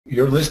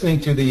You're listening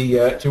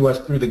to us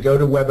through the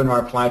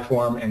GoToWebinar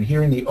platform and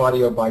hearing the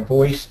audio by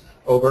voice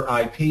over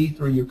IP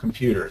through your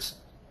computers.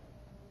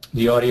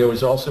 The audio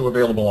is also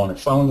available on a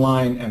phone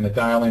line, and the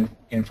dial-in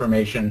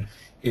information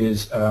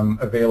is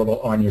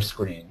available on your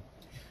screen.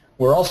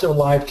 We're also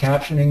live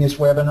captioning this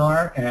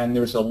webinar, and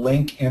there's a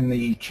link in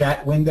the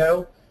chat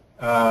window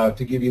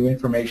to give you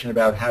information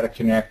about how to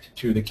connect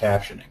to the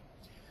captioning.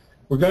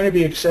 We're going to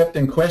be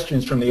accepting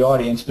questions from the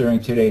audience during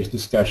today's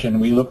discussion.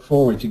 We look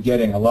forward to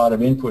getting a lot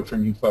of input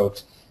from you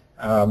folks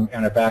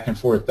and a back and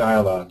forth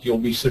dialogue. You'll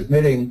be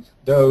submitting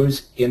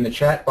those in the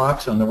chat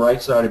box on the right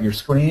side of your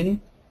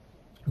screen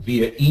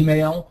via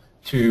email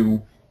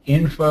to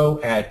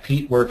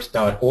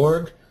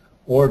info@peatworks.org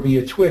or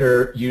via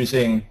Twitter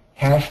using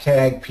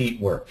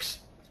 #PeatWorks.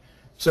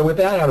 So with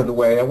that out of the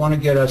way, I want to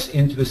get us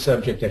into the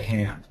subject at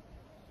hand.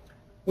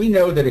 We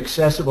know that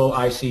accessible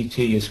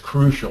ICT is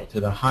crucial to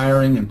the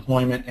hiring,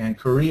 employment, and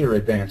career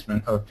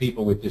advancement of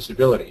people with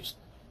disabilities.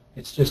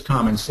 It's just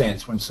common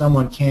sense. When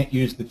someone can't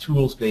use the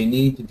tools they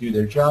need to do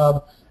their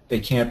job, they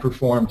can't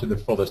perform to the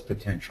fullest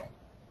potential.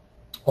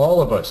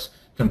 All of us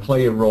can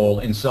play a role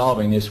in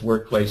solving this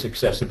workplace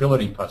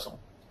accessibility puzzle.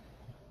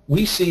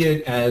 We see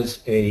it as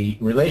a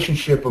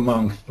relationship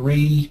among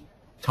three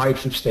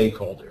types of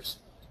stakeholders: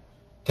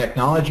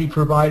 technology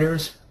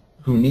providers,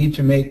 who need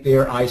to make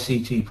their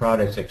ICT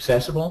products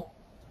accessible,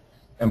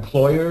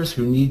 employers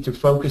who need to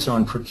focus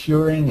on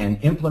procuring and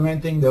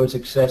implementing those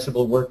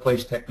accessible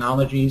workplace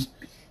technologies,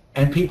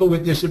 and people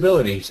with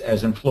disabilities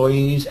as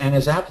employees and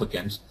as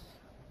applicants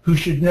who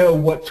should know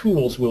what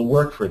tools will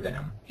work for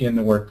them in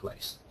the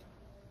workplace.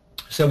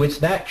 So it's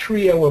that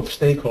trio of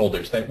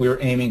stakeholders that we're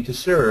aiming to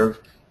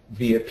serve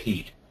via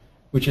PEAT,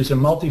 which is a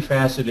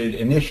multifaceted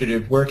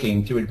initiative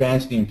working to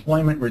advance the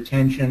employment,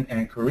 retention,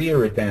 and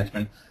career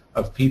advancement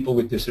of people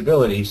with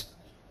disabilities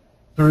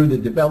through the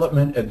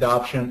development,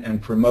 adoption,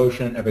 and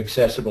promotion of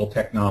accessible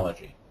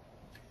technology.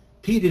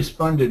 PEAT is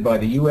funded by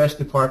the U.S.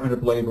 Department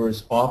of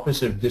Labor's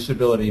Office of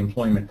Disability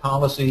Employment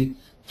Policy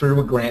through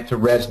a grant to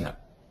RESNA.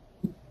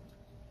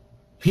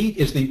 PEAT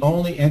is the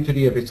only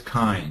entity of its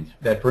kind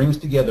that brings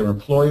together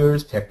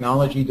employers,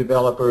 technology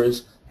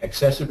developers,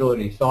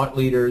 accessibility thought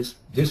leaders,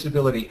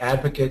 disability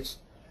advocates,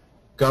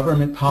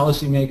 government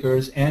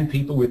policymakers, and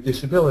people with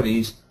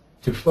disabilities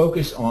to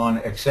focus on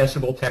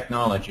accessible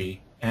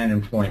technology and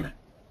employment.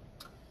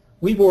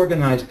 We've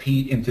organized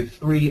PEAT into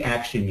three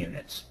action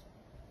units.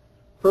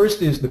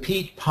 First is the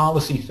PEAT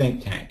Policy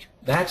Think Tank.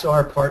 That's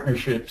our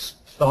partnership's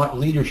thought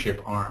leadership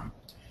arm.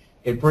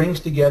 It brings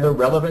together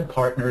relevant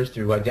partners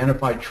to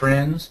identify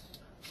trends,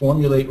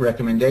 formulate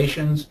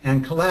recommendations,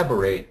 and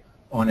collaborate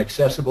on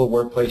accessible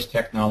workplace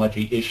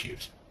technology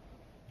issues.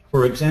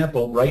 For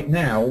example, right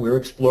now we're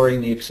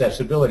exploring the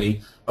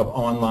accessibility of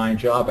online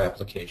job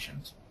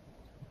applications.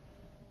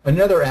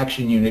 Another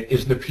action unit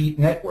is the PEAT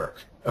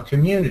Network, a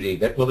community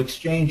that will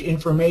exchange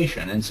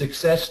information and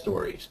success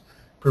stories,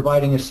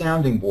 providing a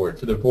sounding board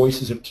for the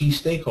voices of key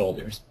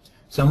stakeholders,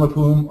 some of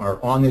whom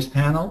are on this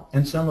panel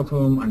and some of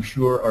whom I'm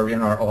sure are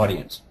in our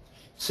audience.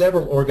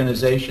 Several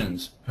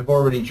organizations have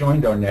already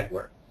joined our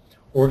network.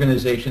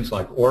 Organizations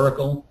like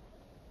Oracle,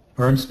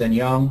 Ernst &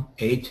 Young,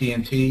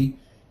 AT&T,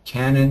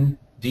 Canon,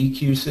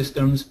 DQ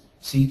Systems,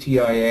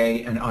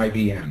 CTIA, and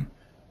IBM.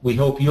 We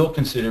hope you'll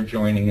consider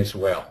joining as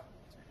well.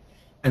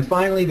 And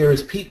finally, there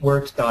is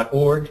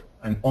peatworks.org,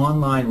 an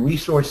online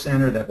resource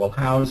center that will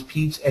house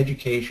PEAT's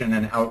education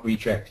and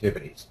outreach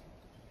activities.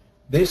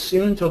 This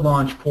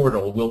soon-to-launch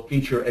portal will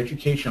feature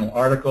educational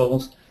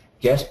articles,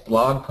 guest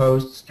blog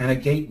posts, and a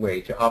gateway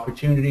to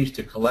opportunities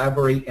to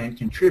collaborate and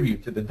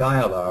contribute to the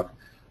dialogue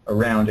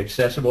around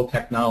accessible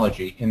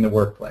technology in the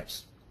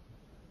workplace.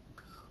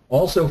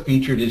 Also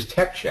featured is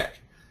TechCheck,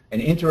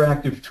 an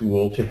interactive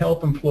tool to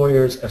help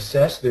employers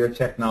assess their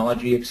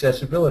technology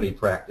accessibility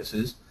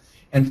practices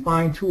and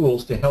find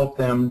tools to help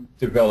them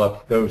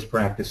develop those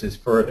practices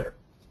further.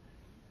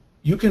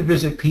 You can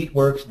visit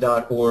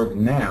peatworks.org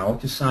now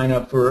to sign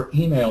up for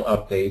email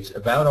updates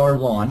about our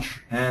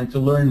launch and to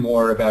learn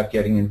more about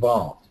getting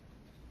involved.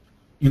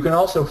 You can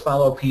also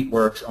follow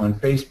PEATworks on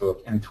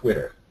Facebook and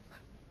Twitter.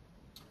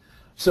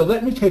 So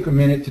let me take a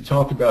minute to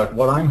talk about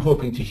what I'm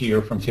hoping to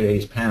hear from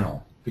today's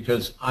panel,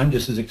 because I'm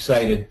just as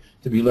excited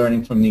to be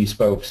learning from these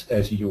folks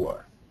as you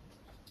are.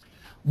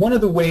 One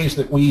of the ways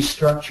that we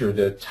structure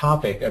the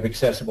topic of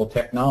accessible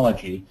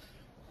technology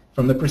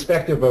from the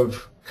perspective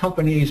of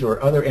companies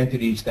or other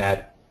entities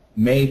that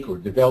make or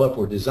develop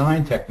or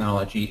design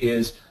technology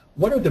is,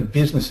 what are the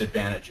business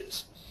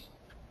advantages?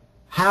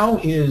 How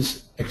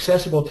is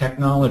accessible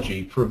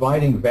technology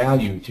providing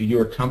value to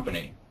your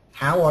company?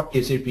 How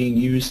is it being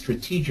used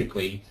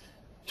strategically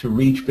to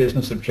reach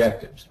business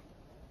objectives?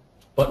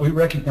 But we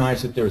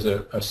recognize that there's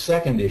a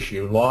second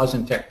issue, laws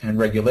and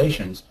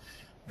regulations,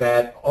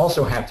 that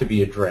also have to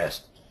be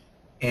addressed.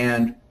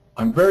 And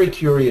I'm very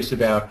curious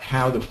about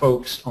how the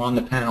folks on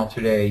the panel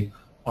today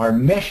are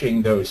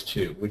meshing those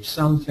two, which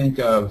some think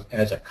of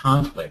as a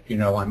conflict. You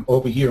know, I'm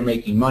over here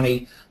making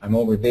money, I'm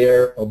over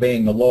there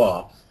obeying the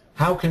law.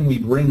 How can we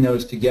bring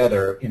those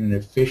together in an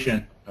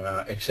efficient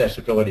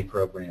accessibility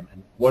program,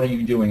 and what are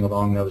you doing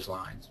along those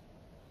lines?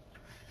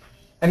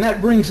 And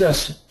that brings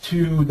us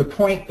to the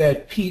point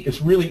that PEAT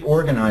is really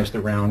organized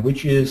around,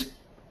 which is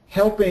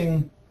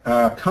helping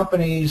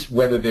companies,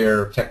 whether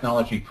they're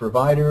technology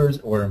providers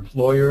or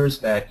employers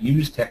that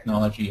use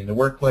technology in the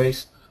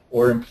workplace,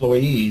 or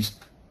employees.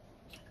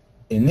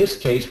 In this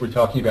case, we're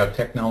talking about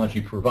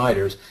technology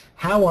providers.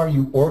 How are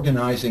you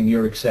organizing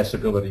your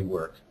accessibility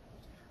work?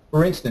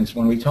 For instance,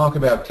 when we talk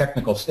about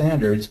technical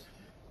standards,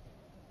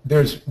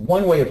 there's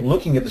one way of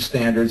looking at the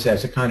standards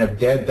as a kind of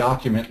dead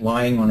document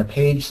lying on a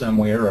page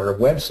somewhere or a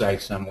website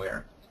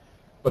somewhere.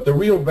 But the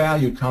real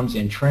value comes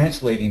in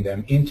translating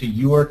them into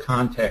your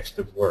context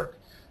of work.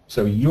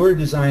 So your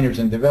designers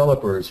and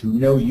developers who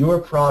know your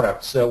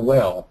product so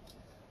well,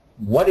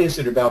 what is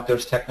it about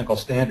those technical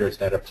standards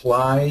that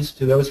applies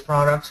to those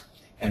products,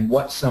 and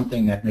what's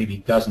something that maybe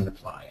doesn't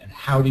apply? And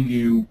how do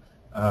you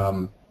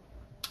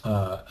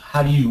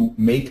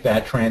make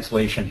that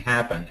translation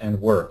happen and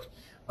work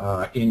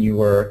in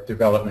your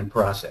development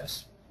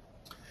process?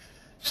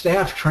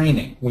 Staff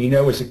training, we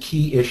know, is a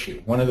key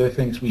issue. One of the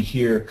things we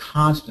hear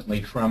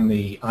constantly from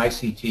the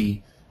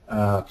ICT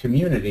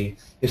community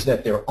is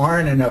that there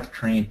aren't enough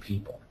trained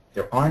people.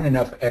 There aren't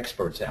enough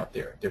experts out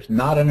there. There's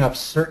not enough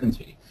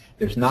certainty.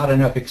 There's not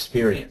enough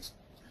experience.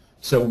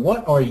 So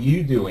what are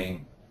you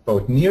doing,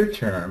 both near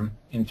term,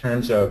 in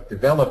terms of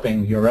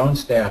developing your own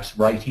staffs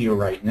right here,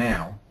 right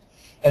now,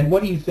 and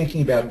what are you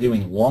thinking about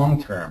doing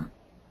long term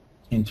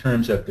in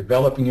terms of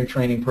developing your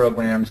training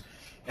programs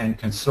and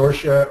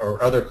consortia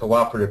or other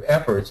cooperative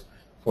efforts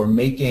for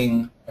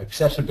making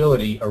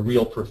accessibility a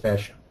real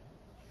profession?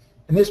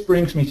 And this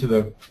brings me to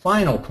the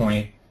final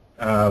point,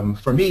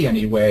 for me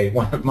anyway.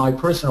 One of my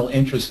personal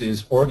interests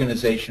is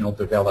organizational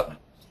development.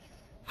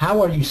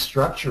 How are you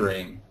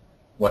structuring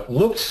what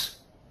looks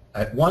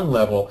at one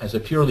level as a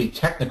purely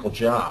technical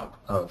job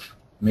of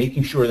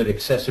making sure that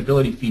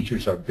accessibility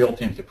features are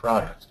built into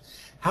products?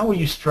 How are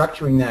you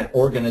structuring that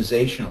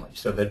organizationally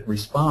so that it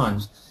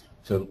responds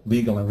to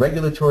legal and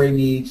regulatory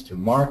needs, to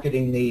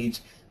marketing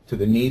needs, to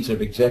the needs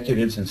of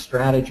executives and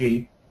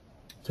strategy,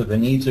 to the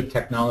needs of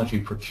technology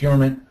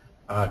procurement,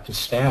 to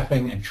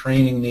staffing and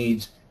training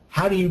needs?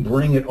 How do you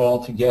bring it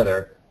all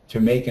together to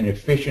make an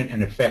efficient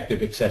and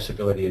effective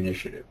accessibility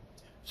initiative?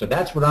 So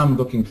that's what I'm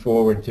looking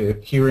forward to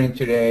hearing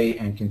today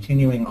and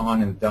continuing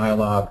on in the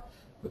dialogue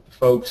with the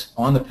folks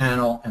on the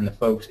panel and the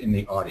folks in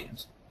the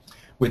audience.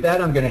 With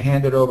that, I'm going to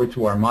hand it over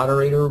to our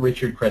moderator,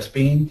 Richard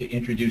Crespin, to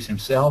introduce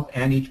himself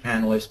and each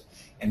panelist,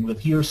 and we'll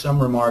hear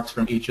some remarks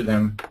from each of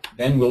them.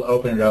 Then we'll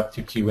open it up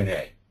to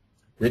Q&A.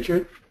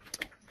 Richard?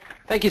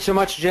 Thank you so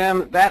much,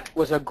 Jim. That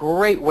was a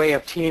great way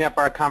of teeing up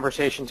our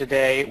conversation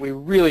today. We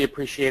really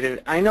appreciate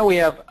it. I know we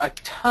have a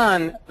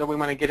ton that we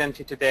want to get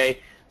into today,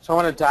 so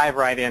I want to dive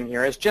right in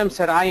here. As Jim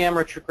said, I am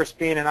Richard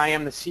Crespin, and I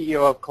am the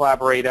CEO of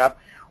CollaborateUp.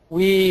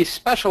 We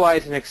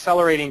specialize in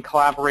accelerating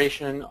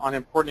collaboration on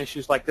important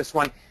issues like this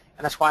one,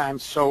 and that's why I'm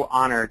so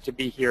honored to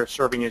be here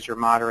serving as your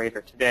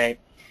moderator today.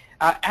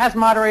 As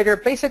moderator,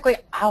 basically,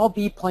 I'll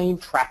be playing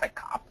traffic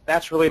cop.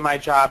 That's really my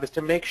job, is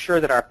to make sure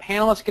that our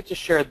panelists get to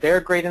share their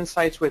great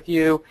insights with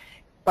you.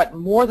 But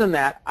more than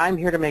that, I'm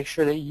here to make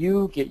sure that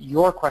you get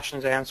your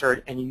questions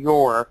answered and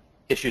your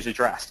issues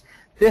addressed.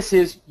 This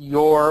is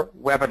your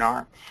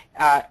webinar.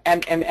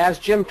 And as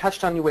Jim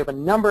touched on, we have a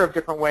number of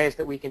different ways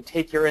that we can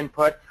take your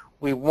input.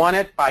 We want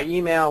it by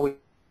email.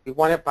 We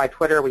want it by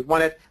Twitter. We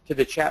want it to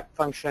the chat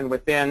function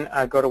within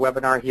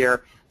GoToWebinar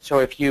here. So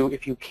if you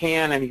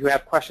can, and if you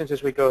have questions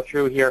as we go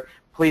through here,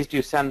 please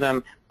do send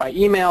them by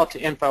email to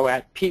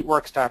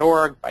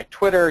info@peatworks.org, by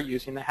Twitter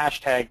using the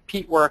hashtag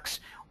PEATWorks,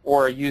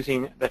 or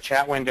using the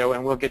chat window,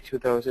 and we'll get to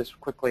those as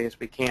quickly as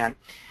we can.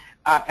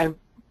 And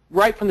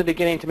right from the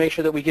beginning, to make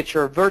sure that we get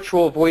your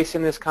virtual voice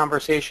in this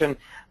conversation,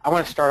 I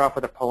want to start off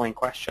with a polling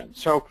question.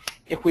 So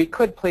if we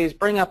could please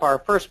bring up our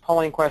first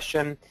polling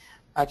question,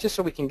 just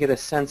so we can get a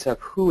sense of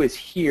who is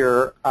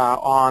here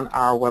on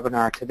our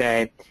webinar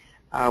today.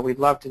 We'd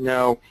love to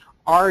know,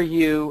 are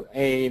you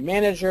a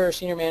manager,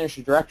 senior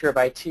manager, director of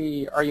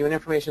IT? Are you an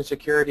information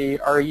security?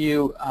 Are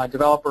you a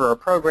developer or a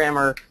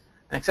programmer,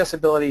 an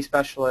accessibility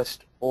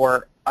specialist,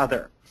 or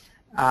other?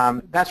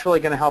 That's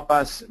really going to help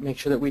us make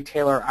sure that we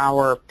tailor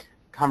our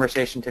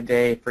conversation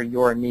today for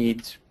your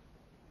needs.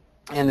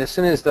 And as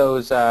soon as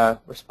those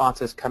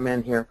responses come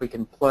in here, if we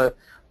can put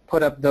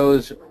up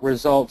those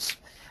results.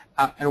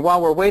 And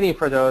while we're waiting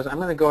for those, I'm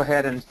going to go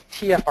ahead and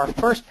tee up our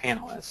first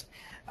panelist,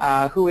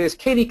 who is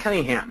Katie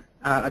Cunningham,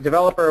 a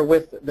developer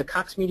with the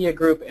Cox Media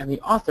Group and the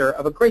author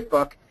of a great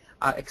book,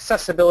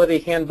 Accessibility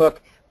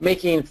Handbook,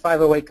 Making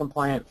 508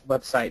 Compliant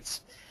Websites.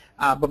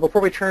 But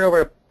before we turn it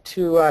over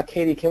to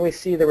Katie, can we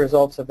see the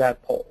results of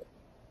that poll?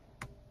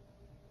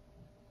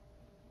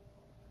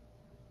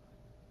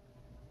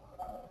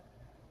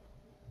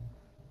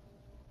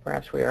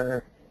 Perhaps we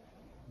are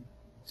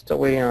still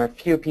waiting on a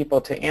few people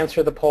to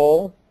answer the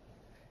poll.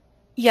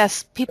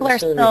 Yes, people are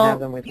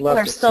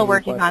still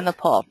working on the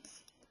poll.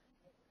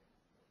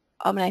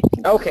 And I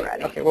think okay.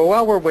 Okay. Well,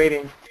 while we're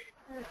waiting,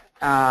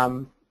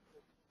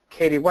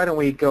 Katie, why don't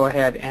we go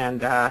ahead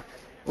and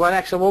Well,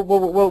 actually,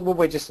 we'll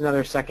wait just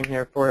another second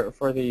here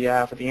for the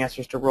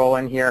answers to roll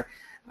in here.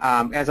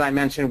 As I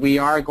mentioned, we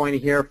are going to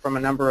hear from a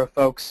number of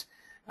folks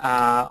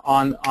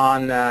on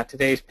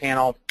today's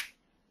panel.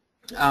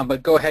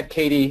 But go ahead,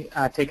 Katie,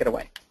 take it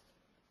away.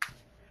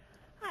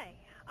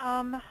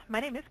 Hi, my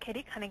name is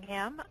Katie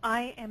Cunningham.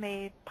 I am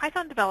a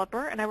Python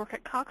developer, and I work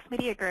at Cox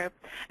Media Group.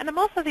 And I'm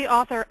also the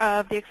author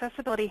of the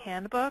Accessibility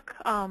Handbook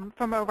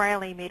from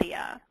O'Reilly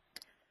Media.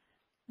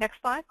 Next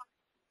slide.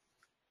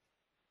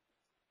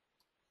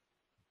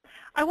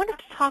 I wanted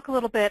to talk a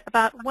little bit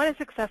about what is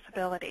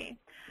accessibility,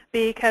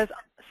 because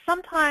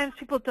sometimes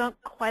people don't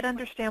quite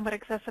understand what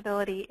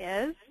accessibility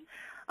is.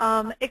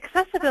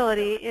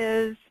 Accessibility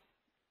is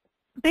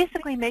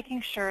basically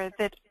making sure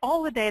that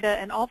all the data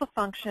and all the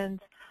functions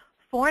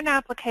for an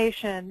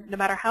application, no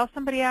matter how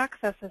somebody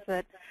accesses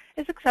it,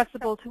 is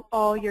accessible to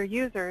all your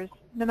users,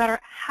 no matter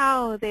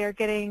how they are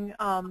getting,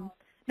 no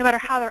matter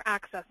how they're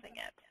accessing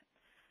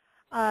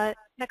it.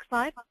 Next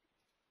slide.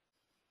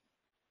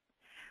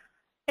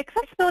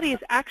 Accessibility is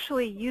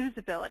actually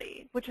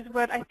usability, which is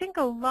what I think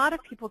a lot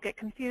of people get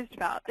confused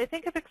about. They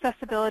think of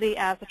accessibility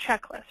as a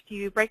checklist.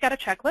 You break out a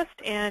checklist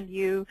and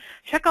you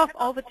check off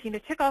all the,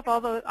 tick off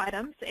all the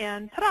items,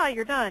 and ta-da,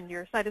 you're done.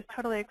 Your site is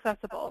totally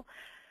accessible.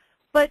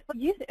 But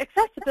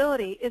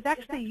accessibility is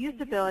actually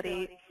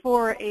usability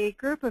for a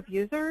group of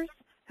users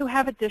who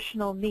have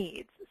additional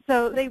needs.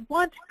 So they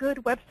want good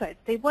websites,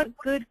 they want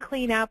good,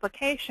 clean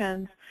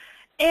applications,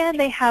 and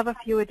they have a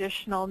few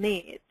additional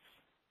needs.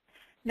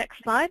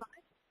 Next slide.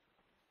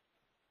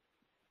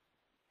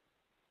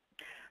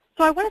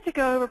 So I wanted to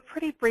go over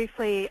pretty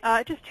briefly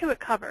just who it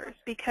covers,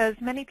 because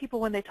many people,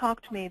 when they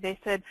talk to me, they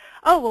said,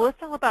 oh, well,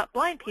 it's all about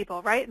blind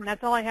people, right? And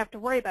that's all I have to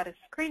worry about is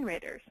screen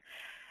readers.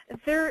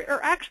 There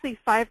are actually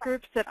 5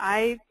 groups that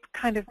I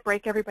kind of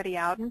break everybody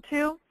out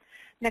into.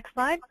 Next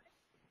slide.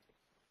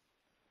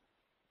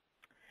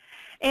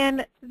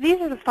 And these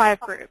are the 5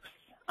 groups.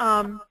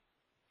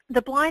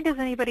 The blind is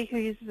anybody who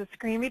uses a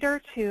screen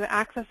reader to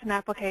access an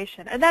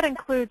application, and that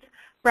includes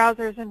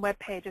browsers and web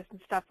pages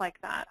and stuff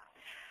like that.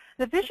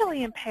 The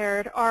visually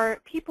impaired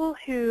are people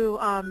who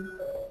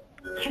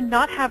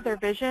cannot have their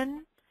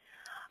vision.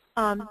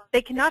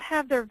 They cannot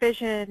have their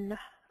vision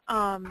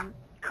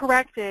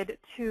corrected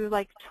to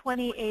like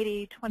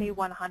 20/80,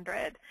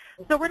 20/100.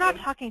 So we're not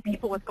talking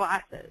people with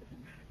glasses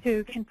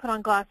who can put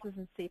on glasses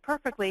and see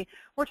perfectly.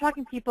 We're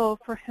talking people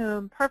for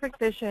whom perfect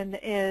vision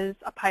is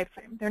a pipe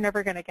dream. They're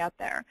never going to get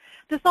there.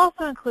 This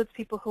also includes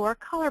people who are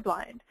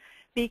colorblind,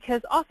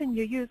 because often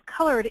you use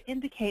color to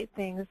indicate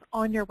things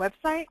on your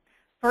website.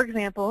 For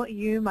example,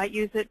 you might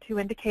use it to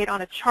indicate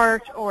on a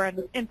chart or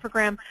an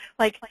infogram,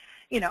 like,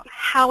 you know,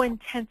 how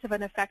intense of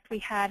an effect we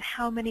had,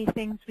 how many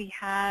things we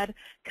had,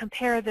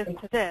 compare this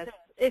to this.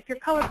 If you're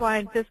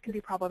colorblind, this can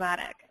be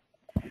problematic.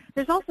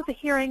 There's also the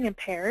hearing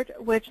impaired,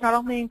 which not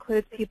only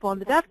includes people in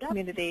the deaf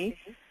community,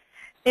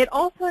 it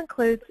also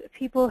includes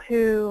people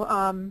who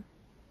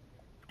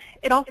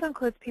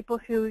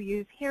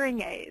use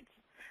hearing aids.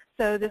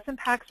 So this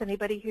impacts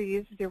anybody who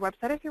uses your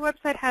website if your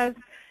website has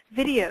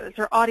videos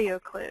or audio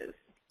clues.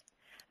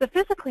 The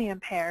physically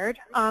impaired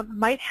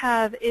might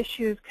have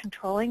issues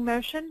controlling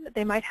motion.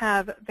 They might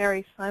have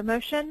very slow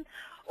motion,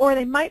 or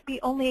they might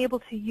be only able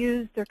to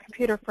use their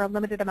computer for a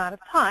limited amount of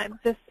time.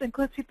 This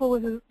includes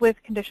people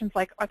with conditions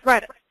like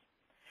arthritis.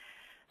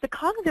 The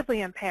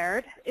cognitively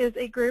impaired is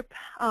a group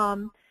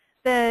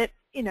that,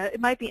 you know, it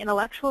might be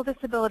intellectual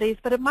disabilities,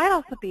 but it might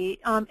also be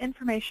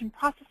information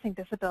processing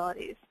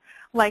disabilities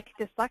like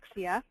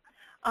dyslexia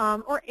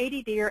or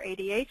ADD or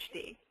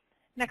ADHD.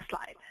 Next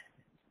slide.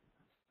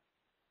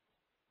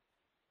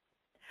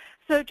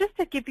 So just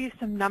to give you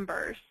some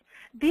numbers,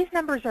 these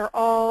numbers are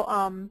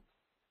all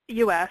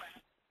U.S.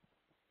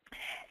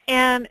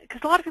 And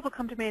because a lot of people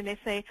come to me and they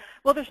say,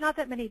 well, there's not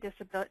that many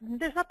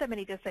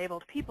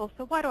disabled people,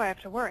 so why do I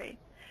have to worry?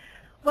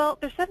 Well,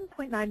 there's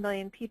 7.9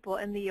 million people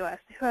in the U.S.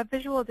 who have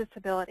visual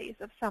disabilities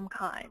of some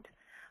kind.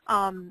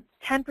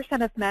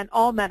 10% of men,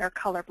 all men are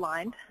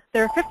colorblind.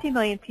 There are 50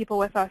 million people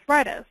with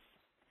arthritis.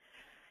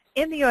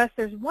 In the U.S.,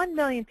 there's 1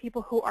 million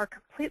people who are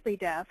completely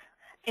deaf,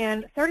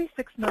 and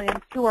 36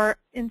 million who are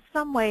in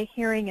some way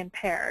hearing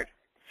impaired.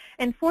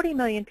 And 40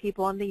 million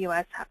people in the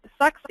U.S. have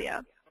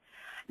dyslexia.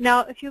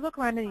 Now, if you look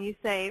around and you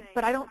say,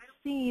 but I don't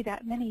see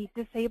that many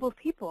disabled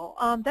people,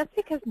 that's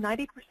because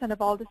 90%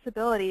 of all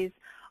disabilities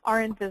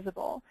are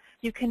invisible.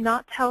 You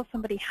cannot tell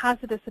somebody has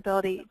a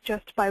disability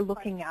just by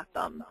looking at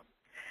them.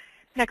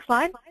 Next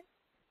slide.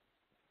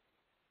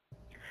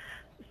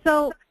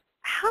 So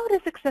how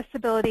does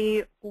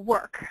accessibility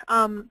work?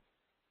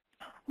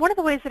 One of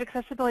the ways that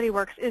accessibility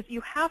works is you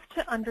have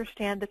to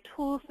understand the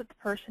tools that the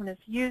person is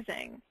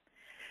using.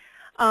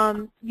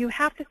 You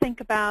have to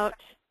think about,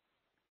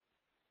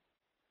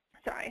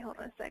 hold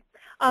on a sec.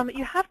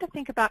 You have to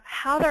think about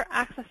how they're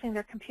accessing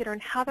their computer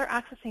and how they're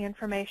accessing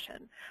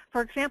information.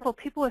 For example,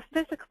 people with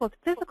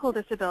physical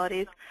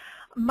disabilities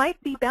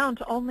might be bound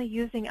to only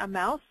using a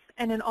mouse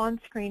and an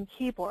on-screen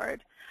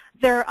keyboard.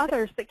 There are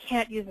others that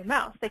can't use a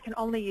mouse. They can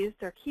only use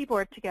their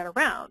keyboard to get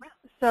around.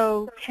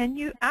 So can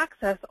you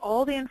access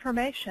all the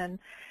information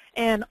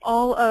and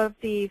all of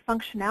the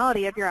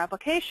functionality of your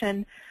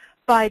application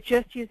by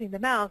just using the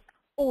mouse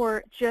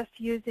or just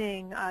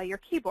using your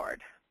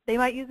keyboard. They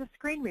might use a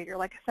screen reader,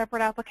 like a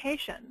separate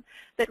application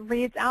that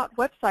reads out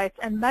websites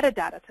and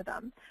metadata to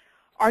them.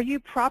 Are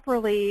you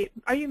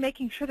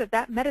making sure that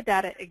that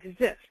metadata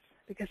exists?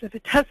 Because if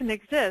it doesn't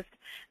exist,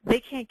 they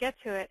can't get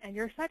to it, and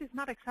your site is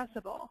not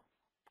accessible.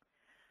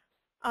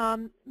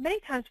 Many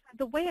times,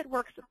 the way it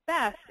works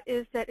best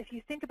is that if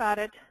you think about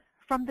it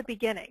from the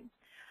beginning.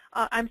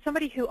 I'm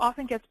somebody who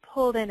often gets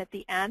pulled in at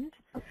the end,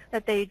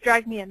 that they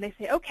drag me in. They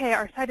say, okay,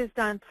 our site is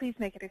done. Please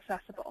make it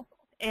accessible.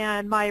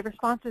 And my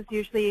response is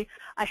usually,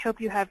 I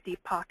hope you have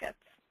deep pockets.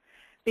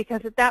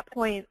 Because at that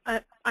point,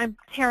 I'm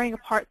tearing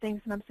apart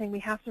things and I'm saying we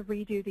have to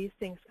redo these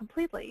things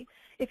completely.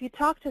 If you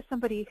talk to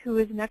somebody who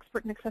is an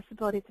expert in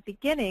accessibility at the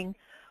beginning,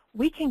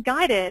 we can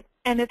guide it,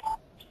 and it's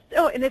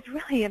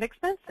really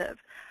inexpensive.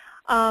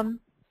 So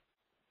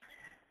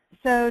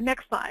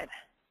next slide.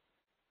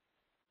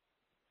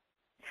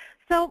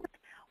 So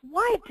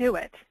why do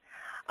it?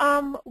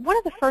 One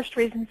of the first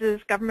reasons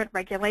is government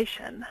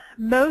regulation.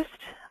 Most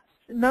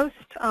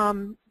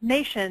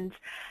nations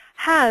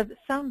have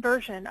some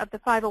version of the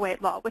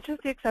 508 law, which is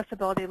the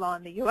accessibility law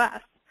in the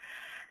U.S.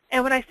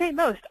 And when I say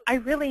most, I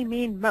really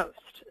mean most.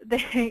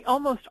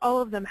 Almost all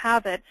of them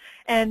have it,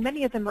 and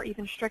many of them are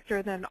even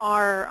stricter than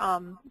our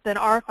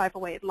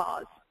 508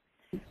 laws.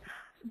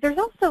 There's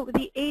also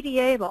the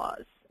ADA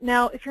laws.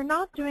 Now, if you're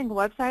not doing a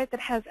website that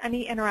has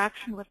any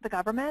interaction with the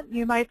government,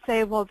 you might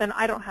say, well, then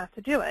I don't have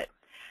to do it.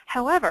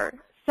 However,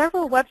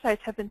 several websites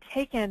have been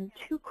taken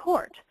to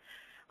court,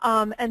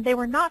 and they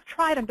were not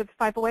tried under the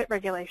 508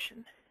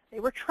 regulation. They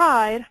were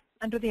tried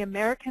under the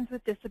Americans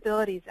with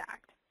Disabilities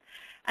Act.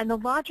 And the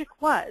logic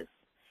was,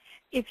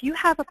 if you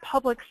have a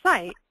public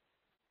site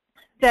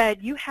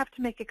that you have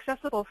to make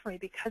accessible for me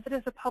because it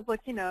is a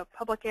public,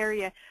 public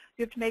area,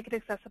 you have to make it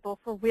accessible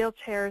for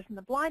wheelchairs and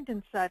the blind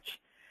and such,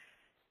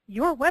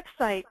 your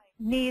website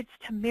needs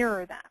to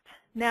mirror that.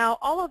 Now,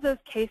 all of those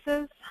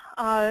cases,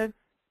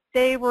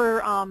 they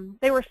were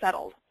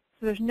settled.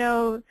 So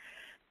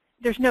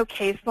there's no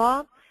case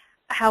law.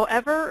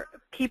 However,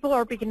 people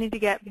are beginning to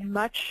get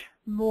much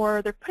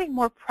more, they're putting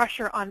more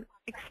pressure on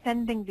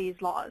extending these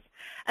laws.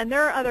 And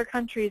there are other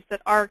countries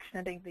that are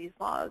extending these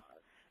laws.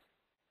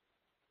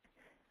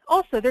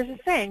 Also, there's a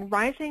saying,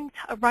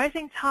 a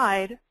rising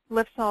tide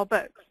lifts all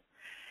boats.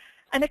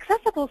 An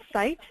accessible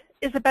site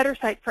is a better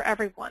site for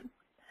everyone.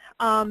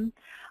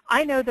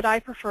 I know that I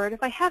prefer it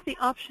if I have the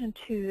option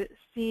to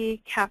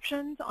see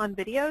captions on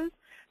videos,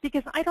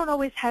 because I don't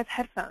always have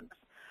headphones,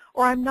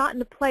 or I'm not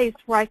in a place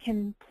where I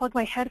can plug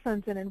my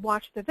headphones in and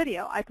watch the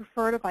video. I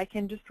prefer it if I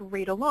can just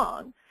read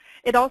along.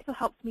 It also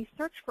helps me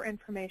search for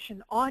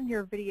information on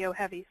your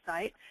video-heavy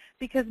site,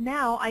 because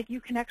now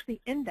you can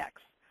actually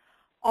index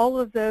all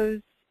of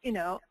those,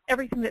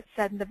 everything that's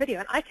said in the video,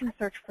 and I can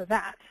search for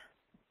that.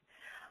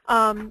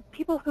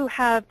 People who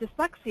have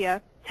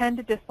dyslexia tend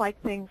to dislike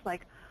things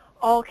like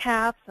all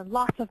caps and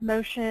lots of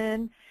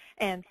motion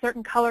and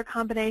certain color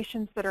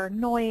combinations that are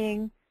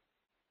annoying.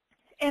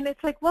 And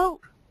it's like, well,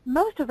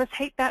 most of us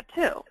hate that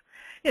too.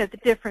 The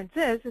difference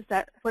is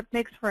that what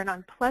makes for an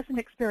unpleasant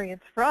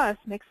experience for us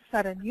makes the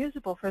site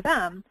unusable for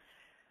them.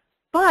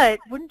 But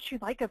wouldn't you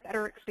like a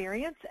better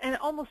experience? And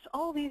almost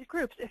all these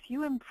groups, if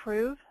you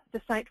improve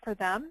the site for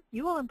them,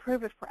 you will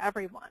improve it for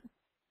everyone.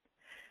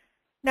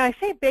 Now, I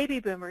say baby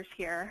boomers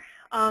here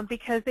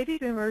because baby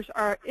boomers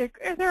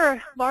they're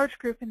a large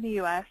group in the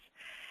U.S.,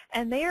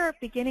 and they are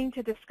beginning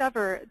to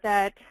discover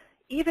that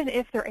even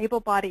if they're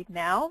able-bodied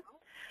now,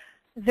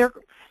 they're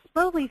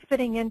slowly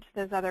fitting into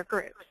those other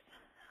groups.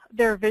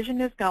 Their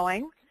vision is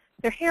going,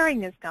 their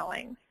hearing is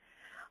going.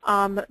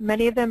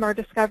 Many of them are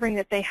discovering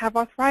that they have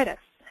arthritis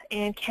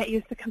and can't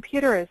use the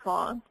computer as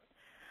long.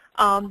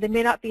 They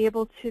may not be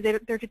able to,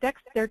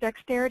 their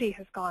dexterity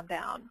has gone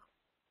down.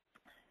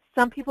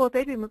 Some people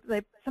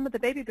with some of the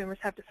baby boomers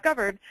have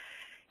discovered,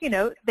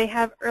 they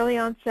have early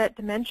onset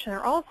dementia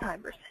or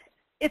Alzheimer's.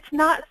 It's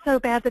not so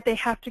bad that they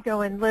have to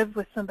go and live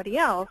with somebody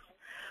else,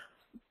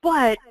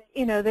 but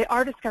they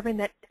are discovering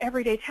that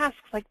everyday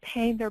tasks like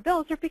paying their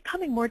bills are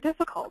becoming more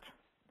difficult.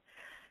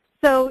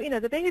 So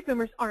the baby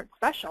boomers aren't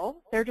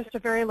special. They're just a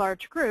very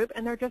large group,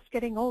 and they're just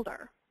getting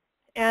older.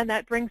 And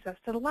that brings us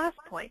to the last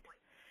point.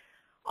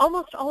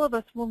 Almost all of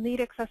us will need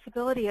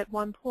accessibility at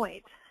one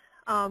point.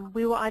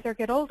 We will either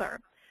get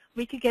older.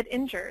 We could get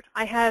injured.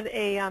 I had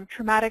a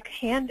traumatic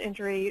hand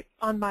injury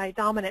on my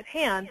dominant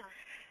hand,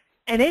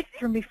 and it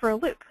threw me for a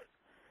loop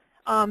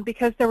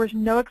because there was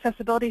no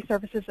accessibility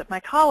services at my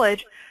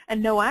college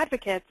and no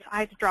advocates. I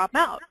had to drop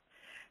out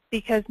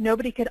because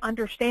nobody could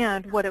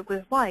understand what it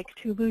was like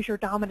to lose your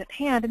dominant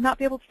hand and not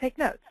be able to take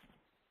notes.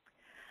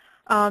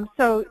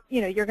 So,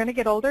 you're going to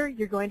get older,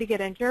 you're going to get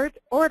injured,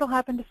 or it'll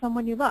happen to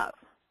someone you love.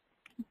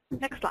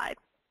 Next slide.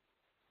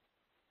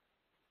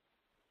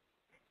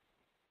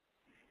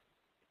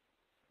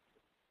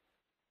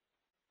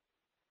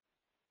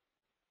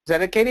 Is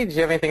that it, Katie? Did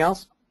you have anything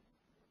else?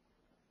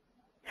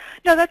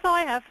 No, that's all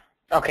I have.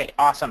 Okay,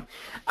 awesome.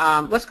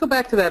 Let's go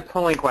back to that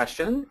polling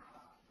question.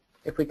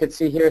 if we could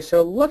see here.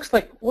 So it looks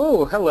like,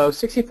 whoa, hello,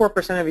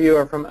 64% of you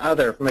are from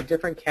other, from a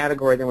different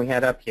category than we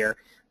had up here.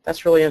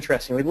 That's really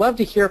interesting. We'd love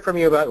to hear from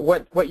you about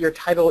what your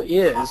title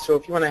is. So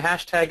if you want to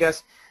hashtag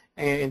us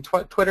in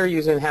Twitter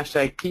using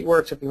hashtag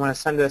PeatWorks, if you want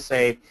to send us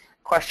a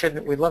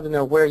question, we'd love to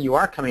know where you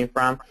are coming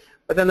from.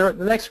 But then the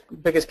next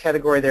biggest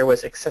category there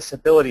was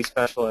accessibility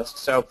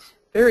specialists. So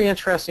very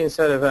interesting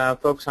set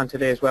of folks on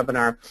today's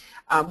webinar.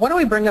 Why don't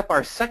we bring up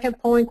our second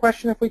polling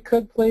question, if we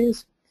could,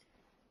 please?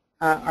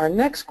 Our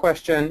next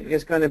question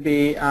is going to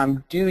be,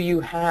 do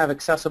you have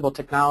accessible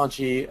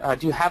technology,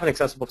 do you have an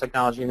accessible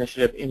technology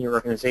initiative in your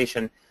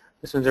organization?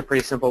 This one's a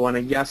pretty simple one, a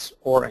yes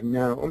or a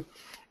no.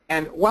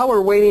 And while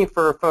we're waiting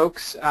for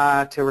folks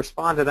to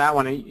respond to that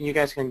one, you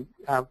guys can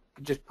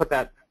just put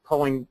that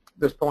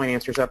those polling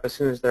answers up as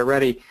soon as they're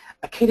ready.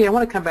 Katie, I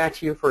want to come back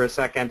to you for a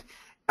second.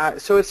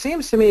 So it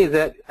seems to me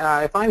that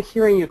if I'm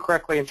hearing you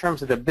correctly in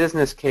terms of the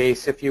business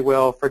case, if you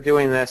will, for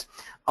doing this,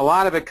 a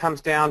lot of it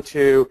comes down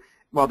to,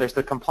 well, there's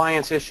the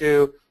compliance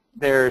issue,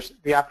 there's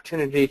the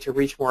opportunity to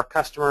reach more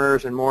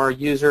customers and more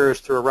users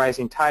through a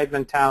rising tide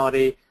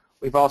mentality.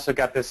 We've also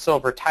got this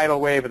silver tidal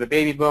wave of the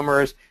baby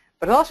boomers,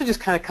 but it also just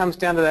kind of comes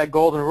down to that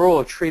golden rule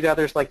of treat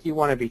others like you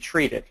want to be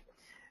treated.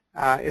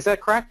 Is that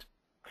correct?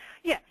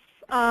 Yes.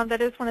 That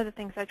is one of the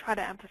things I try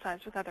to emphasize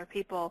with other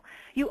people.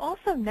 You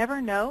also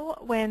never know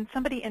when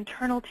somebody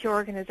internal to your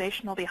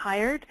organization will be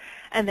hired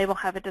and they will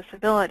have a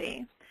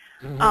disability.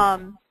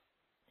 Mm-hmm.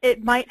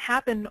 It might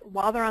happen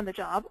while they're on the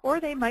job, or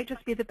they might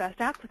just be the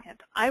best applicant.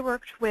 I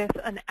worked with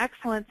an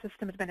excellent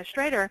system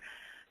administrator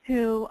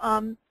who,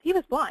 he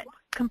was blind,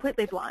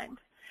 completely blind.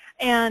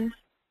 And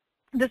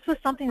this was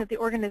something that the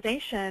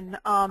organization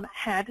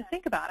had to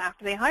think about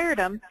after they hired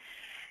him.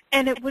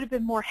 And it would have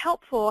been more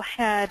helpful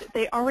had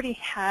they already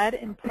had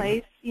in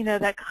place, you know,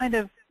 that kind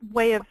of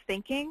way of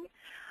thinking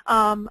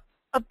about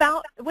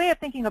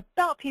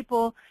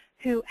people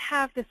who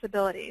have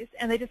disabilities,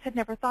 and they just had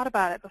never thought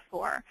about it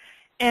before.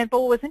 But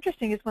what was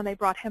interesting is when they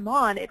brought him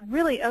on, it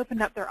really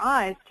opened up their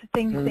eyes to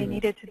things they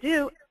needed to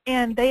do,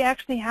 and they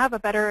actually have a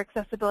better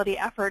accessibility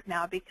effort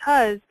now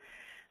because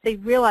they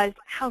realized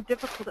how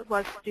difficult it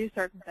was to do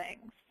certain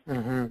things.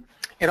 Mm-hmm.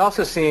 It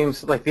also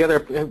seems like the other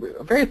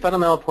very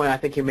fundamental point I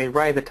think you made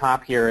right at the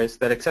top here is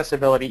that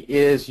accessibility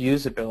is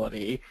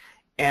usability,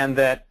 and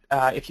that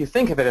if you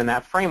think of it in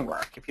that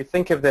framework, if you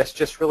think of this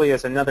just really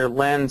as another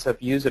lens of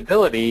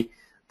usability,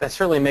 that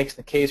certainly makes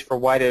the case for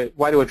why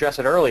to address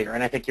it earlier.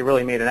 And I think you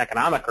really made an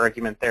economic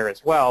argument there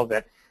as well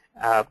that,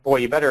 boy,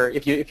 you better,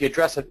 if you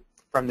address it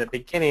from the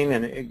beginning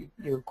and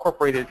you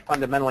incorporate it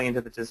fundamentally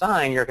into the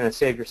design, you're going to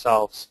save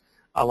yourselves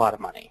a lot of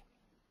money.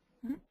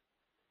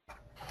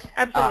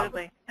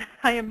 Absolutely.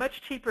 I am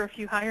much cheaper if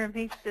you hire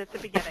me at the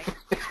beginning.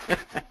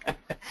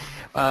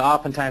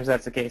 Oftentimes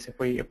that's the case.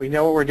 If we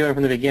know what we're doing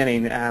from the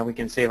beginning, we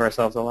can save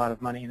ourselves a lot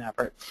of money and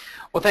effort.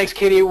 Well, thanks,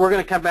 Katie. We're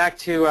going to come back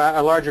to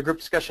a larger group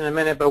discussion in a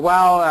minute, but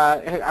while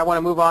I want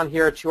to move on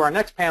here to our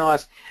next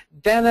panelist,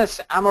 Dennis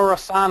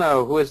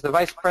Amorosano, who is the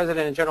Vice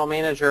President and General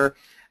Manager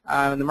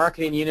in the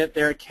marketing unit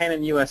there at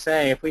Canon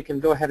USA. If we can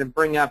go ahead and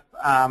bring up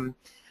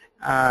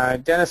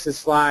Dennis's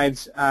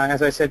slides.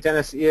 As I said,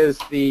 Dennis is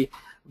the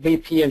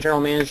VP and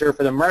General Manager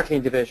for the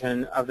Marketing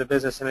Division of the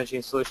Business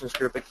Imaging Solutions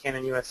Group at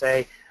Canon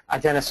USA.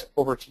 Dennis,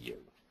 over to you.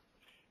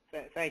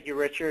 Thank you,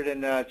 Richard,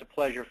 and it's a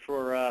pleasure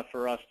for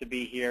us to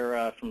be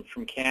here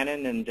from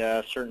Canon, and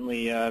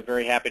certainly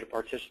very happy to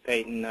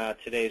participate in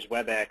today's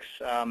WebEx.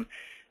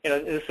 You know,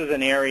 this is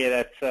an area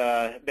that's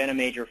been a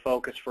major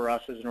focus for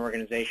us as an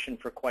organization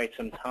for quite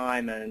some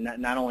time, and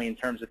not only in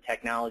terms of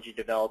technology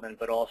development,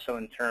 but also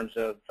in terms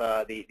of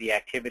the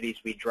activities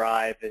we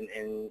drive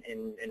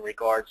in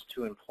regards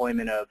to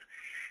employment of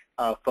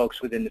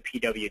folks within the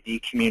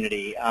PWD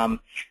community.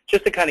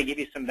 Just to kind of give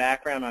you some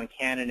background on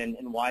Canon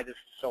and why this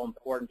is so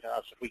important to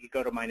us, if we could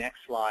go to my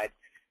next slide,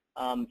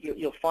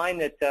 you'll find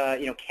that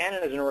you know,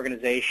 Canon as an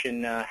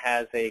organization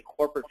has a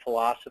corporate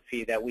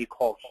philosophy that we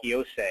call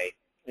KIOSE.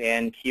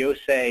 And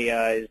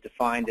KIOSE is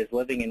defined as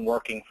living and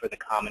working for the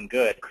common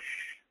good.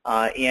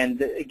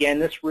 And again,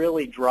 this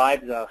really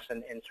drives us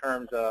in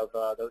terms of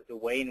the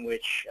way in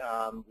which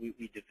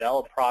we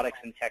develop products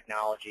and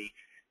technology,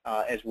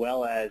 as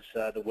well as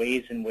the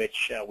ways in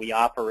which we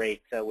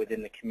operate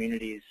within the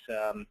communities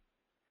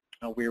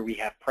where we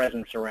have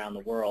presence around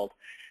the world.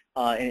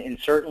 And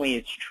certainly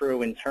it's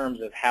true in terms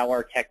of how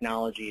our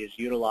technology is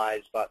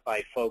utilized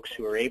by folks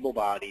who are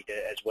able-bodied,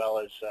 as well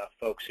as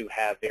folks who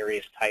have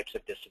various types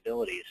of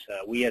disabilities.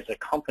 We as a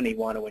company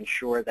want to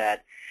ensure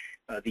that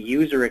the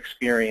user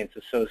experience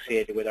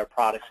associated with our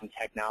products and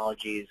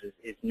technologies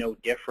is no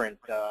different,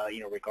 you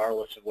know,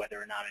 regardless of whether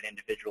or not an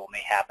individual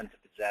may happen to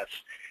possess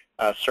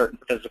certain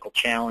physical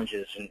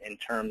challenges in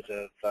terms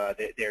of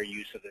their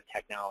use of the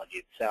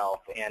technology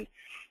itself. And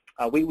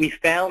we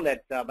found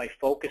that by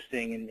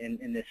focusing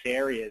in this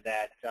area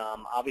that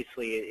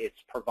obviously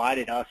it's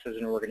provided us as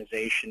an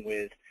organization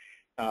with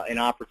an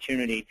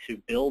opportunity to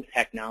build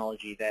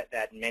technology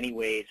that in many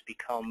ways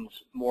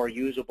becomes more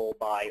usable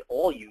by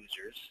all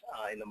users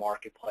in the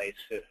marketplace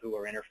who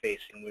are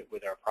interfacing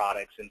with our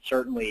products. And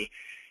certainly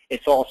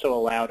it's also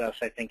allowed us,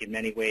 I think, in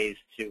many ways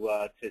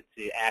to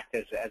act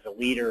as a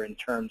leader in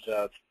terms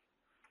of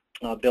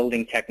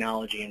building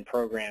technology and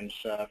programs,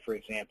 for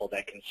example,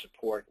 that can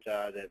support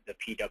the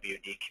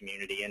PWD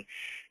community. And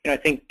I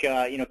think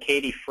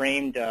Katie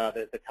framed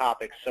the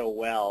topic so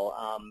well.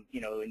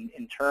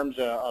 In terms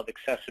of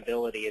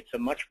accessibility, it's a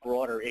much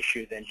broader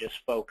issue than just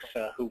folks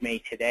who may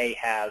today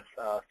have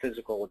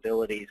physical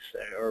abilities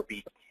or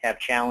have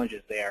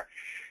challenges there.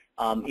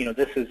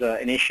 This is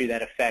an issue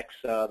that affects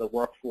the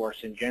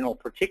workforce in general,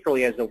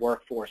 particularly as the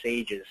workforce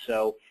ages.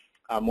 So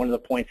one of the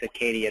points that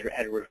Katie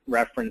had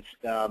referenced,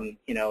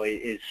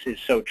 is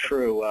so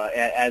true.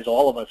 As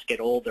all of us get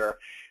older,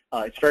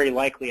 it's very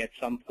likely at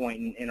some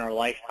point in our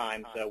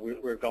lifetimes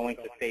we're going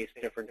to face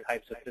different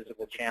types of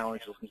physical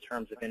challenges in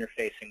terms of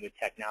interfacing with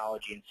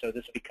technology. And so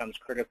this becomes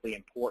critically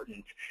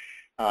important,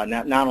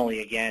 not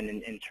only, again,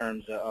 in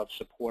terms of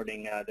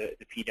supporting the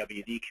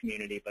PWD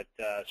community, but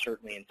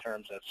certainly in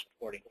terms of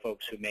supporting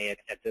folks who may,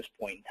 at this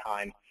point in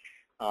time,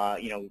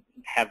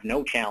 have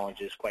no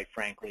challenges, quite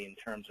frankly, in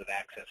terms of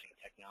accessing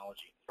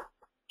technology.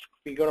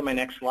 Can you go to my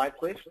next slide,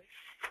 please?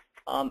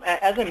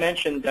 As I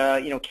mentioned,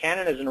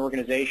 Canon as an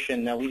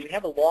organization, we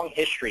have a long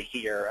history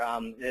here.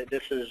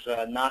 This is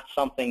not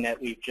something that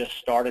we've just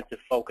started to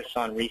focus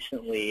on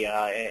recently,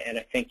 and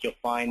I think you'll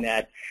find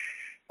that,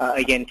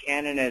 again,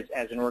 Canon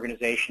as an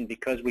organization,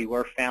 because we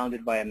were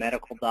founded by a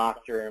medical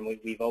doctor and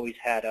we've always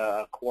had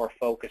a core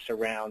focus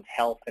around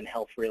health and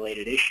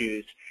health-related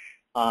issues,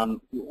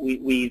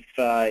 we've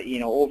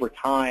over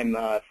time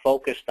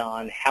focused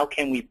on how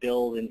can we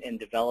build and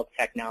develop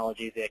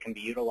technology that can be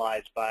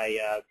utilized by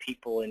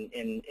people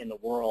in the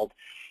world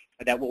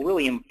that will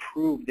really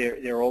improve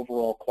their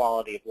overall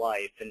quality of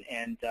life.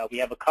 And we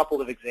have a couple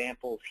of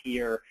examples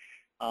here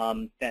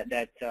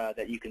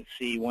that you can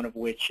see, one of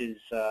which is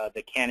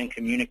the Canon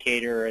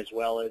communicator as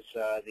well as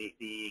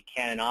the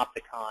Canon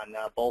Opticon,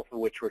 both of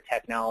which were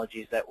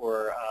technologies that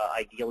were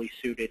ideally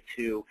suited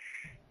to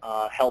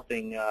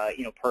helping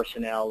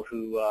personnel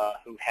who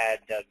had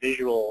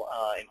visual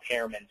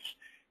impairments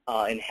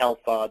and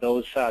help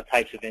those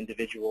types of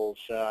individuals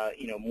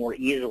more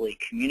easily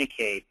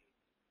communicate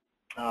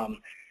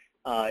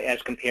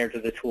as compared to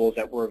the tools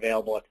that were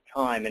available at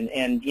the time.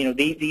 And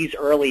these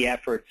early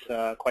efforts,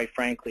 quite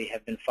frankly,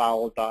 have been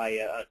followed by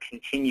a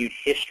continued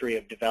history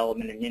of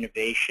development and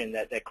innovation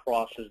that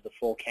crosses the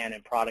full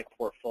Canon product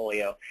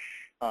portfolio.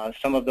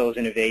 Some of those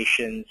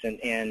innovations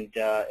and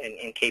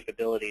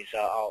capabilities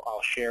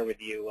I'll share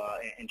with you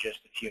in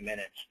just a few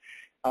minutes.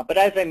 But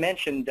as I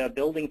mentioned,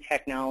 building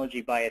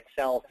technology by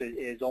itself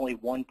is only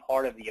one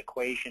part of the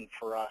equation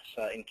for us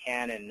in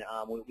Canon.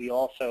 We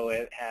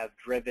also have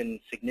driven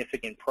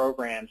significant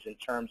programs in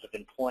terms of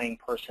employing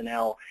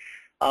personnel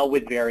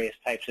with various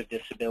types of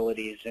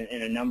disabilities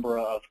in a number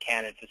of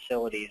Canon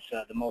facilities,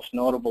 the most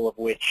notable of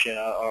which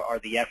are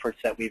the efforts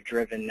that we've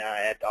driven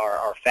at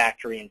our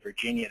factory in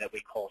Virginia that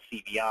we call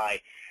CBI,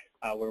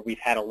 where we've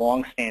had a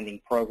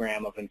long-standing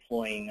program of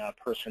employing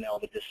personnel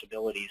with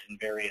disabilities in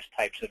various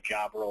types of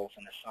job roles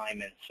and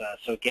assignments.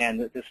 So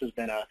again, this has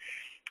been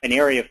an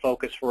area of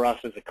focus for us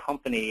as a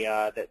company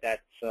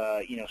that's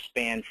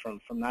spanned from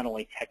not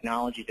only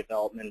technology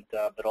development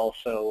but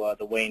also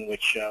the way in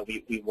which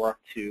we work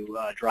to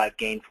drive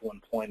gainful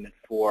employment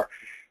for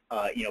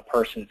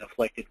persons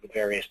afflicted with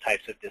various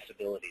types of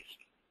disabilities.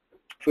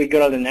 If we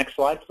go to the next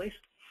slide, please.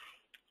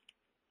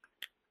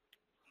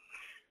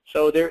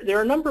 So there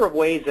are a number of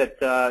ways that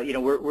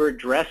we're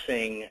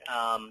addressing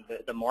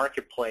the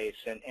marketplace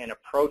and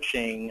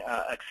approaching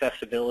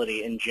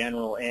accessibility in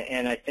general.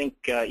 And I think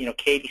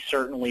Katie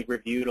certainly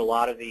reviewed a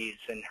lot of these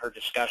in her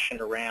discussion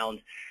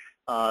around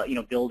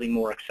building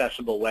more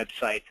accessible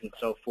websites and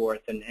so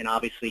forth. And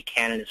obviously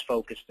Canon is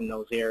focused in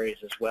those areas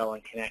as well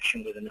in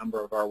connection with a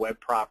number of our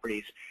web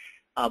properties.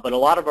 But a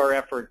lot of our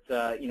effort,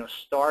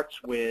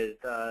 starts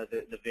with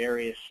the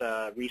various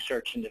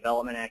research and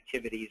development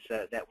activities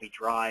that we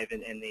drive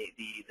and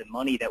the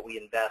money that we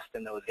invest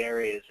in those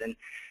areas. And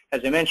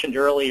as I mentioned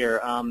earlier,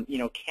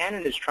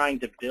 Canon is trying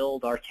to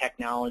build our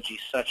technology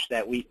such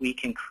that we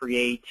can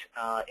create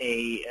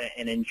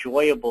an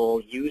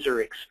enjoyable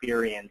user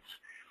experience,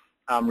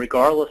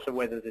 regardless of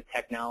whether the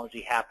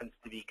technology happens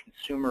to be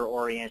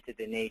consumer-oriented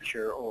in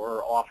nature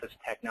or office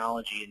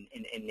technology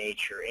in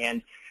nature.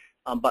 And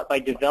but by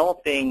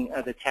developing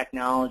the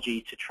technology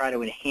to try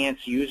to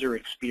enhance user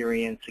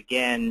experience,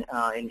 again,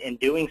 and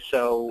doing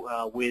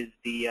so with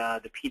the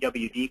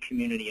PWD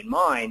community in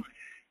mind,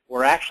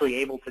 we're actually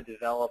able to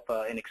develop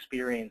an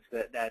experience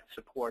that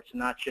supports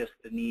not just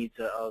the needs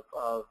of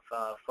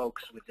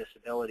folks with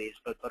disabilities,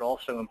 but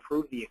also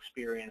improve the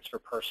experience for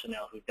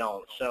personnel who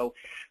don't. So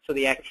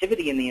the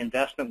activity and the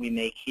investment we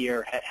make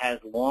here has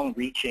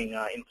long-reaching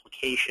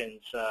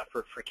implications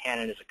for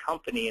Canon as a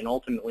company, and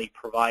ultimately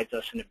provides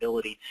us an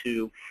ability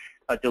to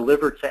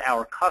deliver to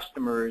our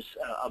customers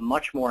a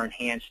much more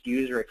enhanced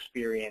user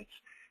experience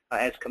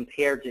as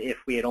compared to if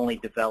we had only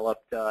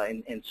developed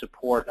in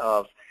support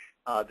of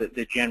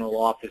the general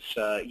office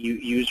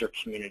user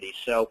community.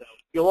 So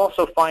You'll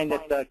also find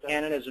that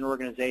Canon as an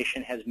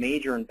organization has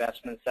major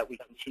investments that we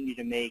continue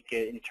to make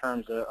in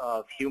terms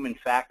of human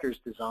factors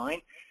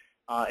design.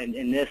 And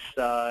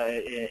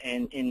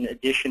in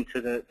addition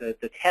to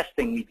the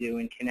testing we do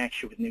in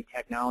connection with new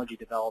technology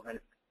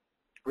development,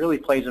 really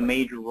plays a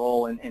major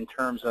role in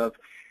terms of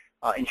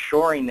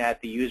ensuring that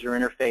the user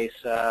interface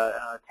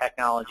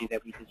technology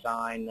that we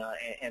design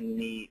and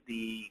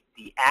the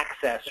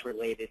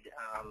access-related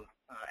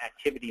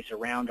activities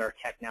around our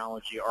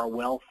technology are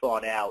well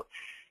thought out.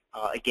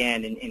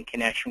 Again, in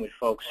connection with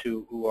folks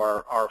who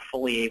are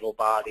fully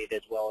able-bodied,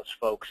 as well as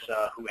folks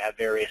who have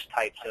various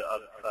types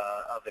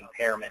of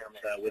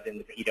impairments within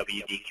the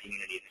PWD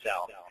community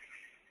itself.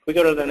 Can we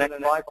go to the next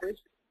slide, please?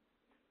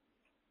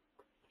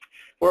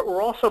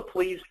 We're also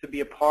pleased to be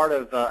a part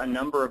of a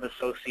number of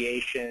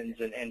associations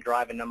and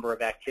drive a number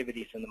of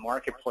activities in the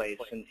marketplace.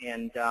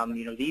 And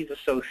you know, these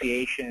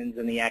associations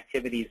and the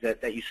activities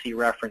that you see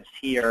referenced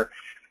here,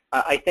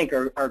 I think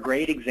are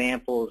great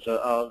examples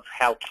of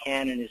how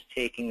Canon is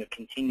taking a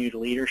continued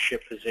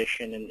leadership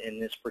position in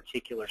this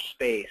particular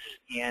space.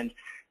 And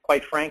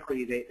quite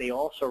frankly, they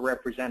also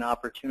represent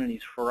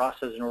opportunities for us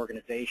as an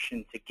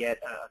organization to get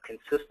a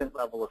consistent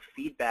level of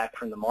feedback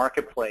from the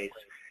marketplace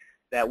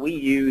that we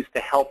use to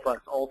help us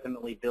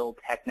ultimately build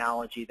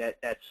technology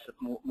that's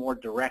more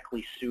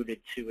directly suited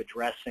to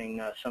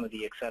addressing some of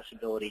the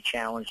accessibility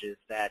challenges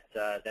that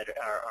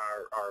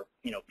are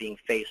you know, being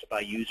faced by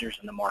users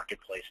in the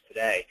marketplace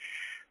today.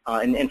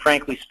 And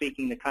frankly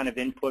speaking, the kind of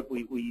input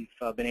we've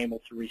been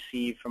able to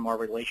receive from our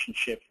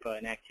relationship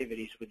and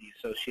activities with the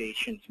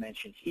associations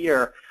mentioned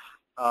here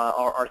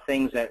are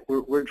things that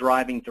we're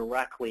driving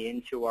directly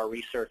into our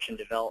research and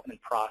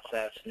development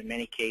process, and in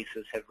many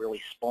cases have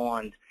really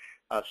spawned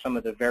some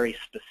of the very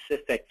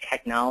specific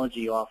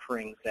technology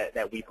offerings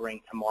that we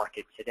bring to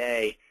market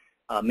today,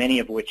 many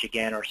of which,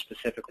 again, are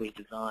specifically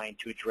designed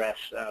to address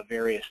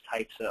various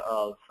types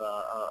of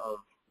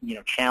you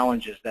know,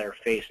 challenges that are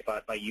faced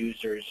by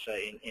users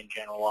in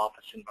general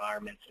office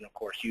environments, and of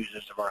course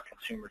users of our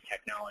consumer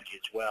technology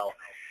as well.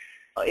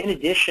 In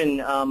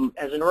addition,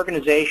 as an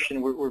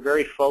organization, we're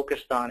very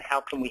focused on how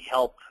can we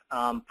help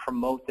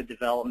promote the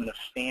development of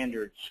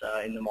standards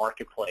in the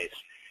marketplace.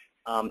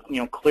 You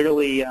know,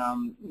 clearly,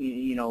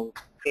 you know,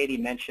 Katie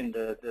mentioned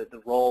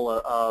the role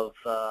of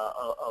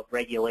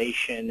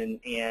regulation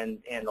and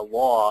the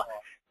law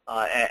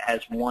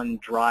as one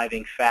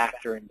driving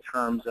factor in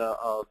terms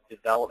of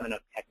development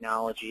of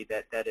technology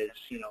that is,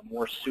 you know,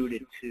 more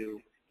suited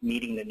to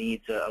meeting the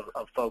needs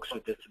of folks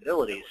with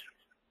disabilities.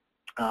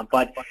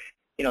 But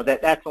you know,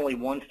 that's only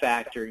one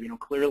factor. You know,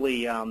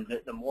 clearly,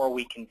 the more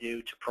we can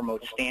do to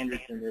promote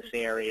standards in this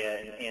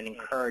area and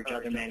encourage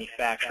other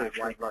manufacturers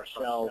like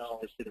ourselves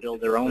to build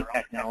their own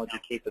technology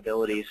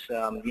capabilities,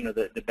 you know,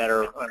 the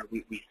better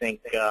we think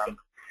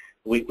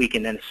we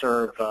can then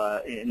serve,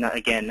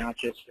 again, not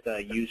just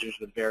users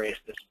with various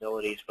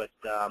disabilities, but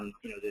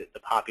you know, the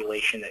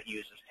population that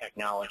uses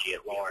technology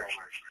at large.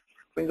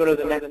 We can go to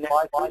the next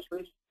slide,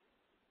 please.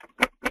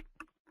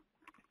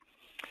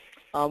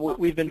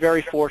 We've been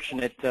very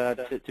fortunate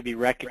to be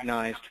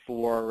recognized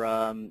for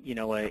you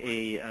know,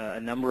 a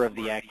number of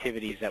the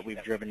activities that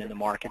we've driven in the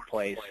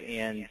marketplace,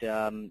 and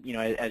you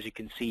know, as you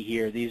can see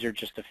here, these are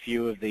just a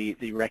few of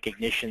the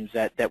recognitions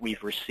that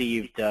we've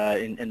received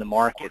in the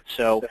market.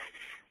 So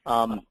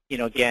you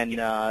know, again, you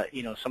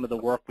know, some of the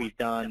work we've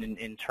done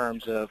in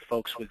terms of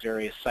folks with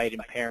various sight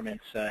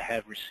impairments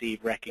have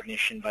received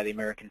recognition by the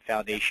American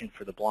Foundation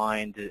for the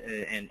Blind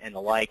and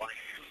the like.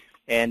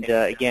 And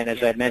again,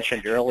 as I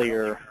mentioned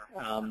earlier,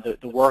 the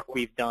work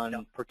we've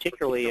done,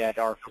 particularly at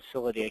our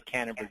facility at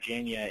Canon,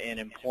 Virginia, in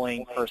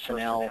employing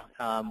personnel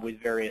with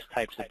various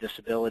types of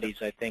disabilities,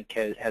 I think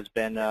has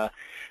been a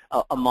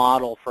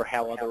model for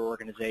how other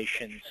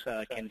organizations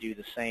can do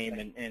the same,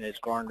 and has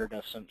garnered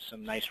us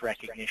some nice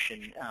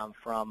recognition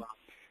from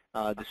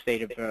the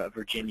state of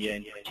Virginia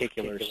in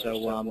particular.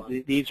 So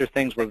these are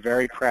things we're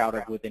very proud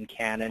of within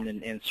Canon,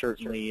 and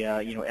certainly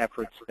you know,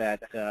 efforts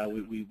that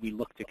we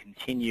look to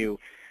continue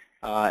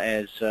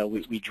as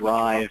we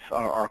drive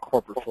our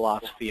corporate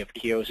philosophy of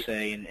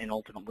Kiyosei and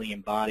ultimately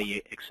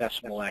embody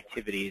accessible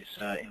activities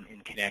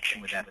in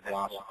connection with that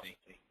philosophy.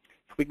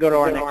 If we go to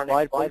our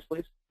next slide,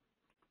 please.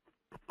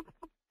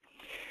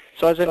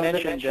 So as I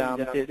mentioned,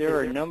 there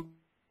are a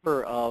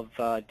number of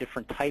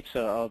different types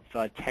of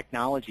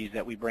technologies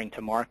that we bring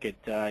to market.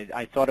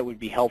 I thought it would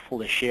be helpful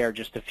to share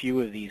just a few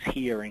of these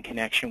here in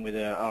connection with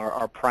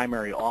our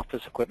primary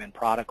office equipment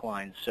product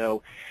line.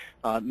 So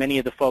many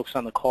of the folks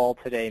on the call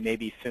today may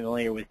be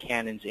familiar with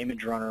Canon's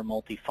ImageRunner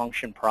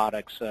multifunction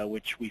products,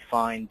 which we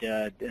find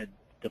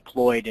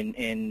deployed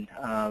in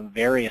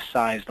various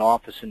sized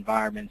office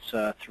environments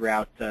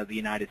throughout the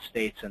United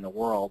States and the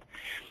world.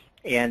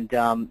 And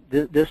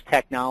this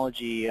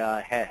technology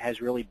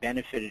has really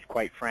benefited,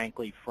 quite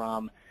frankly,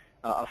 from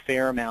a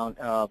fair amount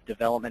of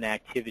development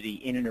activity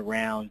in and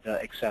around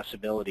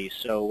accessibility.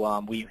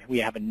 So we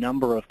have a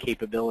number of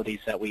capabilities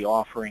that we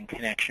offer in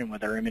connection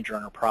with our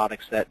ImageRunner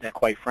products that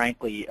quite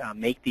frankly,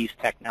 make these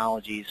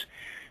technologies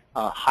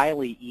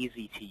highly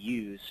easy to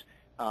use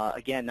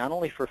again, not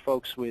only for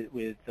folks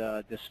with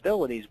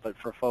disabilities, but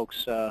for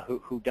folks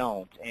who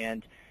don't.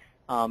 And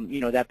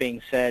that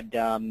being said,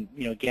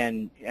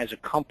 again, as a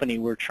company,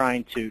 we're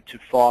trying to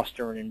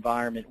foster an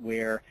environment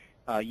where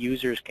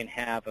users can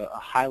have a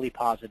highly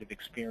positive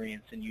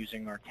experience in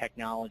using our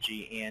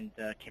technology and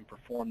can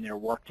perform their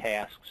work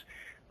tasks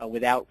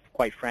without,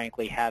 quite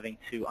frankly, having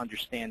to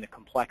understand the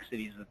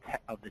complexities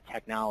of the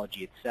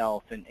technology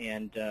itself,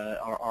 and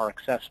our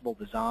accessible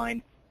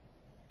design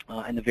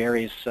and the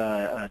various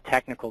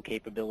technical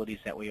capabilities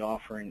that we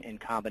offer in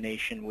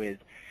combination with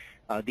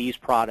these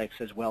products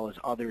as well as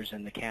others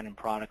in the Canon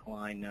product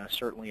line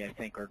certainly, I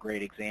think, are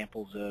great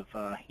examples of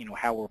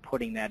how we're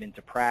putting that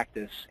into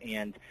practice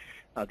and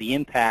the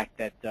impact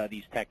that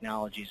these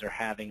technologies are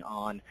having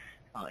on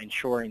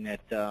ensuring that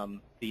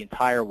the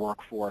entire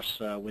workforce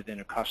within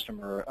a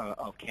customer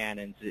of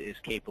Canon's is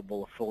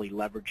capable of fully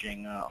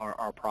leveraging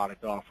our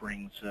product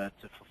offerings to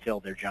fulfill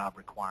their job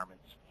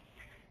requirements.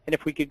 And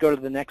if we could go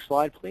to the next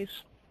slide, please.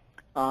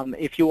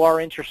 If you are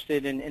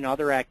interested in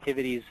other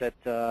activities that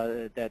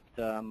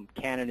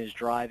Canon is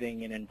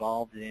driving and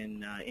involved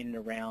in and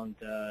around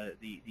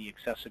the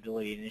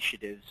accessibility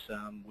initiatives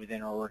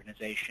within our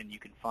organization, you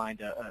can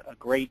find a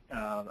great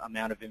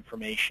amount of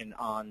information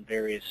on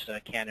various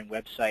Canon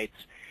websites,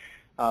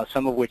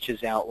 some of which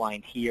is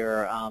outlined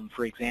here.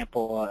 For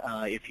example,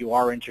 if you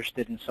are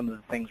interested in some of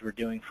the things we're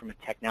doing from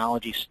a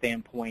technology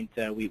standpoint,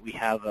 we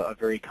have a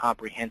very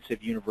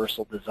comprehensive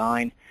universal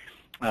design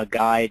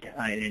guide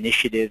and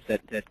initiatives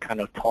that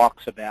kind of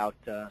talks about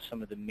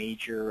some of the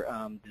major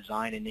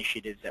design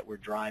initiatives that we're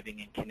driving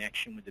in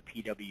connection with the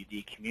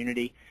PWD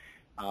community.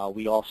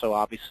 We also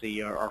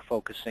obviously are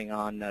focusing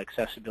on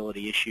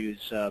accessibility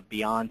issues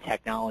beyond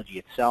technology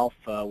itself,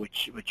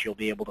 which you'll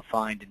be able to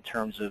find in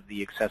terms of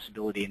the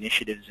accessibility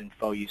initiatives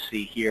info you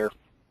see here.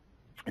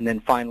 And then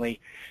finally,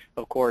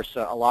 of course,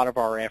 a lot of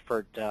our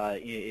effort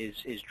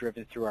is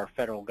driven through our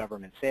federal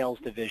government sales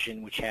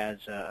division, which has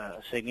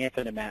a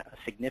significant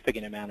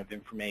amount of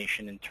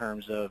information in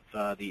terms of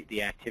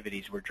the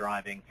activities we're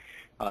driving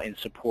in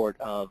support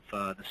of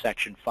the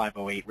Section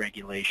 508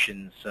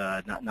 regulations,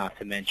 not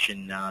to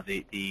mention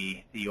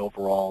the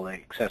overall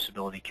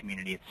accessibility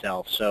community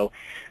itself. So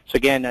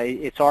again,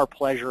 it's our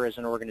pleasure as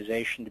an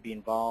organization to be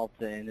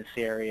involved in this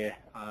area,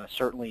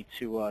 certainly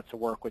to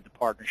work with the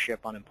Partnership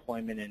on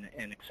Employment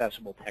and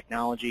Accessible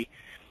Technology,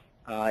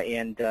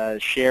 and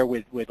share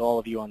with all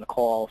of you on the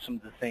call some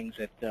of the things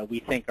that we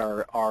think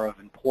are of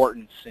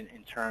importance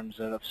in terms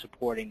of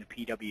supporting the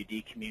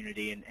PWD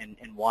community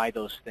and why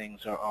those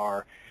things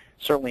are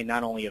certainly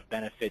not only of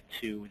benefit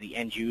to the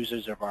end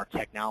users of our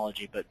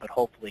technology, but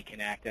hopefully can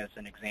act as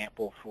an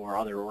example for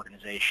other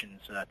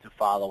organizations to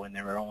follow in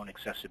their own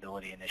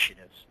accessibility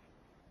initiatives.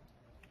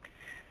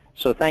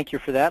 So thank you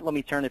for that. Let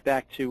me turn it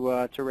back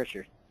to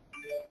Richard.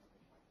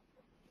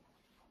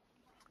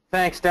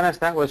 Thanks, Dennis.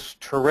 That was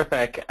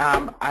terrific.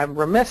 I'm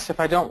remiss if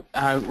I don't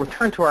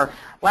return to our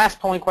last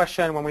polling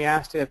question when we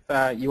asked if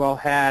you all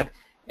had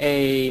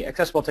a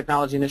accessible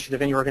technology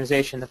initiative in your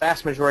organization. The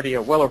vast majority,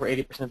 well over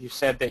 80% of you,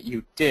 said that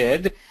you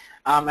did.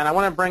 And I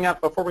want to bring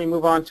up, before we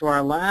move on to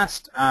our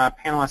last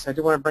panelist, I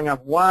do want to bring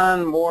up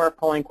one more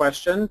polling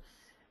question,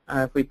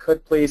 if we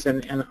could please.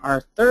 And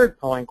our third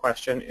polling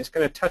question is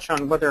going to touch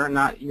on whether or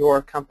not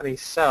your company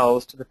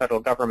sells to the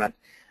federal government.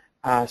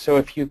 So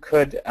if you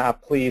could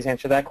please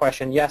answer that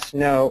question, yes,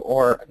 no,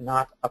 or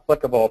not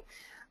applicable.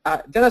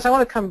 Dennis, I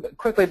want to come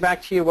quickly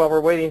back to you while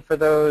we're waiting for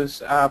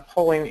those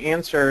polling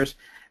answers.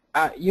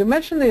 You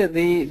mentioned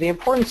the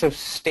importance of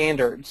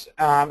standards,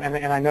 and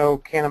I know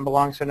Canon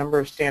belongs to a number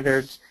of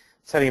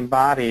standards-setting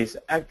bodies.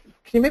 Can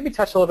you maybe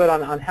touch a little bit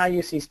on how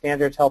you see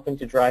standards helping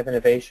to drive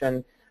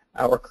innovation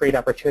or create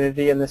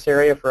opportunity in this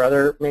area for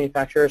other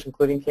manufacturers,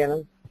 including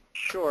Canon?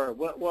 Sure.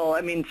 Well,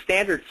 I mean,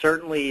 standards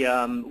certainly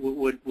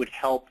would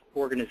help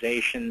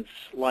organizations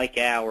like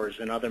ours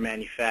and other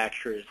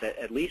manufacturers that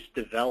at least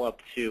develop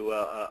to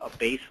a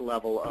base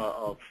level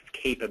of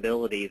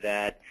capability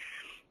that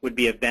would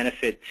be of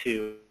benefit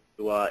to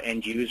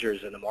end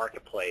users in the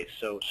marketplace.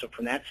 So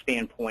from that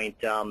standpoint,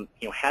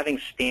 having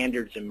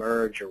standards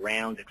emerge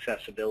around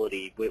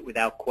accessibility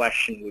without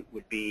question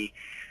would be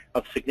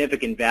of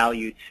significant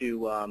value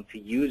to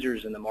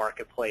users in the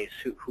marketplace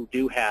who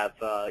do have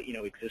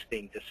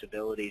existing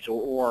disabilities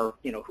or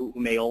who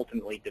may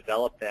ultimately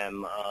develop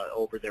them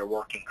over their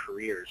working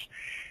careers.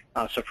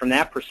 So from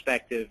that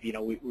perspective,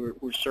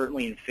 we're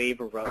certainly in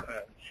favor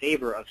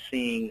of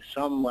seeing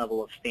some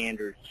level of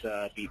standards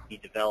be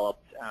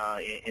developed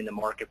in the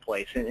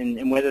marketplace,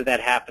 and whether that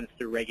happens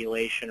through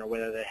regulation or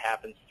whether that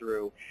happens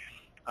through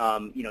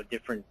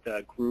different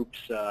groups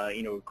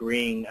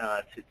agreeing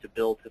to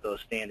build to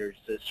those standards,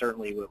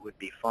 certainly would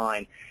be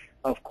fine.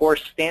 Of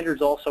course,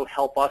 standards also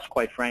help us,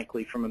 quite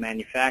frankly, from a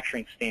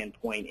manufacturing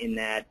standpoint, in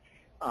that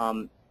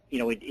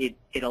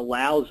it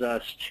allows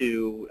us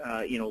to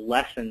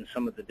lessen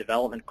some of the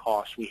development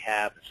costs we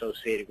have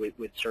associated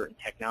with certain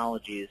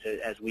technologies,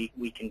 as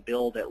we can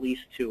build at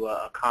least to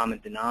a common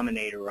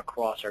denominator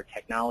across our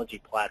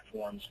technology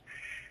platforms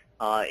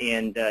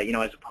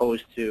as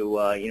opposed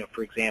to,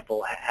 for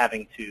example,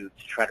 having to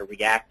try to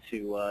react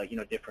to,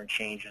 different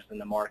changes in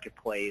the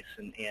marketplace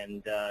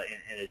and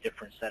a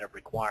different set of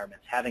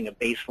requirements. Having a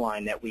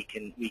baseline that we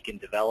can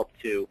develop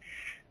to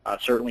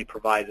certainly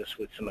provides us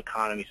with some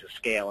economies of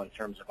scale in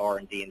terms of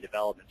R&D and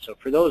development. So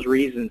for those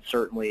reasons,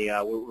 certainly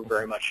we're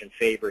very much in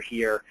favor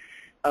here.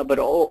 But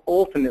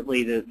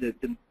ultimately,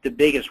 the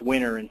biggest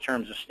winner in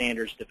terms of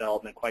standards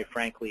development, quite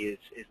frankly, is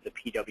the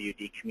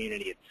PWD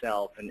community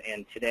itself.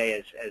 And today,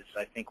 as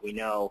I think we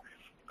know,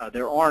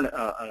 there aren't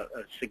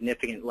a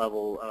significant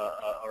level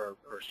or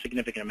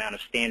significant amount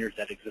of standards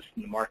that exist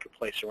in the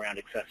marketplace around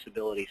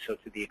accessibility. So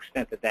to the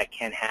extent that that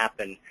can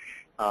happen,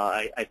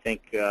 I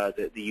think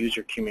the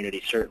user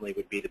community certainly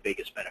would be the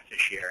biggest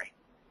beneficiary.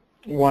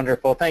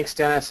 Wonderful. Thanks,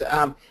 Dennis.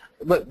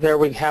 Look, there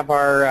we have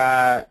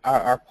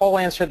our poll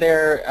answer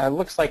there.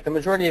 Looks like the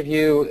majority of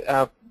you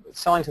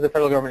selling to the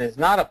federal government is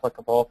not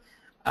applicable.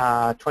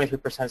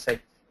 23% said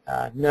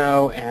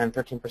no, and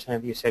 13%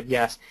 of you said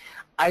yes.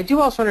 I do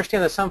also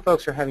understand that some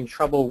folks are having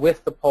trouble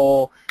with the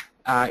poll.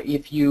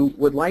 If you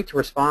would like to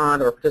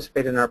respond or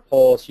participate in our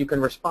polls, you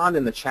can respond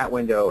in the chat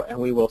window, and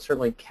we will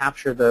certainly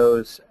capture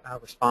those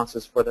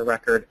responses for the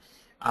record.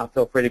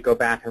 Feel free to go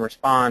back and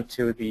respond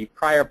to the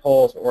prior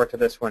polls or to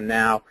this one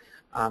now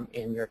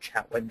in your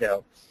chat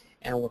window,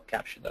 and we'll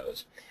capture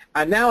those.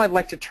 Now I'd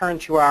like to turn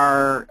to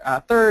our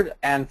third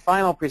and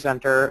final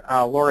presenter,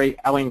 Laurie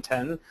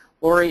Ellington.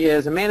 Laurie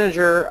is a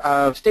manager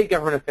of state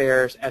government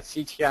affairs at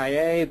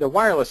CTIA, the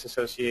Wireless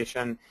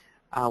Association.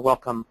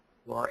 Welcome,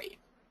 Laurie.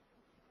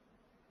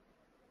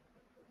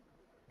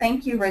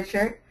 Thank you,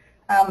 Richard.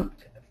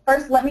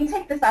 First, let me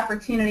take this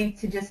opportunity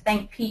to just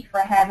thank PEAT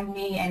for having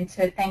me and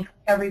to thank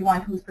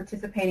everyone who's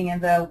participating in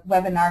the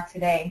webinar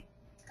today.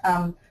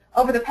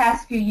 Over the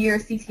past few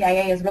years,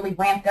 CTIA has really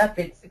ramped up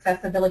its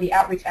accessibility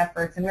outreach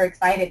efforts, and we're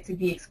excited to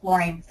be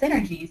exploring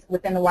synergies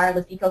within the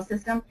wireless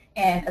ecosystem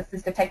and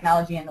assistive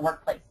technology in the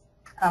workplace.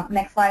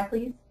 Next slide,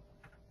 please.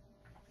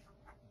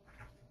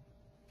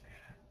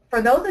 For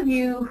those of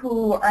you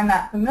who are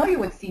not familiar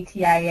with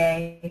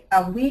CTIA,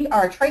 we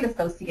are a trade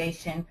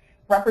association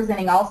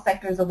representing all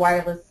sectors of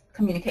wireless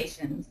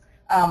communications.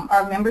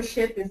 Our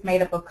membership is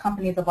made up of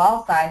companies of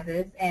all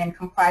sizes and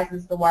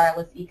comprises the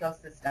wireless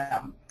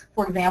ecosystem.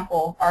 For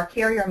example, our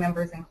carrier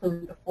members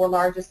include the 4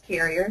 largest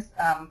carriers,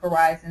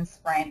 Verizon,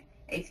 Sprint,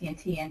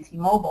 AT&T, and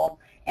T-Mobile,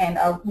 and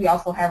we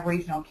also have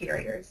regional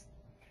carriers.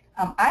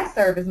 I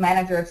serve as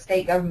manager of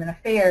state government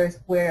affairs,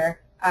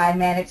 where I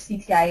manage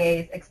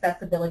CTIA's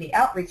accessibility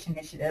outreach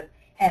initiative,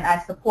 and I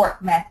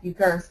support Matthew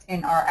Gerst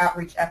in our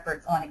outreach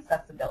efforts on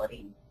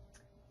accessibility.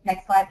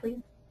 Next slide,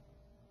 please.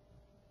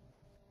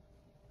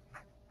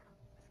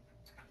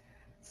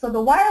 So the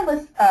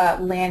wireless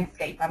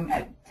landscape,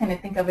 I tend to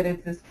think of it as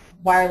this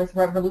wireless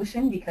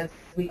revolution because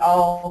we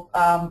all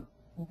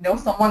know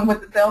someone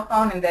with a cell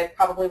phone and that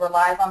probably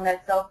relies on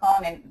that cell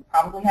phone and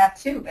probably have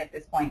 2 at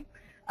this point.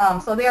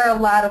 So there are a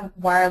lot of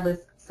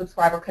wireless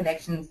subscriber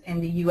connections in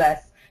the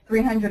U.S.,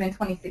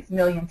 326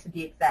 million to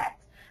be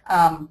exact.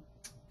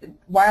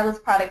 Wireless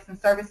products and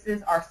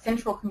services are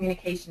central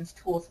communications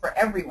tools for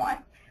everyone,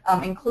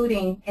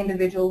 including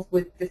individuals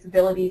with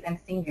disabilities and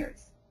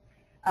seniors.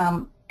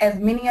 As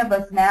many of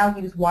us now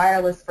use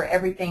wireless for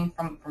everything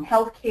from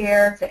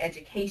healthcare to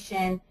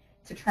education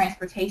to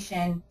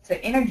transportation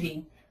to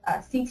energy,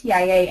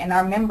 CTIA and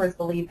our members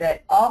believe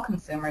that all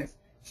consumers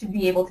should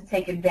be able to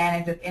take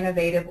advantage of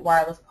innovative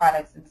wireless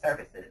products and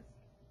services.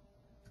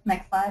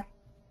 Next slide.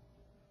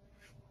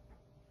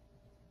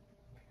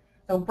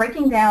 So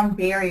breaking down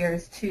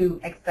barriers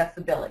to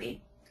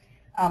accessibility.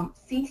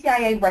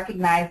 CTIA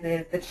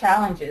recognizes the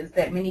challenges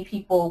that many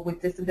people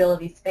with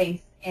disabilities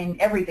face in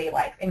everyday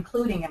life,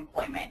 including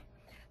employment.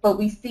 But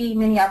we see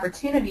many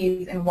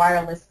opportunities in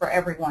wireless for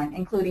everyone,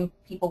 including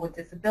people with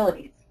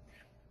disabilities.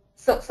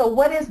 So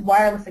what is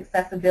wireless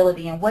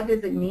accessibility and what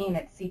does it mean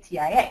at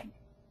CTIA?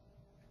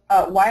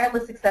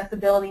 Wireless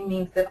accessibility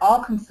means that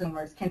all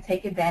consumers can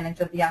take advantage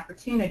of the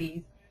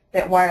opportunities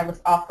that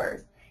wireless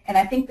offers. And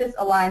I think this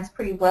aligns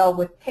pretty well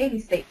with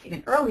Katie's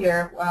statement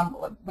earlier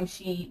when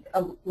she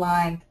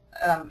aligned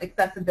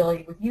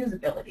accessibility with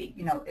usability,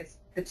 it's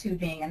the 2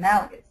 being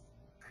analogous.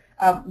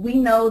 We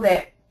know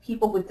that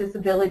people with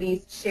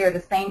disabilities share the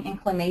same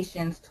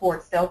inclinations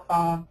towards cell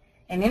phone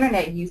and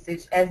internet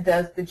usage as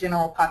does the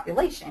general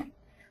population.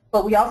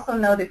 But we also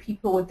know that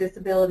people with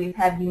disabilities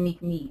have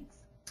unique needs.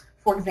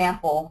 For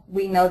example,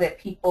 we know that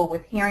people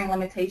with hearing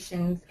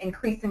limitations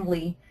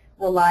increasingly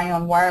rely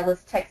on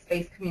wireless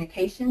text-based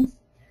communications.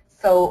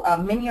 So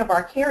many of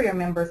our carrier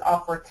members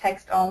offer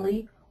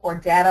text-only or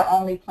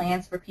data-only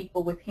plans for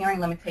people with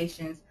hearing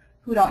limitations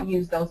who don't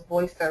use those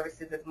voice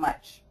services as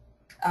much.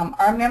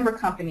 Our member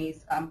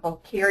companies,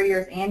 both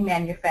carriers and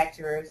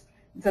manufacturers,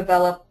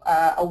 develop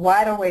a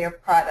wide array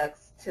of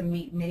products to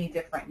meet many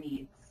different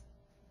needs.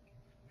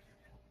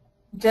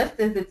 Just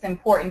as it's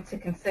important to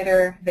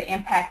consider the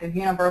impact of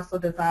universal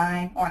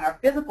design on our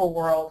physical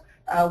world,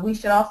 we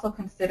should also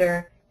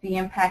consider the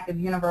impact of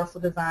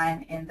universal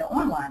design in the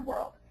online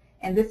world.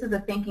 And this is a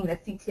thinking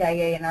that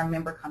CTIA and our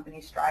member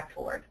companies strive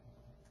toward.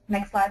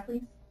 Next slide,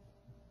 please.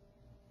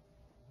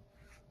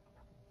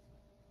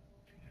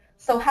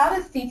 So how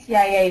does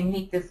CTIA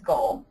meet this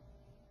goal?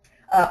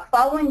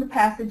 Following the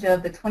passage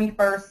of the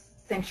 21st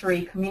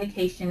Century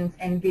Communications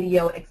and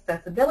Video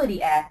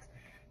Accessibility Act,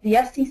 the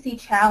FCC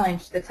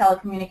challenged the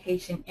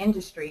telecommunication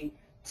industry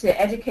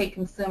to educate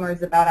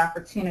consumers about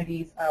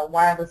opportunities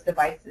wireless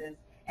devices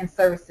and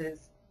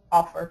services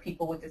offer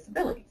people with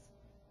disabilities.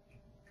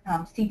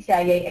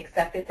 CTIA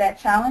accepted that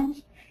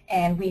challenge,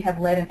 and we have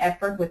led an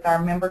effort with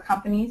our member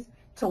companies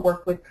to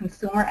work with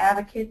consumer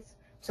advocates,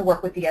 to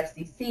work with the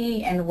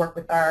FCC, and to work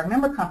with our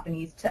member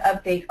companies to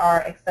update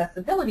our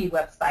accessibility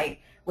website,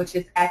 which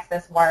is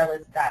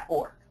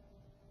accesswireless.org.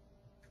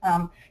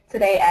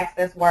 Today,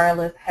 Access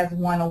Wireless has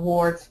won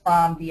awards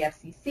from the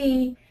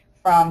FCC,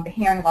 from the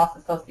Hearing Loss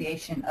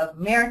Association of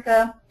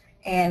America,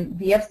 and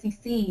the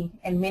FCC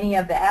and many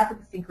of the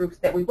advocacy groups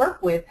that we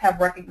work with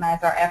have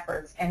recognized our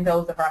efforts and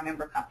those of our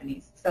member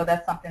companies. So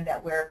that's something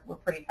that we're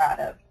pretty proud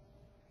of.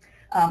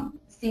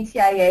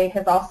 CTIA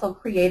has also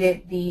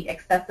created the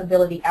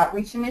Accessibility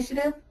Outreach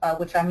Initiative,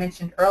 which I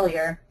mentioned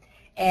earlier.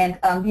 And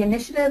the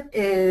initiative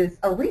is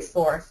a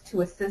resource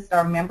to assist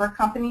our member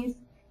companies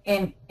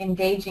in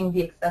engaging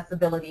the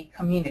accessibility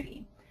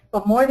community.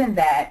 But more than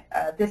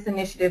that, this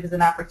initiative is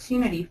an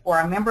opportunity for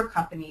our member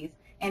companies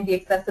and the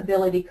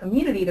accessibility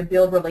community to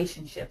build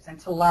relationships and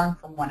to learn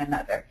from one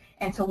another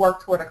and to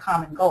work toward a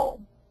common goal.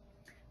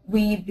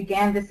 We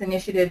began this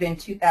initiative in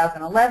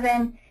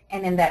 2011,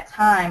 and in that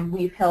time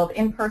we've held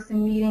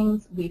in-person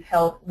meetings, we've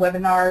held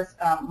webinars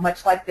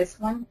much like this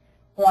one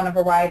on a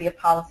variety of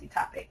policy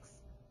topics.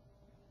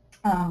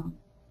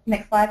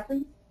 Next slide,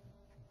 please.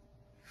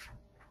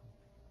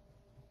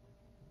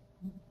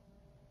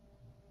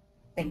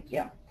 Thank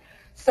you.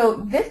 So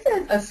this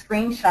is a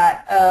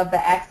screenshot of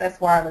the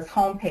Access Wireless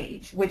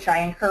homepage, which I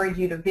encourage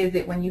you to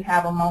visit when you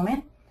have a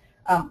moment.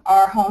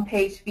 Our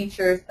homepage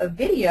features a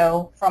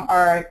video from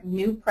our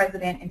new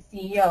president and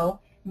CEO,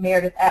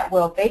 Meredith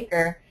Atwell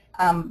Baker,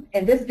 and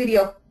this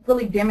video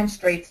really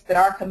demonstrates that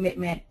our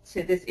commitment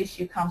to this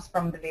issue comes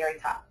from the very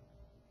top.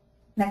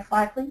 Next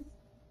slide, please.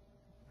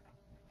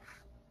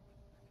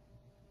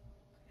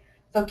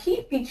 So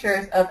key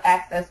features of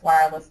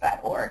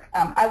accesswireless.org.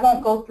 I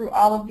won't go through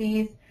all of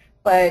these,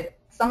 but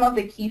some of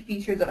the key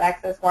features of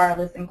Access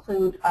Wireless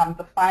include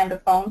the Find a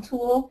Phone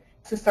tool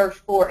to search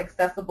for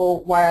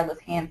accessible wireless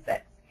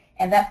handsets.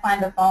 And that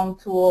Find a Phone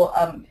tool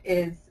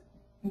is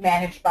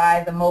managed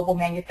by the Mobile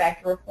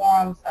Manufacturer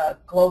Forum's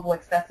Global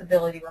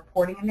Accessibility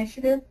Reporting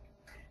Initiative.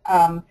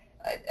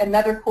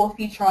 Another cool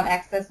feature on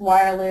Access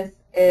Wireless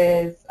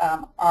is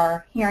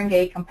our hearing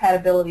aid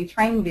compatibility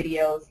training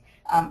videos.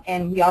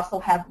 And we also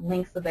have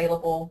links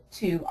available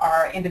to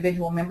our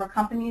individual member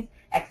companies'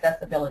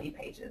 accessibility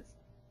pages.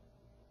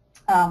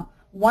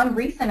 One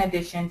recent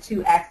addition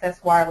to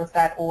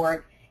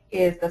accesswireless.org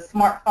is the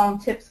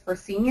Smartphone Tips for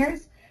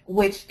Seniors,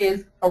 which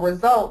is a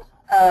result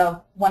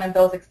of one of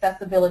those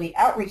accessibility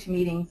outreach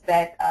meetings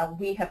that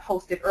we have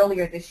hosted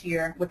earlier this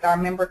year with our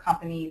member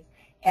companies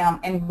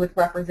and with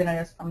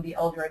representatives from the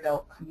older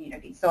adult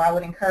community. So I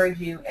would encourage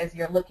you, as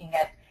you're looking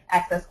at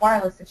Access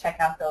Wireless, to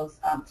check out those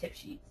tip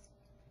sheets.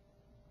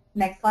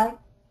 Next slide.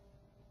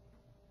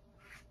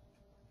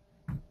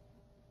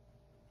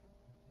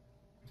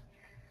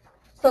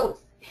 So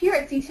here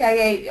at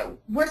CTIA,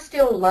 we're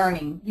still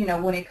learning,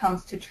 when it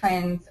comes to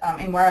trends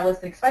in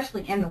wireless, and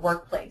especially in the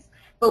workplace.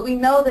 But we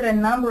know that a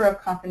number of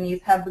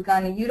companies have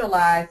begun to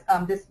utilize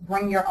this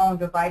bring your own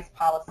device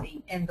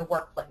policy in the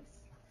workplace.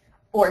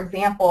 For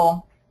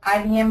example,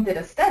 IBM did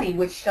a study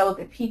which showed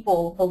that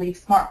people believe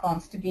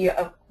smartphones to be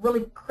a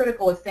really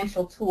critical,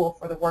 essential tool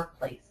for the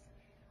workplace.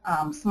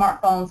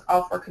 Smartphones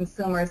offer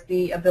consumers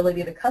the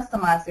ability to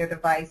customize their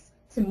device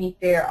to meet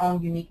their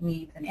own unique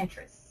needs and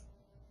interests.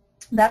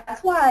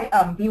 That's why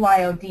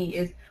BYOD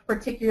is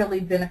particularly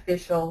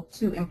beneficial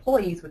to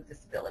employees with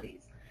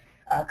disabilities.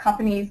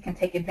 Companies can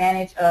take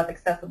advantage of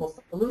accessible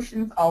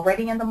solutions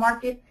already in the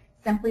market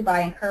simply by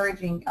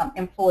encouraging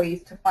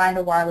employees to find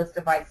a wireless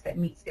device that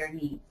meets their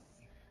needs.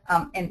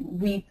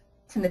 And we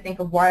tend to think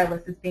of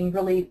wireless as being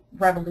really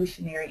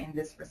revolutionary in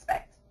this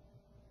respect.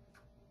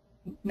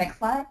 Next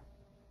slide.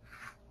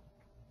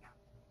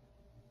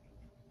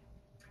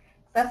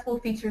 Accessible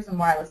features in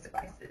wireless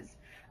devices.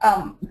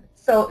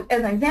 So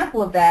as an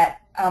example of that,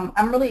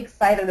 I'm really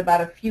excited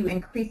about a few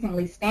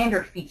increasingly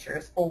standard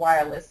features for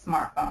wireless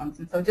smartphones.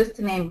 And so just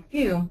to name a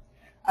few,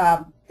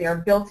 there are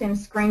built-in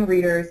screen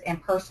readers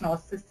and personal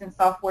assistant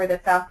software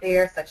that's out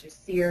there, such as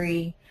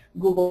Siri,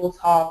 Google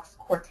Talks,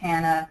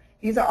 Cortana.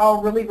 These are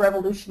all really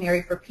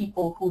revolutionary for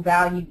people who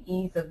value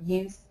ease of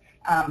use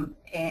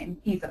and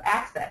ease of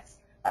access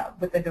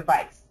with a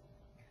device.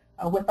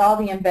 With all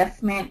the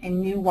investment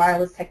in new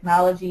wireless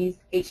technologies,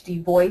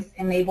 HD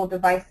voice-enabled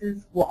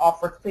devices will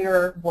offer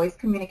clearer voice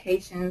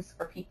communications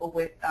for people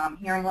with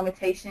hearing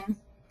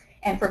limitations.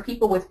 And for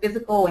people with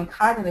physical and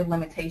cognitive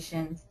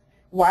limitations,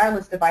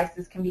 wireless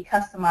devices can be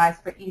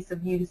customized for ease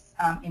of use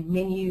in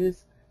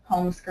menus,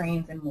 home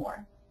screens, and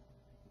more.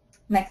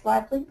 Next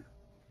slide, please.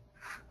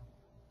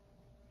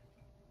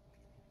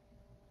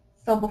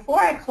 So before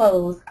I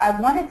close, I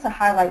wanted to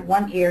highlight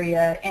one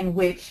area in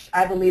which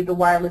I believe the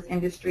wireless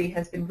industry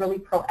has been really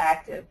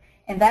proactive,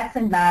 and that's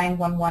in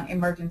 911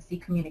 emergency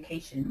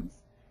communications.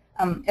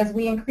 As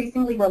we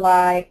increasingly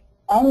rely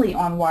only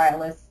on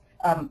wireless,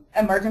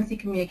 emergency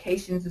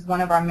communications is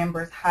one of our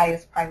members'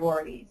 highest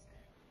priorities.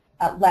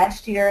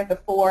 Last year, the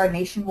 4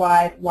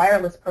 nationwide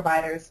wireless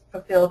providers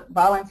fulfilled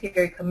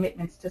voluntary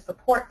commitments to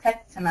support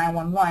text to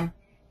 911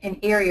 in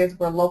areas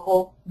where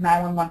local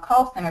 911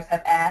 call centers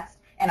have asked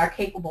and are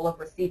capable of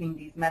receiving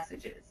these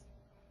messages.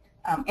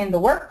 In the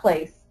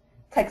workplace,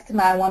 text to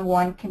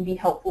 911 can be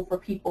helpful for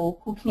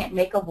people who can't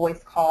make a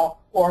voice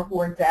call or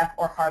who are deaf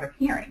or hard of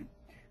hearing.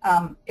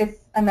 It's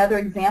another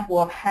example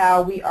of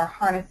how we are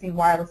harnessing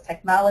wireless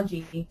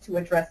technology to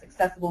address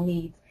accessible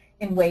needs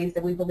in ways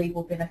that we believe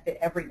will benefit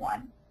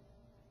everyone.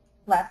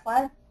 Last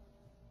slide.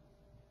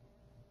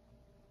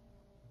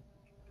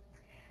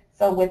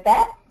 So with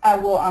that, I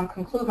will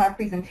conclude my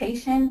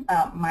presentation.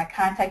 My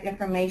contact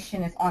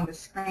information is on the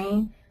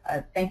screen.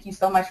 Thank you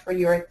so much for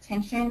your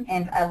attention,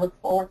 and I look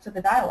forward to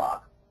the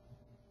dialogue.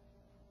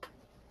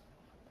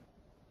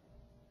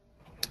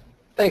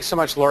 Thanks so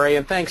much, Laurie,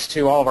 and thanks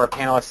to all of our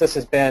panelists. This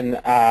has been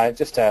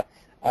just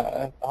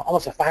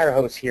almost a fire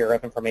hose here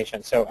of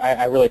information, so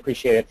I really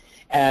appreciate it,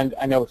 and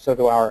I know so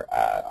do our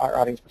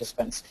audience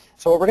participants.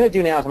 So what we're going to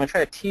do now is I'm going to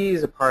try to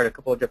tease apart a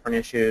couple of different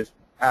issues.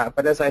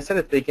 But as I said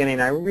at the beginning,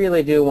 I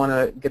really do want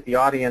to get the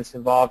audience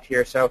involved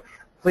here. So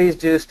please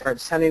do start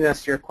sending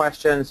us your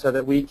questions so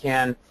that we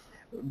can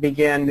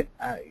begin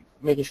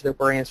making sure that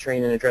we're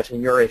answering and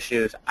addressing your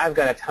issues. I've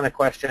got a ton of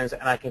questions,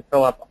 and I can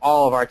fill up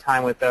all of our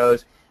time with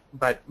those.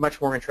 But much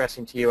more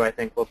interesting to you, I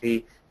think, will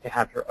be to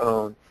have your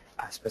own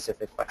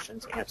specific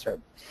questions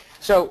answered.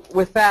 So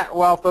with that,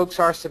 while folks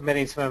are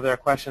submitting some of their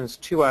questions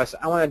to us,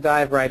 I want to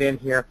dive right in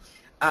here.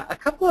 A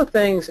couple of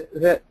things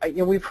that,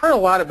 we've heard a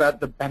lot about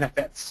the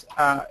benefits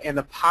and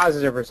the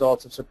positive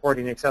results of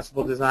supporting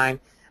accessible design.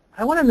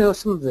 I want to know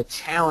some of the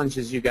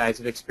challenges you guys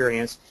have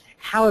experienced.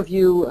 How have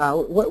you,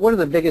 what are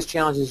the biggest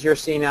challenges you're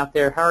seeing out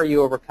there? How are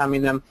you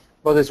overcoming them,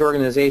 both as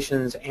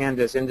organizations and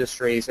as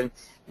industries? And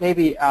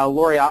maybe,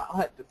 Laurie,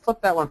 I'll flip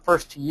that one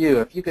first to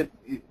you. If you could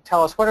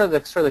tell us what are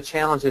the sort of the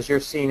challenges you're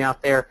seeing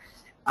out there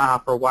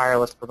for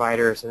wireless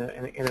providers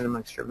and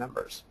amongst your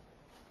members?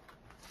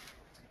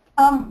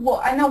 Well,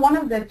 I know one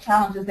of the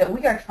challenges that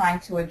we are trying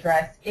to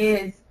address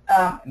is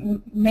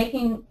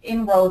making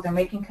inroads or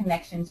making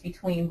connections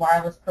between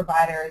wireless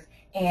providers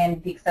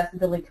and the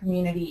accessibility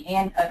community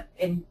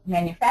and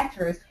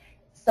manufacturers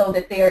so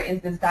that there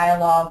is this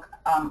dialogue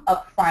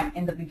up front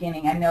in the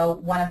beginning. I know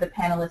one of the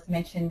panelists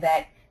mentioned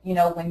that,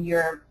 when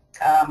you're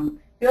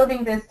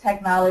building this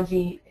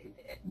technology,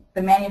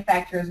 the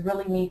manufacturers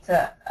really need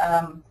to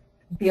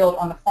build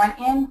on the front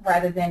end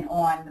rather than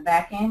on the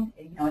back end.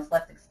 It's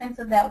less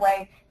expensive that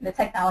way, and the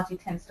technology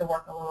tends to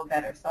work a little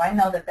better. So I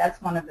know that that's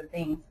one of the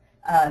things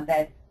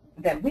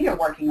that we are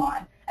working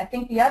on. I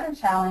think the other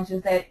challenge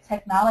is that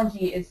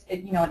technology is,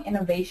 an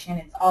innovation.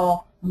 It's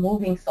all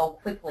moving so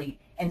quickly,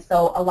 and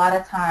so a lot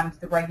of times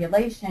the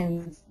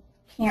regulations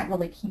can't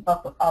really keep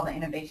up with all the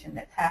innovation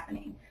that's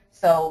happening.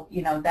 So,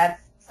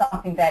 that's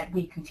something that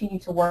we continue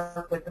to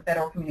work with the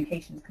Federal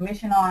Communications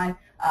Commission on,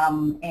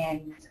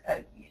 and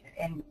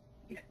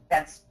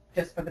that's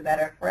just for the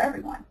better for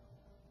everyone.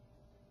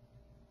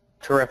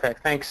 Terrific.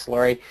 Thanks,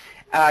 Laurie.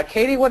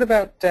 Katie, what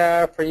about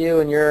for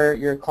you and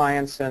your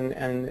clients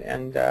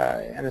and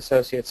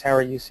associates? How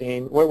are you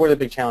seeing? What are the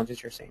big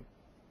challenges you're seeing?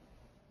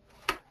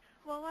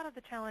 Well, a lot of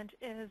the challenge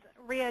is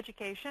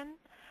re-education.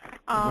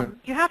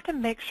 You have to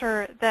make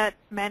sure that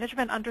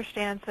management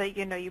understands that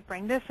you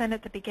bring this in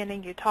at the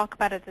beginning, you talk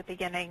about it at the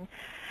beginning,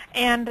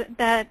 and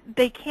that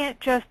they can't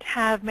just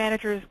have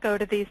managers go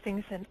to these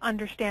things and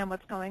understand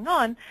what's going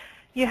on.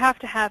 You have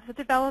to have the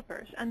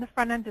developers and the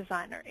front-end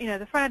designer,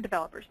 the front-end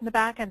developers and the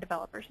back-end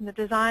developers and the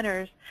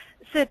designers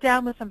sit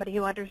down with somebody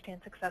who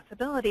understands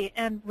accessibility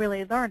and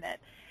really learn it.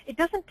 It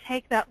doesn't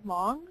take that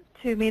long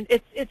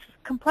it's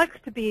complex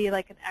to be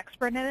like an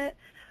expert in it,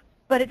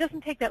 but it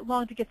doesn't take that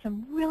long to get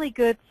some really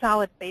good,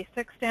 solid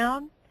basics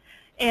down.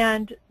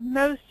 And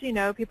most,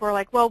 people are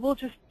like, well,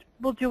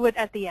 we'll do it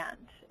at the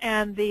end.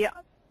 And the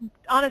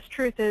honest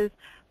truth is,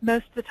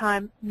 most of the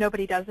time,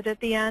 nobody does it at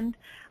the end.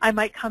 I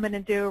might come in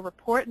and do a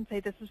report and say,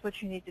 this is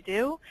what you need to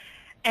do,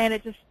 and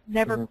it just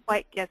never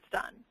quite gets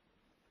done.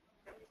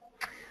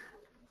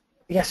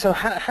 Yeah, so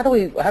how do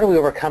we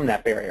overcome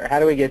that barrier? How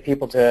do we get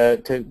people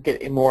to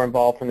get more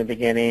involved from the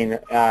beginning,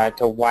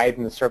 to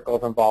widen the circle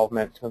of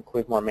involvement, to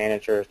include more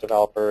managers,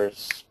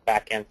 developers,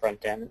 back-end,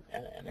 front-end,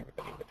 and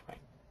everybody in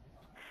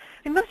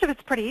between? Most of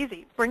it's pretty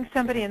easy. Bring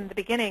somebody in the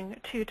beginning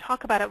to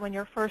talk about it when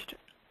you're first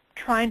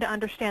trying to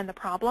understand the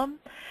problem,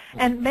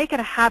 and make it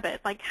a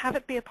habit, like have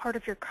it be a part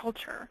of your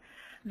culture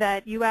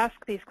that you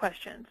ask these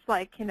questions,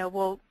 like,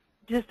 well,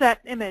 does that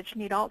image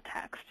need alt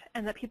text?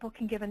 And that people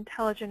can give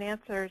intelligent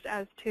answers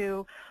as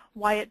to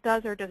why it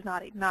does or does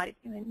not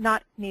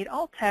need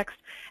alt text,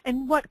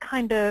 and what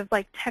kind of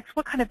text,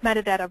 what kind of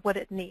metadata would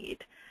it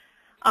need?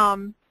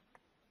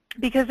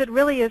 Because it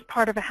really is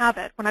part of a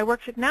habit. When I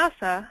worked at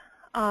NASA,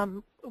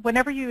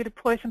 whenever you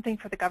deploy something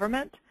for the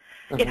government,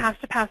 it has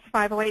to pass the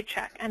 508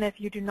 check. And if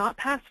you do not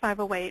pass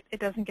 508, it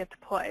doesn't get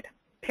deployed,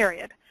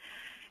 period.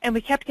 And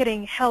we kept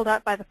getting held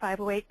up by the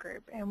 508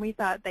 group, and we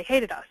thought they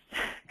hated us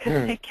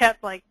because they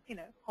kept, like,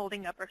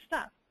 holding up our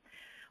stuff.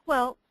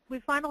 Well, we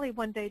finally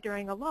one day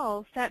during a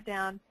lull sat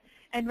down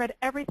and read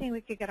everything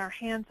we could get our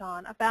hands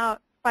on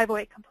about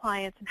 508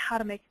 compliance and how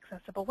to make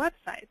accessible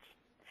websites.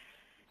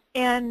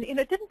 And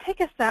it didn't take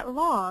us that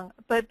long,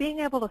 but being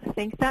able to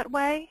think that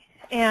way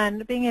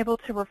and being able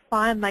to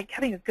refine, like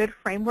having a good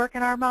framework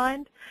in our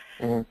mind,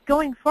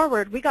 going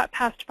forward, we got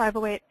past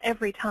 508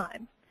 every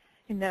time.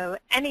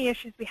 Any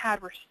issues we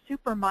had were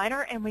super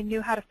minor, and we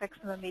knew how to fix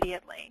them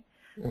immediately.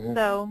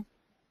 So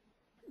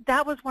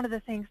that was one of the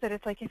things that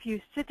it's like, if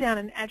you sit down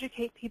and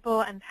educate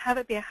people and have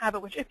it be a habit,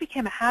 which it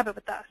became a habit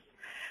with us,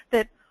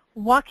 that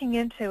walking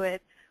into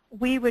it,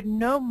 we would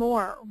no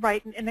more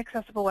write an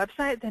inaccessible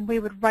website than we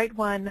would write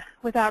one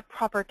without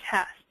proper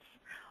tests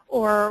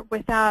or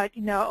without,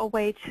 a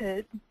way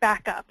to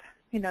back up,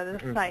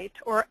 the site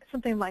or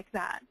something like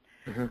that.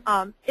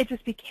 It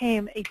just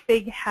became a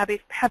big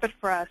habit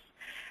for us.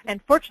 And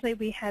fortunately,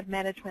 we had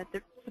management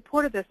that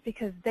supported this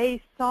because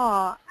they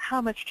saw how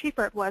much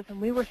cheaper it was,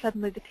 and we were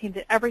suddenly the team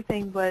that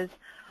everything was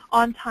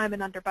on time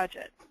and under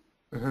budget.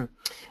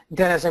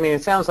 Dennis, I mean,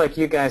 it sounds like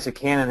you guys at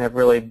Canon have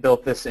really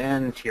built this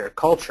into your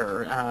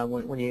culture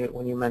when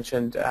you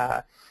mentioned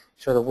sort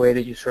of the way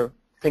that you sort of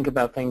think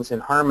about things in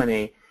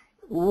harmony.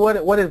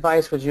 What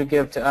advice would you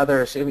give to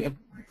others? I mean,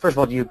 first of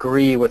all, do you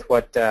agree with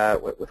what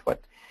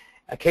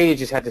Katie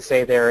just had to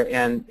say there,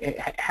 and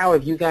how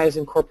have you guys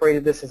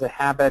incorporated this as a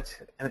habit,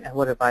 and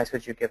what advice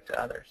would you give to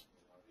others?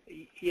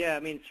 Yeah, I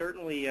mean,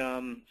 certainly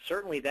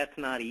that's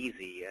not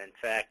easy. In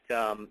fact,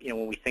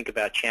 when we think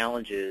about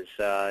challenges,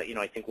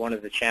 I think one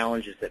of the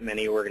challenges that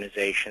many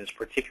organizations,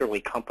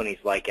 particularly companies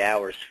like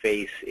ours,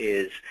 face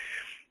is,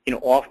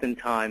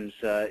 oftentimes,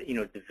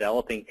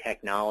 developing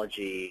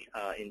technology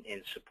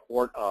in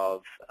support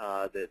of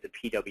the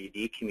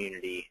PWD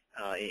community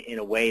in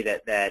a way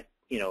that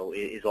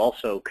is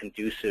also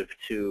conducive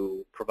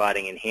to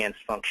providing enhanced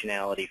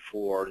functionality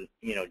for,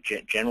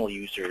 general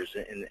users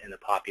in the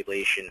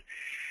population.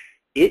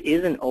 It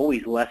isn't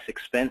always less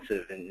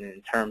expensive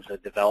in terms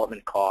of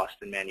development cost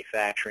and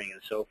manufacturing and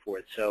so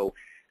forth. So,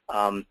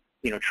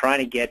 trying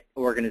to get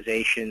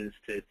organizations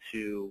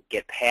to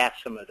get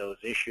past some of those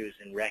issues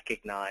and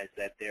recognize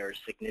that there are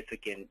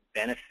significant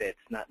benefits,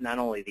 not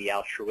only the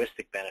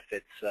altruistic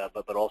benefits,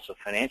 but also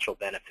financial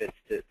benefits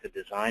to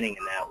designing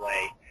in that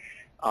way.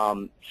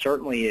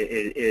 Certainly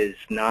is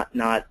not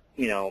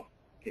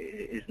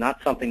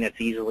something that's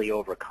easily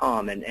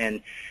overcome.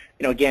 And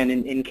again,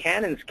 in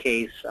Canon's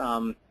case,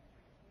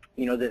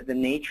 the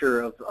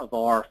nature of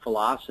our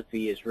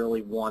philosophy is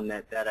really one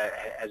that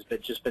has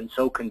just been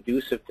so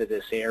conducive to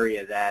this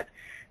area that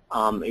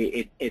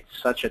it's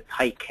such a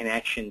tight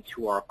connection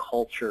to our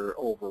culture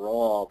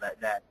overall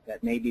that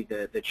maybe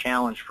the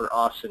challenge for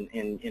us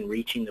in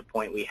reaching the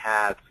point we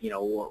have,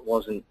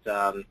 wasn't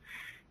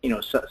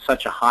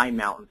such a high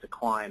mountain to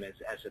climb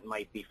as it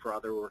might be for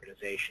other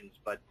organizations.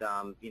 But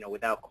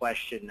without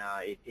question,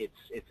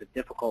 it's a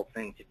difficult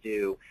thing to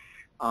do.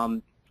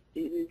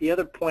 The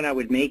other point I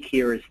would make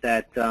here is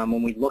that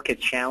when we look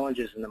at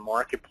challenges in the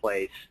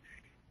marketplace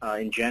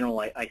in general,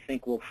 I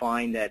think we'll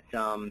find that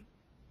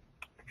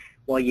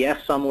while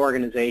yes, some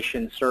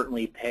organizations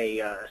certainly pay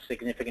a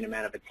significant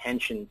amount of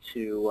attention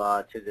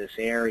to this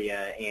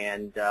area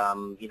and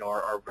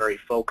are very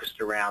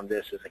focused around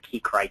this as a key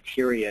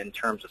criteria in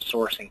terms of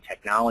sourcing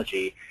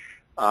technology,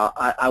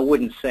 I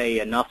wouldn't say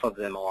enough of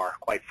them are,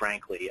 quite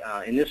frankly.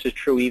 And this is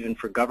true even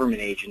for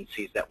government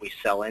agencies that we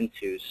sell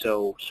into.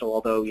 So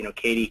although,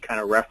 Katie kind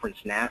of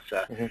referenced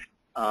NASA,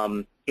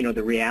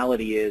 the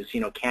reality is,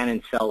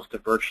 Canon sells to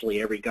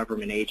virtually every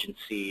government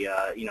agency,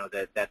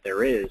 that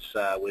there is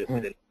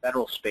within the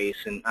federal space.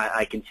 And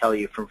I can tell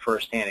you from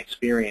firsthand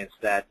experience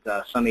that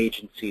some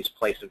agencies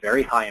place a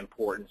very high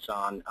importance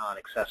on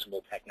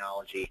accessible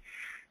technology.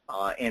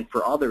 And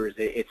for others,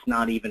 it's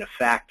not even a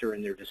factor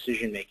in their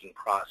decision-making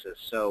process.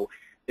 So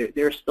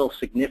there's still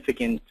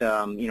significant,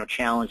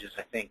 challenges,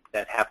 I think,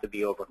 that have to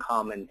be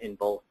overcome in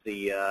both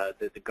the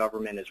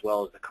government as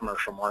well as the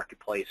commercial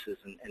marketplaces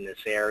in this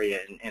area.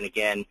 And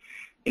again,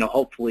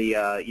 hopefully,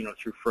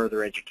 through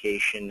further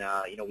education,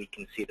 we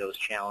can see those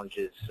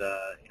challenges,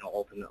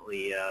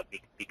 ultimately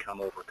become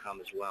overcome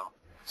as well.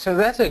 So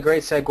that's a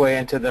great segue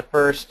into the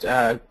first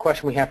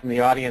question we have from the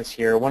audience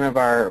here. One of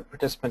our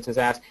participants has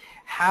asked,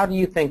 how do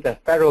you think the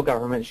federal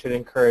government should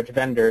encourage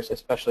vendors,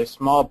 especially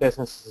small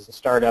businesses and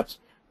startups,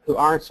 who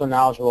aren't so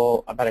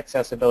knowledgeable about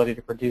accessibility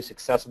to produce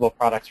accessible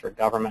products for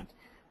government?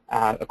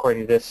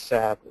 According to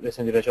this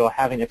individual,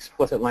 having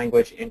explicit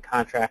language in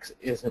contracts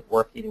isn't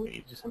working. We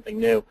need to do something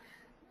new.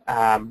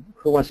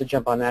 Who wants to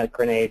jump on that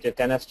grenade?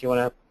 Dennis, do you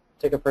want to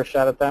take a first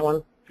shot at that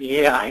one?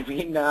 Yeah, I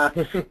mean,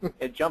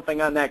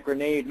 jumping on that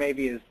grenade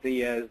maybe is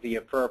the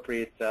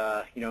appropriate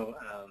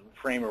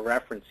frame of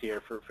reference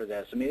here for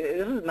this. I mean,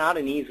 this is not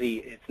an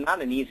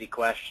easy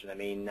question. I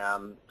mean,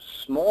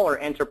 smaller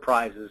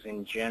enterprises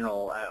in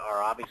general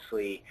are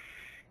obviously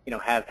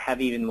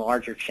have even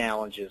larger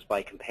challenges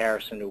by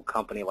comparison to a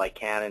company like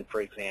Canon,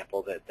 for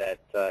example. That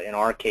in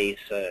our case,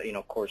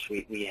 of course,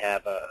 we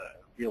have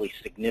really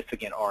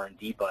significant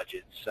R&D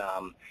budgets,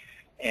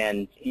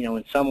 and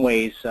in some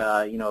ways,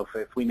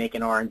 if we make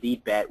an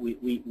R&D bet,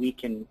 we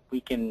can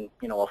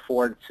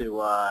afford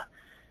to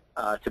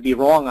be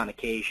wrong on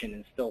occasion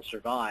and still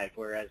survive.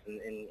 Whereas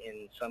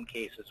in some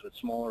cases with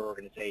smaller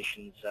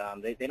organizations,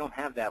 they don't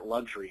have that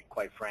luxury,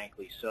 quite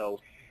frankly. So.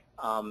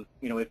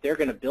 If they're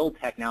going to build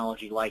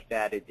technology like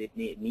that, it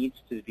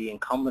needs to be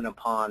incumbent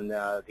upon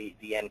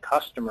the end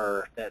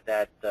customer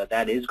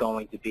that is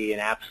going to be an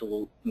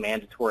absolute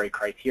mandatory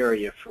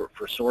criteria for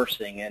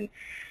sourcing. And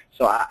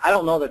so I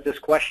don't know that this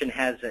question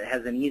has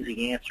an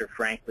easy answer,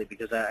 frankly,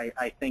 because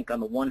I think on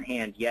the one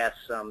hand, yes,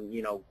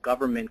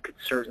 government could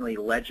certainly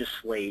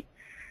legislate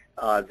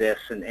this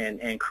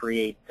and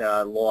create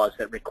laws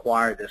that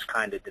require this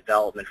kind of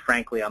development.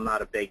 Frankly, I'm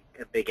not a big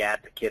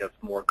advocate of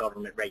more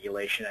government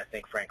regulation. I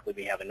think, frankly,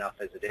 we have enough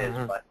as it is.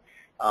 But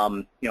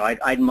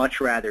I'd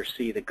much rather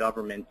see the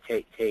government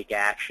take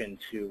action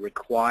to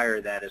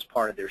require that as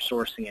part of their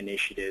sourcing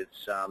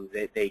initiatives.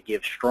 They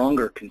give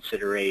stronger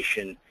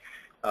consideration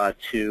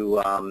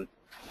to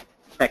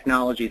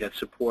technology that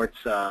supports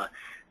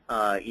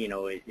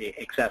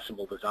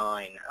accessible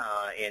design,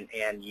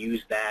 and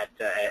use that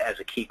as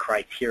a key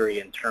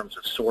criteria in terms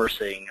of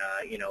sourcing,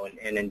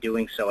 and in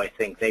doing so, I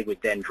think they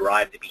would then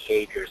drive the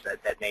behaviors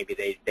that maybe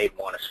they'd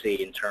want to see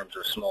in terms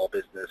of small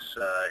business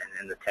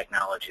and the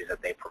technologies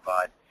that they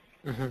provide.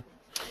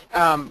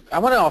 I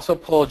want to also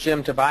pull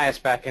Jim Tobias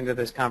back into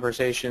this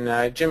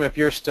conversation. Jim, if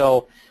you're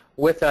still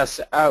with us,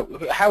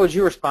 how would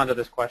you respond to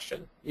this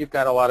question? You've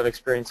got a lot of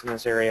experience in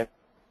this area.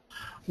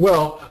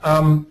 Well,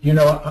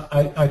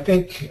 I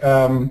think,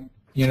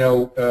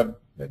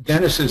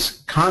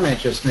 Dennis's comment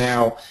just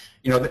now,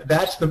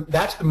 that's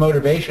the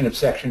motivation of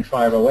Section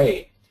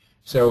 508.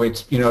 So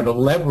it's, to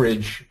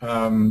leverage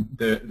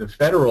the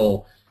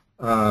federal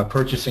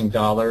purchasing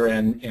dollar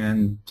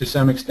and to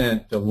some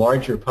extent the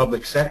larger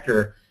public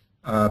sector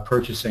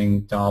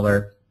purchasing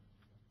dollar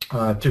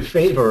to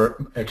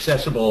favor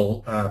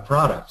accessible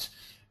products.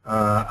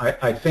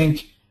 I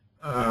think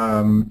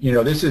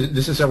this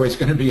is always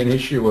going to be an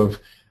issue of,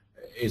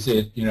 is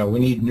it, we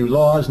need new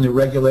laws, new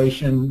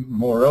regulation,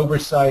 more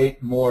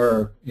oversight,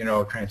 more,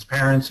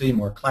 transparency,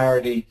 more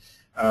clarity.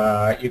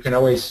 You can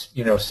always,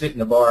 sit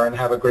in a bar and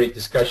have a great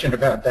discussion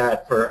about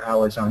that for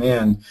hours on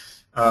end.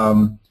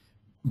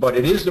 But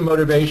it is the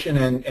motivation,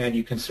 and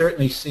you can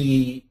certainly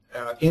see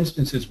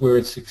instances where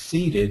it's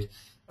succeeded.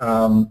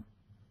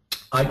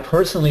 I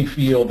personally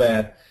feel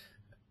that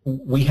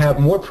we have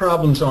more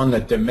problems on the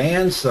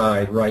demand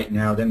side right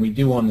now than we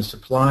do on the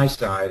supply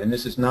side, and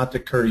this is not to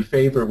curry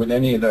favor with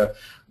any of the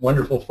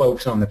wonderful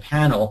folks on the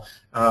panel,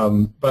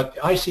 but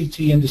the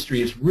ICT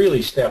industry has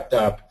really stepped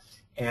up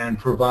and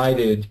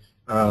provided,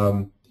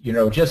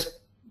 just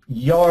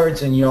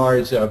yards and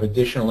yards of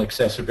additional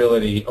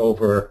accessibility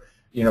over,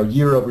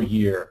 year over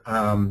year,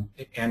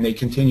 and they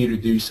continue to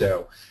do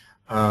so.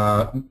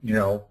 And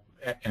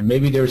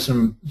maybe there's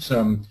some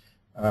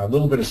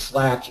little bit of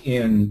slack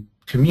in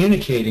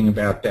communicating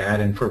about that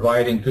and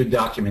providing good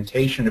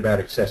documentation about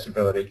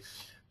accessibility.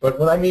 But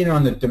what I mean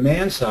on the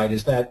demand side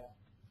is that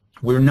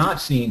we're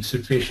not seeing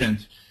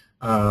sufficient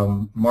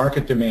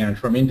market demand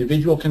from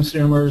individual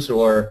consumers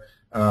or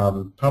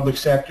public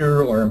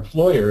sector or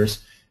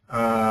employers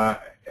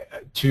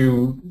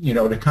to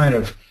kind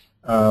of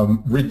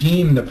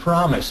redeem the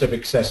promise of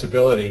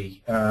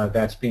accessibility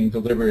that's being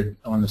delivered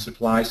on the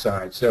supply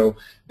side. So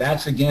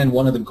that's, again,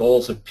 one of the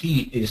goals of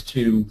PEAT, is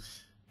to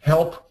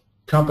help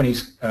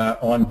companies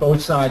on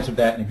both sides of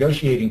that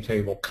negotiating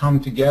table come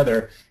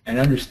together and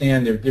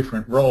understand their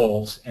different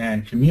roles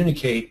and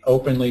communicate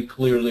openly,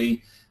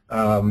 clearly,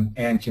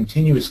 and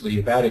continuously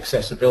about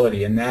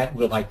accessibility. And that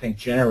will, I think,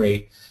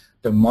 generate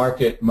the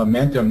market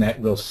momentum that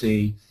we'll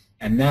see,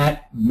 and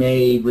that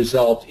may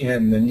result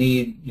in the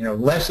need,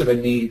 less of a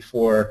need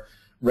for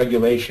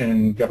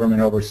regulation,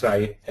 government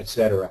oversight, et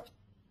cetera.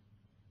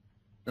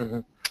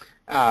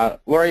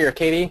 Laurie or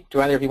Katie, do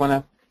either of you want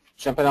to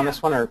jump in on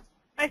this one? Or?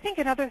 I think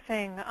another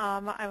thing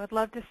I would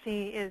love to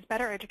see is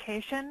better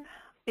education,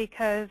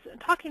 because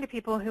talking to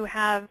people who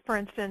have, for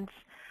instance,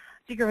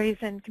 degrees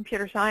in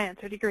computer science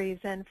or degrees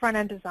in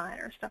front-end design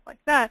or stuff like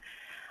that,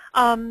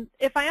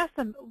 if I ask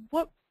them,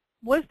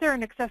 was there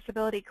an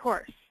accessibility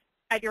course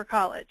at your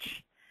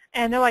college?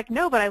 And they're like,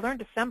 no, but I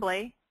learned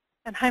assembly.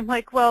 And I'm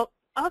like, well,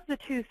 of the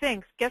two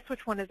things, guess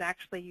which one is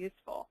actually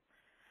useful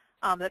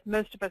that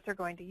most of us are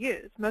going to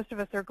use? Most of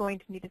us are going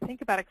to need to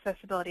think about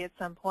accessibility at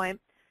some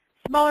point.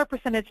 Smaller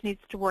percentage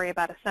needs to worry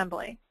about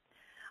assembly.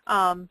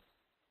 So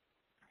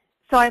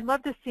I'd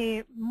love to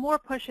see more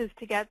pushes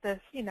to get this,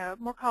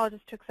 more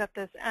colleges to accept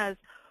this as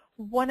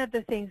one of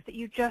the things that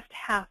you just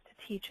have to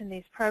teach in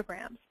these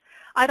programs.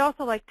 I'd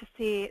also like to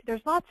see,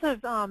 there's lots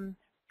of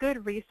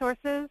good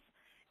resources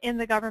in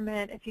the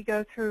government. If you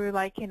go through,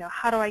 like,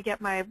 how do I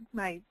get my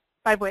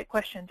 508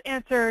 questions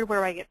answered, where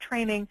do I get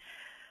training?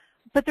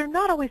 but they're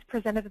not always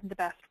presented in the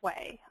best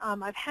way.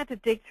 I've had to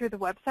dig through the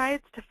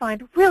websites to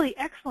find really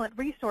excellent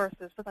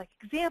resources with like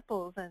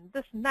examples and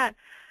this and that,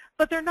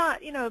 but they're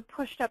not,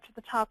 pushed up to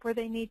the top where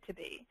they need to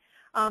be.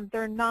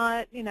 They're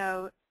not,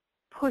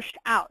 pushed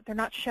out. They're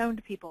not shown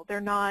to people.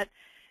 They're not,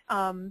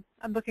 I'm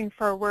looking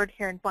for a word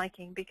here and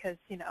blanking because,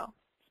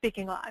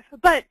 speaking live.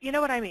 But you know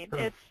what I mean.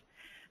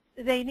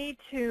 They need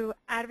to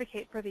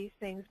advocate for these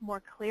things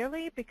more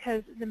clearly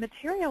because the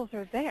materials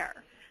are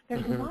there.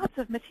 There's lots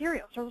of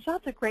materials. There's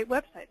lots of great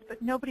websites,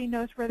 but nobody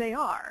knows where they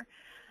are.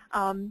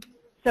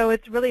 So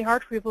it's really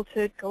hard for people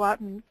to go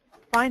out and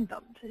find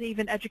them, to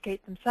even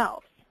educate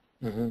themselves.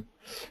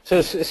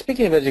 So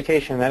speaking of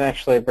education, that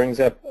actually brings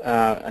up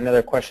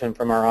another question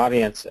from our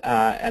audience,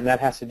 and that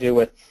has to do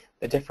with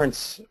the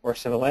difference or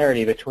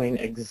similarity between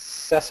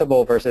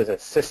accessible versus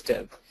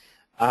assistive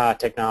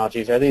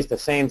technologies. Are these the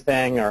same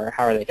thing, or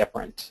how are they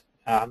different?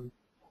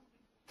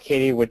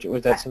 Katie,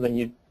 was that something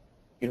you'd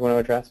want to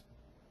address?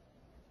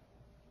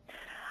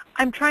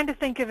 I'm trying to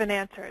think of an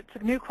answer. It's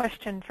a new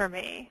question for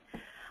me.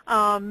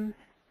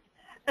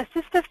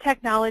 Assistive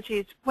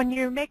technologies, when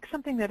you make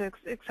something that is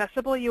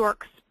accessible, you are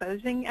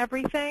exposing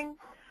everything.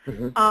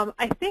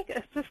 I think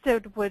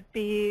assistive would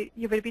be,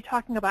 you would be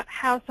talking about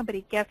how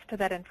somebody gets to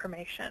that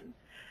information.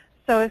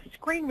 So a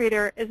screen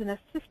reader is an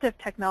assistive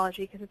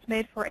technology because it's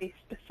made for a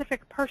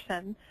specific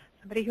person,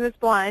 somebody who is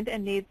blind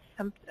and needs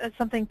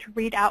something to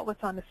read out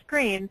what's on the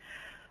screen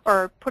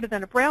or put it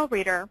in a braille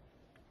reader,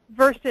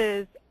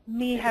 versus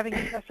me having an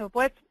accessible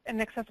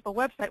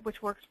website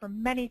which works for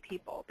many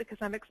people because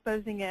I'm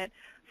exposing it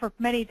for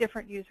many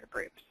different user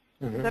groups.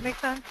 Does that make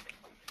sense?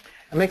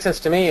 It makes sense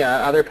to me.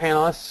 Other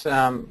panelists,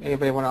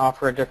 anybody want to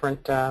offer a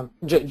different?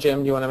 Jim,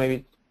 do you want to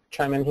maybe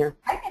chime in here?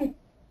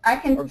 I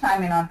can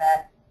chime in on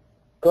that.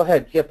 Go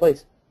ahead. Yeah,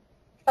 please.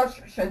 Oh,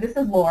 sure. This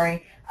is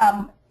Laurie.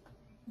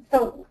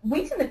 So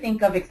we tend to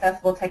think of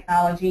accessible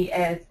technology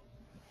as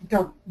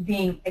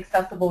being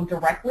accessible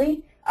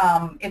directly.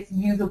 It's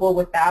usable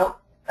without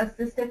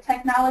assistive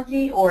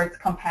technology, or it's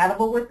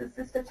compatible with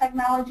assistive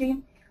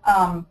technology.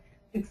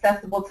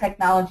 Accessible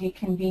technology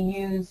can be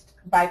used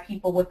by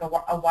people with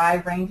a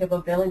wide range of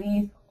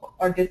abilities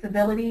or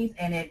disabilities,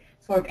 and it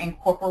sort of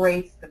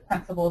incorporates the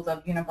principles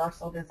of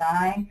universal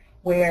design,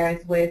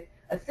 whereas with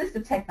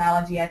assistive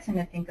technology, I tend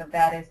to think of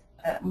that as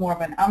more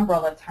of an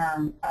umbrella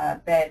term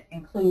that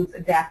includes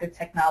adaptive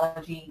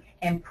technology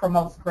and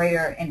promotes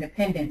greater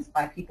independence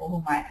by people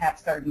who might have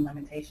certain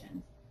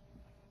limitations.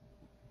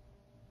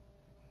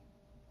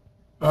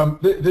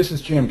 This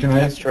is Jim. Can I?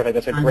 That's terrific.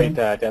 That's a great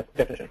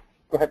definition.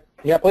 Go ahead.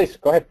 Yeah, please.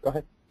 Go ahead. Go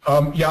ahead.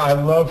 Yeah, I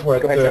love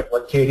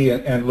what Katie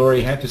and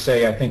Laurie had to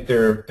say. I think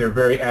they're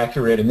very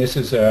accurate, and this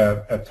is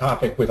a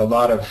topic with a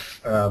lot of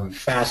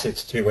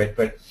facets to it.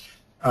 But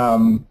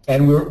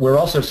and we're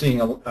also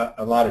seeing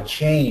a lot of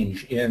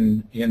change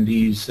in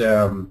these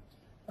in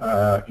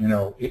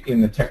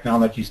the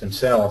technologies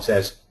themselves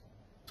as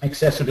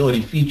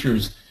accessibility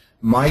features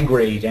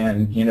migrate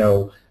and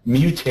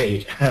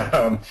mutate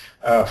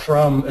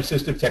from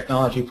assistive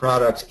technology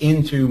products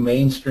into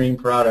mainstream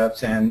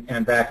products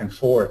and back and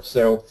forth.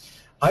 So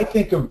I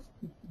think of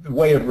the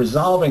way of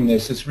resolving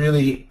this is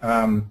really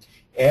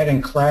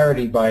adding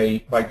clarity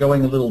by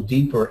going a little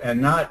deeper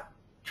and not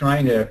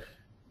trying to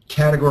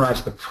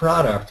categorize the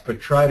product,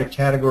 but try to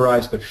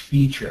categorize the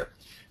feature.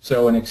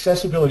 So an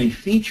accessibility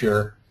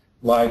feature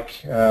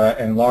like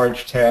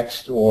enlarged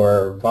text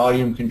or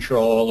volume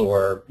control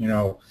or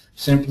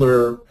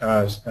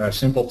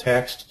simple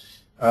text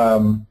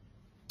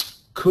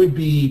could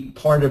be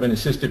part of an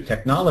assistive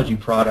technology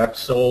product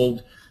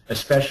sold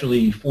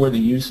especially for the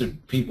use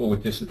of people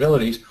with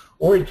disabilities,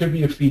 or it could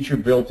be a feature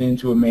built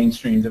into a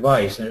mainstream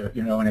device,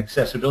 an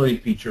accessibility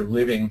feature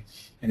living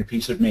in a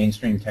piece of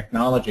mainstream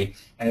technology.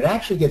 And it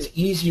actually gets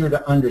easier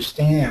to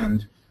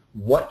understand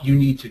what you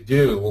need to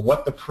do or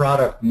what the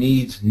product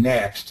needs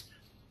next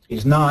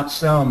is not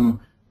some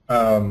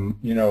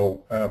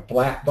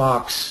black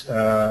box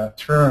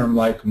term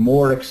like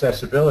more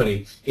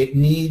accessibility. It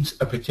needs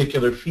a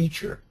particular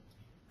feature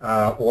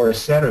or a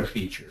set of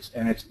features.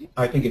 And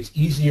I think it's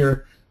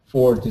easier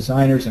for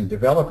designers and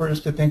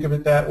developers to think of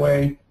it that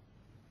way,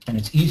 and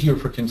it's easier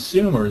for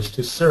consumers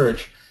to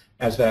search,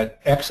 as that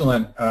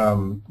excellent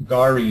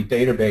GARI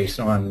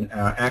database on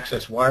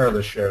Access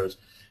Wireless shows.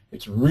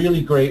 It's a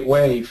really great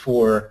way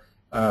for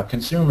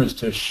consumers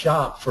to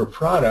shop for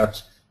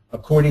products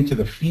according to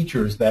the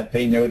features that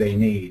they know they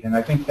need. And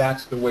I think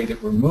that's the way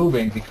that we're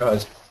moving,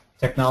 because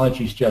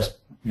technology is just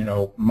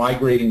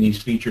migrating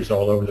these features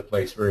all over the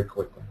place very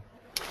quickly.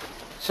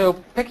 So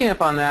picking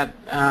up on that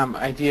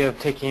idea of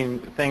taking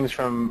things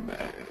from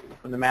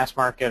the mass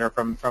market or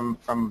from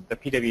the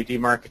PWD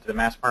market to the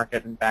mass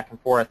market and back and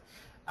forth,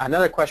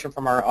 another question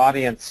from our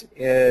audience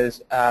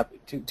is,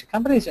 do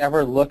companies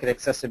ever look at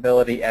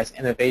accessibility as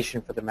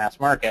innovation for the mass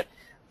market?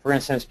 For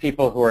instance,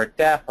 people who are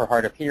deaf or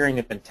hard of hearing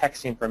have been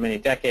texting for many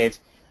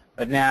decades,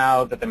 but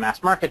now that the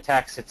mass market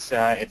texts,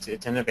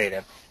 it's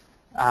innovative.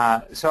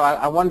 So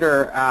I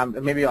wonder,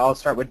 maybe I'll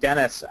start with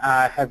Dennis.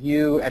 Have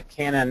you at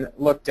Canon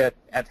looked at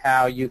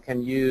how you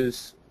can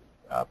use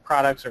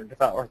products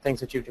or things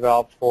that you've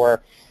developed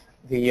for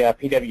the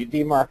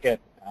PWD market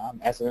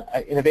as an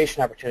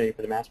innovation opportunity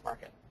for the mass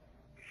market?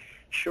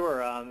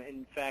 Sure.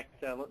 In fact,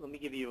 let me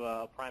give you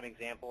a prime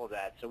example of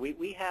that. So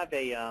we have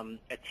a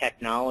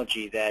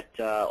technology that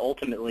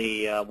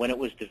ultimately, when it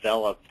was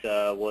developed,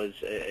 was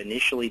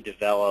initially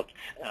developed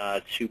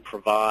to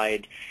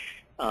provide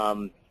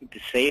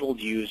disabled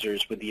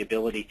users with the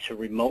ability to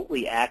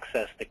remotely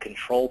access the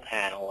control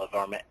panel of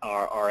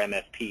our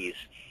MFPs.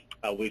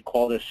 We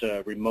call this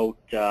a remote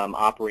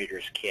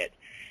operators kit.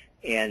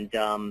 And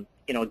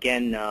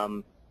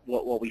again,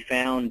 what we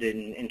found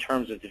in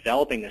terms of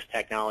developing this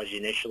technology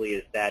initially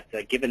is that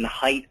given the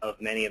height of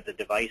many of the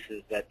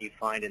devices that you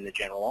find in the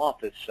general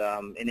office,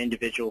 an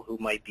individual who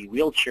might be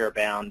wheelchair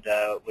bound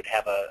would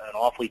have an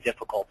awfully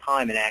difficult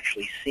time in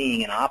actually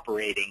seeing and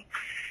operating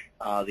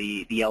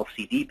the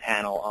LCD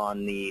panel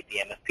on the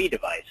MFP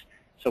device.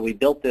 So we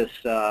built this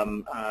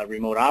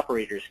remote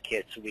operators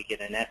kit so we can,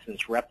 in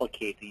essence,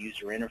 replicate the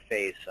user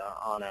interface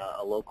on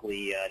a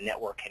locally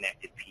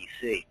network-connected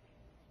PC.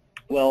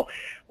 Well,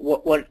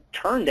 what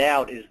turned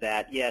out is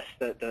that, yes,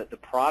 the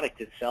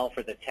product itself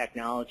or the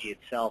technology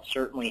itself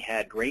certainly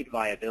had great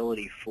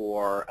viability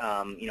for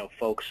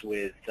folks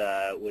with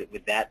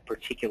that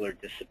particular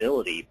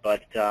disability,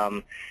 but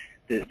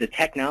the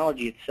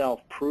technology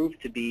itself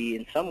proved to be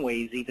in some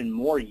ways even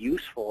more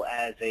useful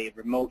as a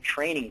remote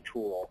training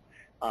tool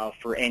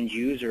for end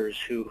users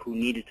who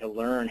needed to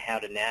learn how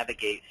to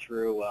navigate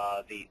through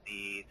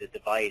the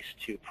device,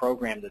 to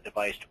program the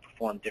device to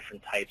perform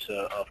different types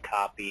of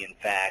copy and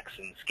fax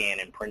and scan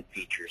and print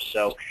features.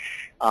 So,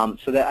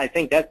 that I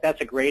think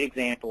that's a great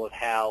example of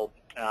how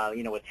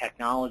a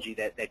technology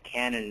that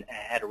Canon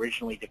had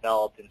originally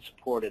developed in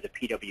support of the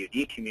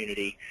PWD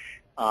community.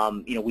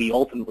 We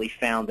ultimately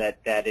found that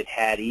it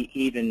had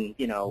even,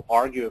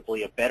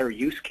 arguably a better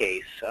use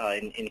case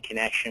in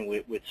connection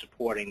with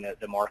supporting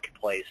the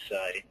marketplace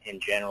in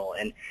general.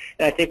 And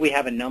I think we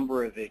have a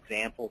number of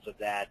examples of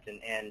that.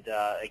 And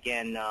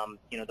again,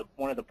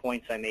 one of the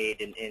points I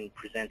made in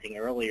presenting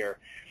earlier,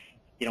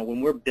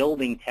 when we're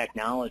building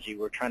technology,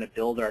 we're trying to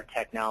build our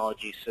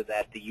technology so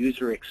that the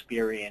user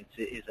experience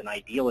is an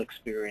ideal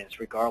experience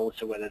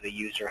regardless of whether the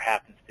user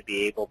happens to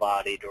be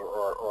able-bodied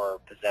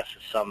or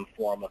possesses some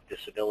form of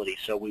disability.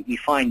 So we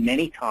find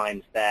many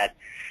times that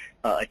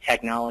a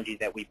technology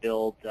that we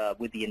build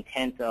with the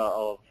intent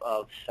of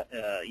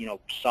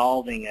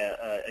solving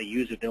a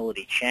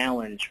usability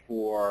challenge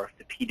for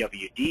the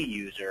PWD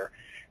user,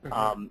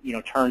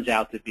 turns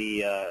out to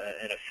be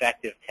an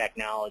effective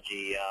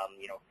technology,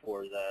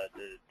 for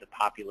the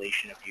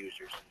population of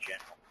users in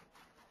general.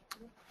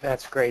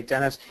 That's great,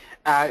 Dennis.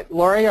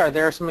 Laurie, are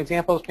there some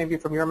examples maybe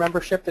from your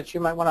membership that you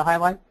might want to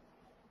highlight?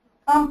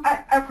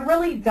 I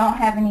really don't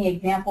have any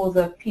examples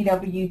of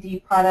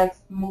PWD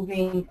products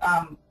moving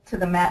to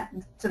the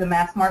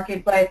mass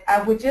market, but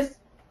I would just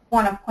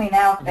want to point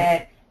out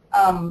that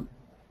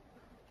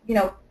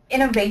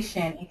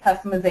innovation and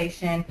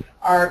customization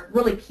are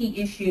really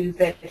key issues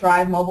that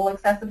drive mobile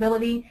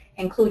accessibility,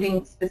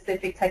 including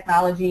specific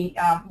technology.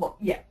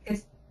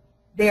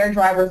 They're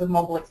drivers of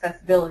mobile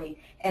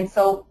accessibility. And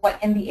so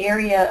in the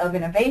area of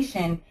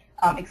innovation,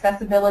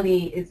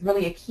 accessibility is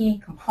really a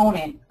key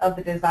component of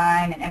the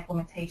design and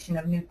implementation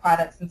of new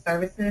products and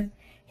services.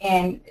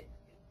 And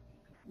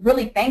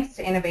really, thanks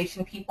to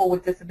innovation, people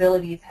with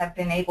disabilities have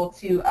been able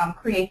to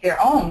create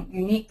their own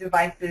unique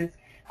devices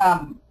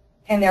and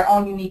their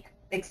own unique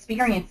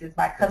experiences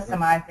by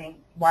customizing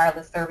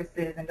wireless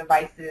services and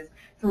devices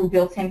through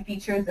built-in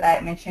features that I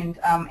had mentioned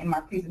in my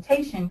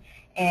presentation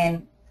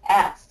and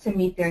apps to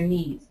meet their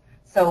needs.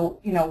 So,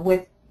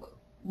 with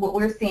what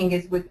we're seeing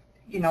is with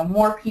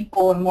more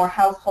people and more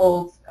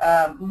households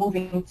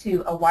moving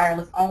to a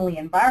wireless-only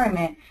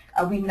environment,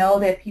 we know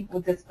that people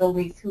with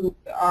disabilities who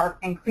are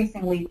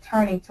increasingly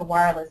turning to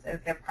wireless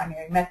as their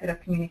primary method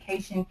of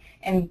communication,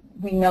 and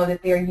we know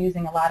that they're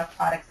using a lot of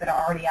products that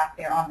are already out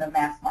there on the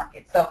mass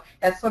market. So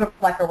that's sort of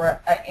like an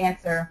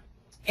answer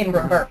in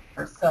reverse.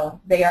 So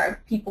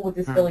people with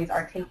disabilities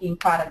are taking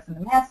products in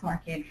the mass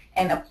market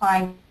and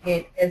applying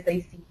it as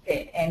they see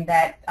fit, and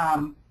that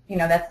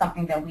that's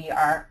something that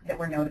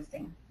we're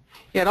noticing.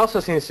 Yeah, it also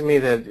seems to me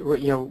that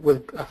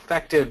with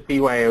effective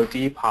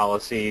BYOD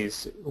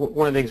policies,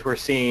 one of the things we're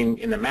seeing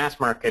in the mass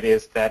market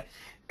is that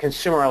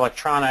consumer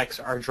electronics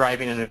are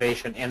driving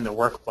innovation in the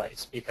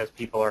workplace because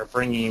people are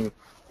bringing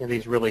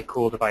these really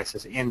cool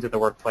devices into the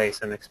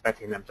workplace and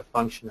expecting them to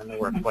function in the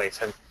workplace.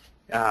 And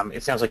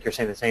it sounds like you're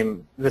saying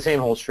the same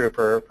holds true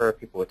for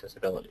people with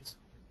disabilities.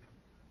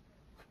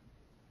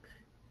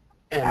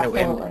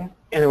 Absolutely.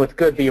 And with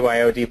good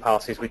BYOD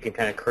policies, we can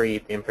kind of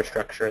create the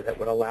infrastructure that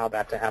would allow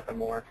that to happen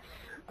more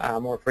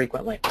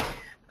frequently.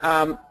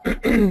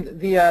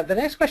 The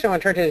next question I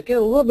want to turn to is get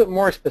a little bit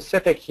more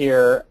specific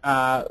here.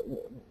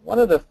 One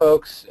of the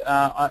folks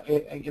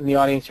in the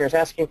audience here is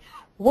asking,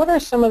 what are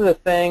some of the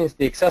things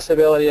the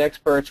accessibility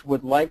experts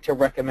would like to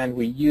recommend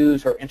we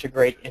use or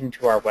integrate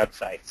into our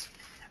websites?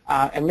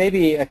 And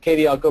maybe,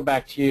 Katie, I'll go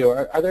back to you.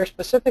 Are there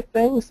specific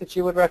things that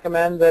you would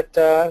recommend that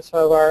some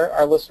of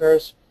our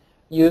listeners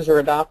use or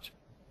adopt?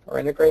 or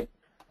integrate?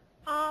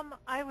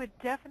 I would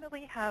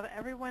definitely have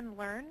everyone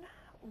learn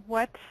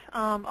what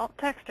alt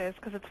text is,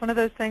 because it's one of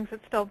those things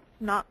that's still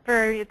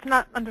it's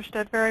not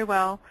understood very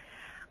well.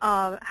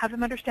 Have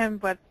them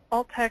understand what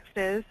alt text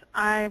is.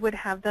 I would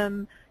have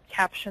them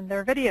caption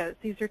their videos.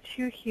 These are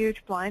two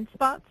huge blind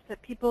spots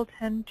that people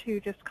tend to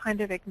just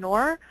kind of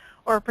ignore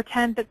or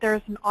pretend that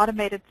there's an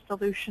automated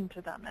solution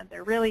to them, and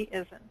there really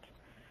isn't.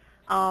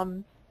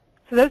 So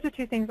those are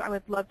two things I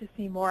would love to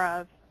see more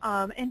of.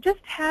 And just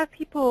have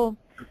people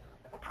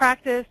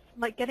practice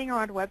like getting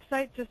around a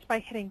website just by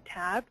hitting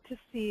tab to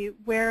see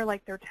where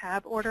like their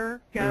tab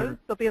order goes.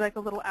 There'll be like a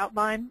little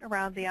outline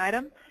around the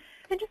item.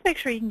 And just make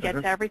sure you can get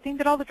to everything,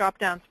 that all the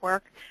drop-downs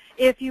work.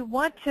 If you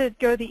want to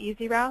go the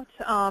easy route,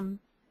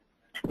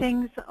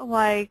 things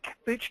like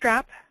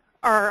Bootstrap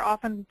are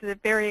often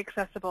very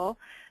accessible.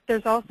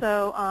 There's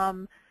also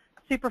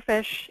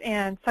Superfish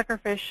and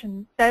Suckerfish,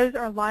 and those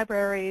are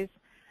libraries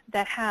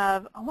that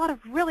have a lot of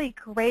really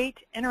great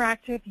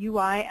interactive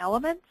UI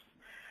elements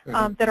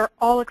that are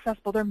all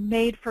accessible. They're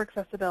made for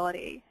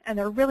accessibility, and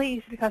they're really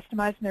easy to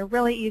customize, and they're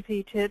really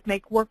easy to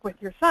make work with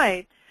your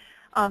site.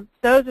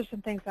 Those are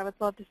some things I would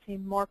love to see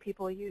more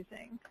people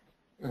using.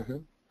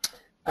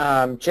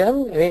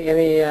 Jim,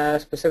 any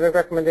specific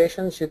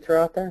recommendations you'd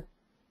throw out there?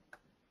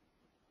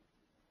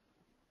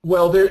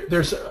 Well,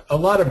 there's a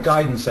lot of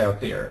guidance out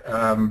there,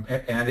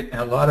 and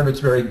a lot of it's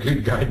very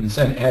good guidance.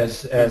 And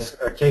as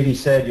Katie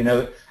said, you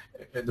know,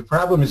 the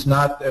problem is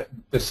not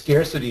the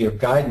scarcity of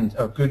guidance,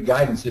 of good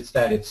guidance. It's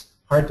that it's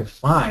hard to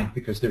find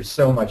because there's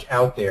so much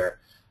out there.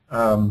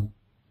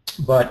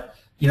 But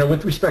you know,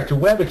 with respect to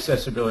web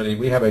accessibility,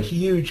 we have a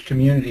huge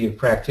community of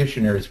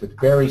practitioners with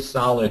very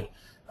solid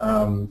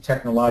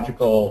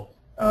technological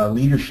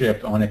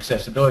leadership on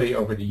accessibility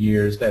over the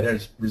years that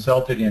has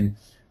resulted in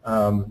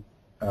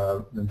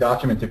the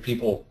document that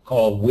people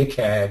call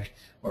WCAG,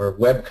 or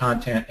Web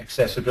Content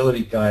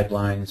Accessibility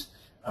Guidelines,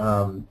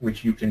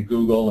 which you can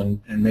Google,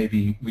 and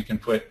maybe we can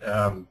put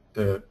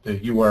the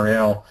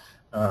URL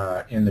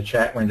in the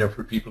chat window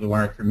for people who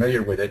aren't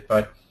familiar with it.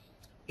 But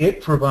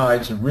it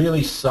provides a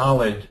really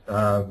solid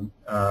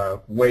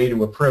way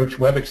to approach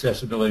web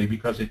accessibility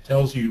because it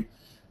tells you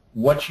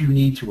what you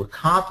need to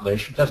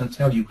accomplish. It doesn't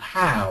tell you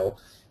how,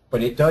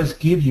 but it does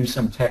give you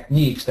some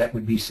techniques that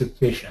would be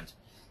sufficient.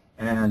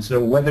 And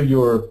so whether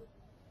you're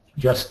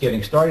just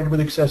getting started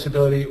with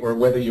accessibility or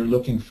whether you're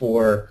looking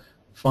for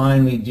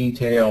finely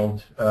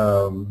detailed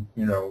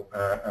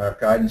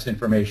guidance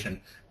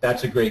information,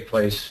 that's a great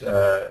place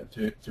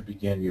to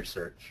begin your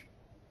search.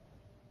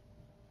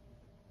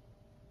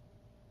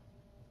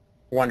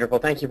 Wonderful.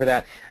 Thank you for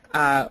that.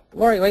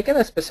 Laurie, I got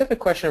a specific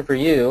question for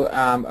you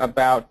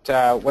about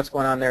what's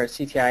going on there at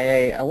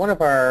CTIA. One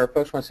of our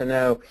folks wants to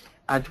know,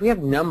 do we have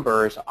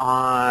numbers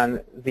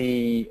on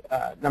the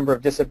number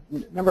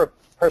of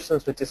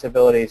persons with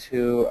disabilities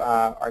who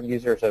are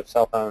users of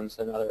cell phones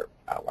and other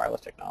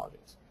wireless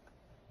technologies?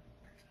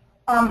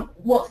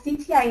 Well,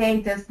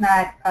 CTIA does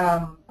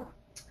not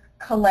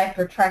collect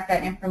or track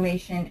that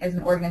information as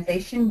an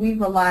organization. We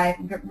rely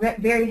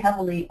very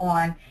heavily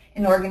on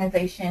an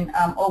organization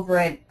over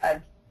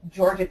at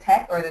Georgia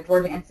Tech, or the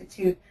Georgia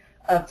Institute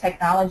of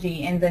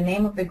Technology, and the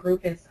name of the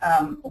group is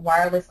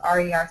Wireless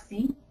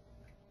RERC,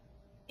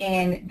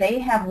 and they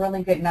have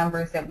really good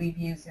numbers that we've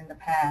used in the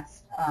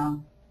past.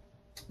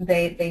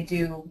 They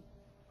do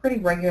pretty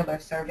regular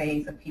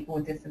surveys of people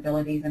with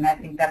disabilities, and I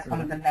think that's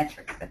one of the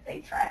metrics that they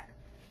track.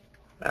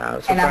 Go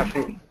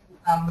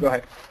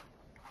ahead.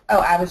 Oh,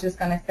 I was just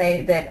going to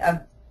say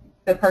that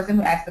the person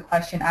who asked the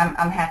question,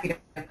 I'm happy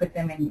to put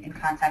them in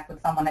contact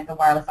with someone at the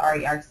Wireless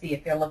RERC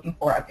if they're looking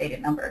for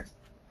updated numbers.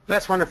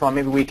 That's wonderful.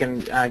 Maybe we can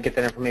get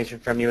that information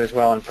from you as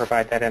well and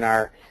provide that in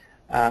our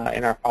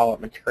follow-up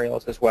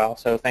materials as well.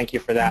 So thank you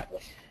for that.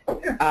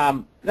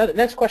 Sure. The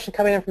next question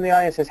coming in from the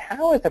audience is,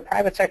 how is the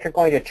private sector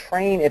going to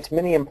train its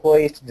many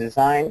employees to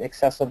design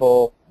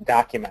accessible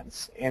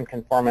documents in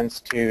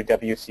conformance to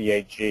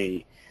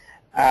WCAG?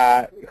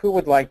 Who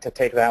would like to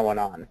take that one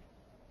on?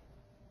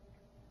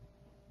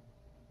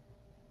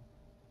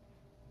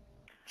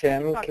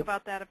 Jim? Talk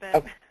about that a bit.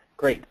 Oh,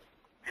 great.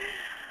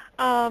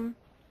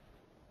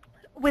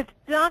 With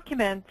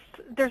documents,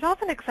 there's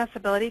often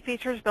accessibility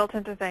features built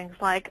into things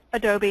like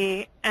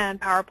Adobe and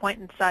PowerPoint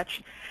and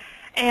such,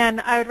 and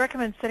I would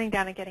recommend sitting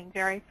down and getting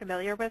very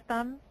familiar with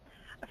them.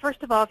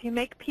 First of all, if you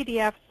make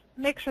PDFs,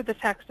 make sure the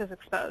text is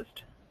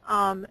exposed.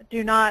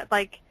 Do not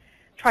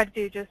try to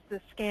do just the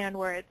scan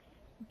where it's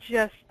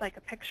just like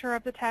a picture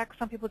of the text.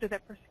 Some people do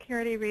that for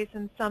security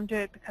reasons. Some do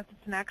it because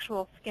it's an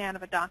actual scan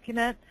of a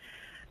document.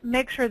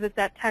 Make sure that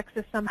that text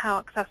is somehow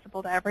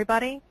accessible to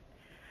everybody.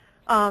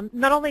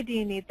 Not only do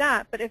you need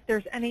that, but if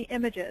there's any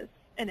images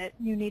in it,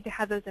 you need to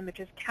have those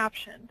images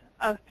captioned.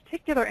 Of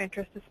particular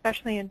interest,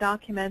 especially in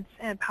documents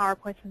and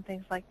PowerPoints and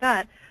things like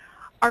that,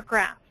 are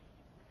graphs.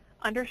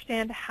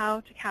 Understand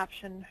how to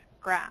caption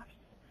graphs.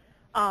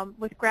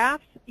 With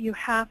graphs, you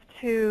have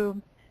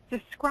to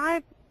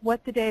describe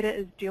what the data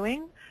is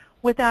doing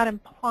without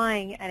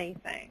implying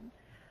anything.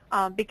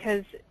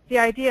 because the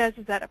idea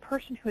is that a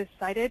person who is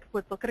sighted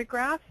would look at a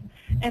graph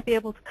and be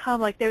able to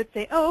come, like they would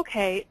say, oh,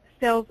 okay,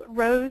 sales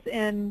rose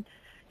in,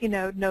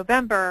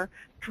 November,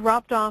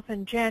 dropped off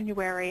in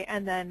January,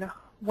 and then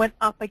went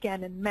up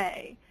again in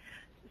May.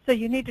 So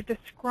you need to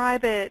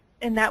describe it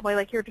in that way,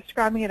 like you're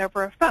describing it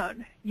over a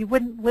phone. You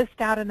wouldn't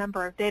list out a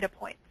number of data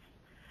points.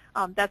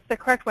 That's the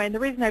correct way. And the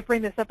reason I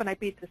bring this up and I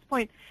beat this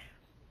point,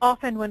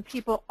 often when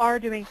people are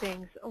doing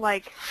things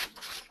like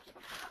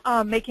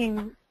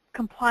making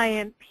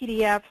compliant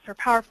PDFs or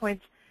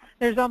PowerPoints,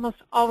 there's almost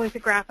always a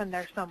graph in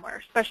there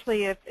somewhere,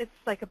 especially if it's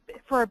like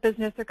for a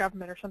business or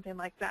government or something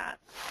like that.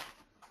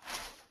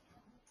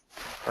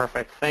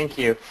 Perfect. Thank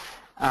you.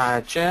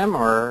 Jim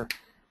or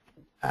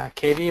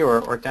Katie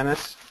or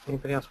Dennis,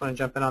 anybody else want to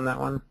jump in on that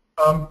one?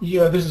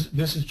 Yeah,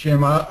 this is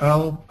Jim.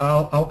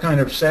 I'll kind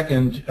of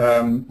second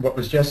what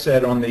was just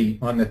said on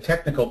the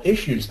technical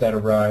issues that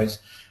arise.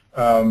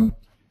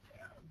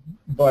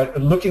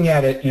 But looking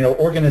at it,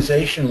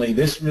 organizationally,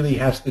 this really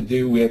has to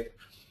do with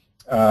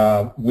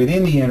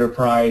within the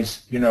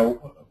enterprise.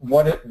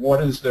 What are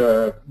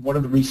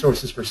the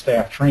resources for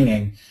staff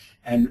training,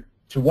 and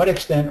to what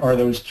extent are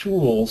those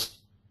tools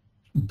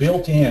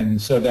built in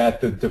so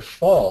that the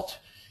default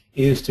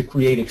is to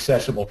create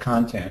accessible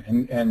content.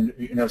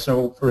 And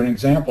so for an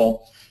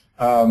example,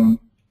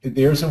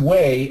 there's a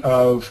way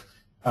of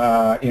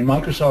in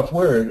Microsoft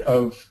Word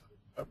of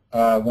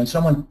when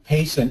someone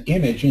pastes an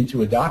image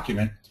into a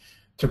document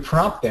to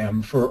prompt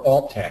them for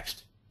alt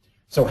text.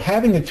 So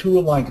having a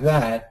tool like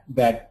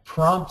that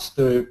prompts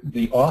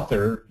the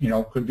author,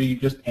 could be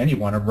just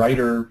anyone, a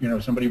writer,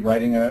 somebody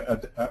writing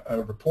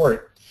a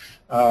report.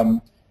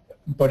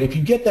 But if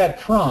you get that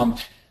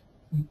prompt,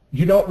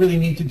 you don't really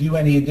need to do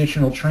any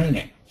additional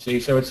training. See,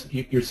 so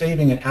you're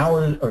saving an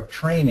hour of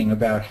training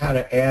about how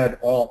to add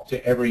alt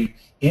to every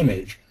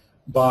image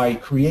by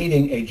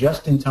creating a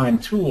just-in-time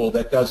tool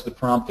that does the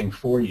prompting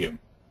for you.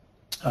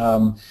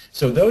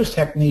 So those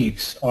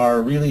techniques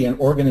are really an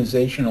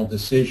organizational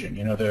decision.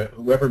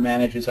 Whoever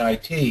manages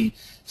IT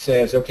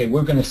says, okay,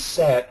 we're going to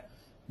set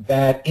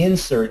that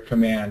insert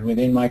command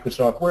within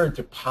Microsoft Word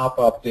to pop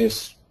up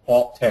this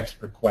alt text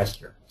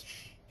requester.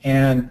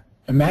 And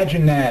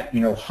imagine that,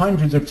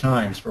 hundreds of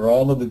times for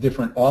all of the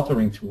different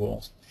authoring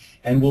tools,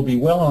 and we'll be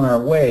well on our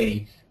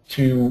way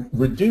to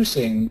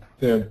reducing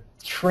the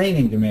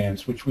training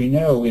demands, which we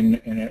know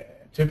in a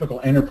typical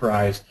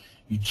enterprise,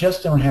 you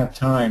just don't have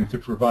time to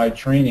provide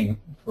training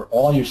for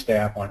all your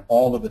staff on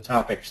all of the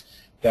topics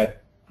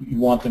that you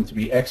want them to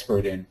be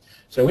expert in.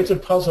 So it's a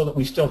puzzle that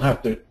we still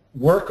have to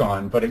work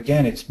on, but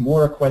again, it's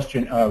more a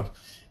question of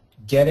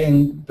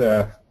getting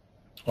the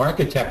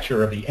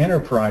architecture of the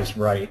enterprise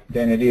right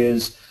than it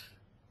is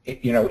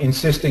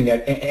insisting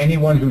that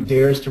anyone who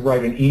dares to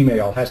write an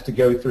email has to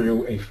go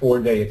through a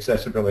 4-day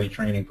accessibility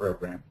training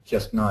program.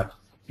 Just not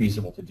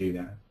feasible to do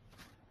that.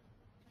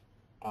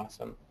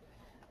 Awesome.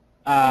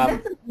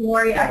 This is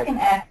Laurie. I can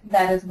add to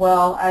that as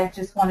well. I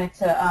just wanted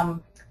to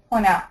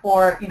point out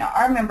for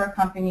our member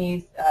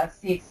companies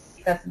see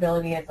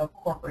accessibility as a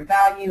corporate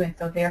value, and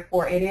so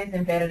therefore it is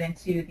embedded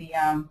into the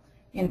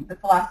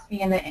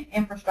philosophy and the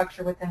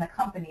infrastructure within the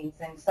companies.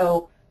 And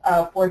so,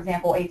 for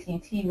example,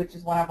 AT&T, which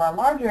is one of our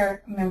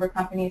larger member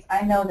companies,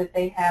 I know that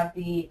they have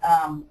the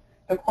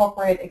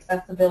Corporate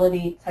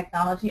Accessibility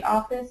Technology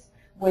Office,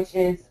 which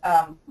is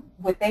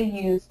what they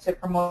use to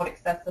promote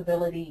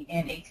accessibility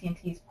in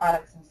AT&T's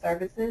products and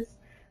services.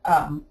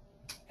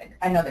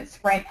 I know that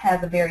Sprint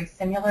has a very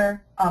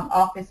similar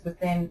office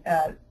within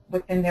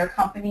their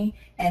company,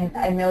 and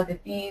I know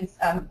that these,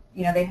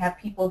 they have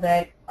people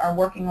that are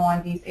working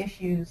on these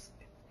issues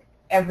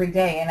every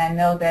day, and I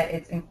know that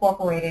it's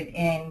incorporated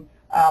in,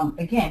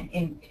 again,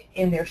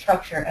 in their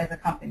structure as a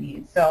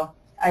company. So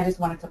I just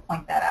wanted to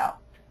point that out.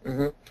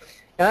 Mm-hmm.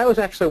 And that was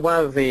actually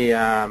one of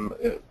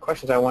the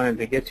questions I wanted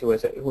to get to.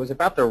 It was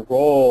about the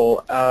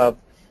role of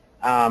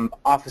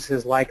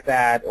offices like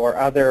that or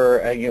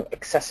other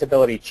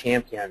accessibility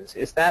champions.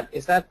 Is that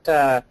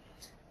a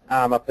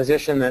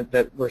position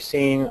that we're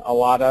seeing a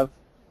lot of?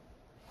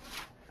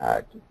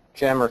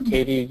 Jim or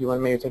Katie, do you want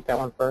to maybe take that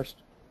one first?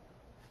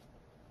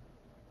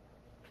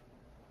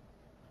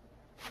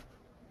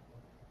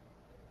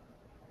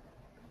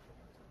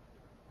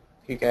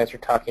 If you guys are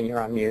talking, you're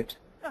on mute.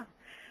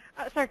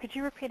 Sorry, could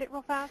you repeat it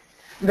real fast?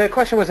 The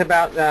question was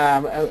about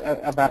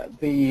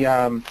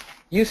the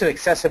use of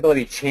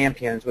accessibility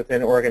champions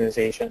within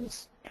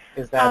organizations.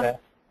 Is that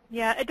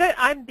Yeah,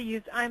 I'm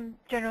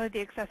generally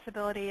the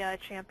accessibility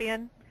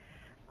champion.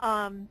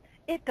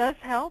 It does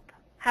help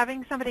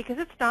having somebody, because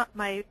it's not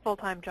my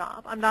full-time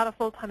job. I'm not a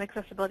full-time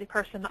accessibility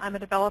person. I'm a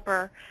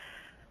developer.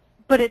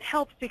 But it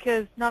helps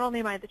because not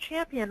only am I the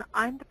champion,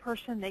 I'm the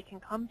person they can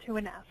come to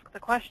and ask the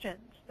questions,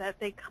 that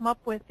they come up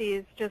with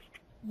these just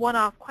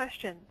one-off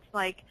questions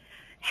like,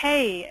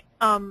 hey,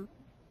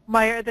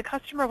 the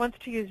customer wants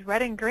to use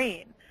red and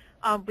green.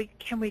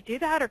 Can we do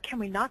that or can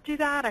we not do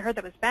that? I heard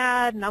that was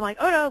bad. And I'm like,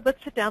 oh, no,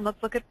 let's sit down.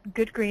 Let's look at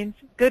good greens,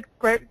 good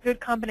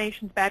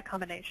combinations, bad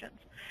combinations.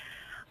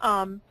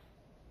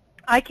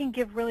 I can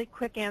give really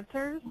quick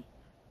answers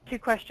 2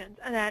 questions,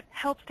 and that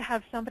helps to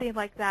have somebody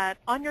like that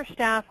on your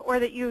staff or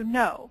that you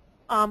know.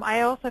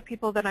 I also have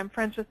people that I'm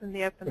friends with in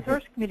the open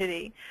source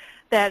community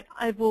that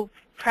I will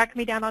track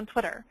me down on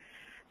Twitter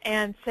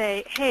and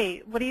say,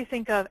 hey, what do you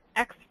think of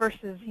X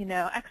versus,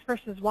 X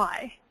versus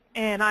Y?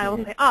 And I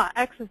will say,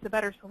 X is the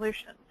better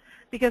solution.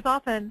 Because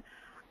often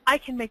I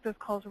can make those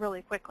calls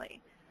really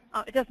quickly.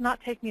 It does not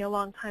take me a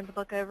long time to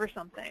look over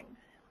something.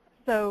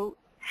 So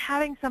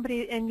having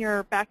somebody in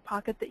your back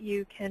pocket that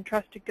you can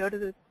trust to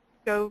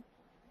go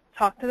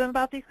talk to them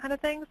about these kind of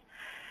things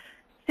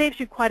saves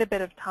you quite a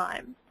bit of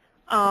time.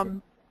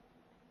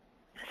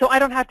 So I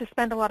don't have to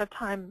spend a lot of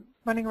time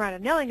running around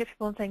and yelling at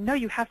people and saying, no,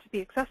 you have to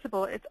be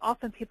accessible. It's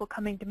often people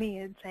coming to me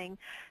and saying,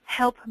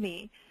 help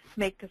me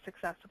make this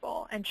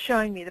accessible, and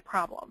showing me the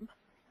problem.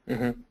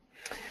 In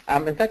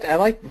fact,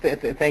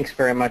 thanks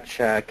very much,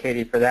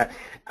 Katie, for that.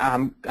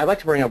 I'd like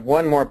to bring up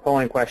one more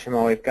polling question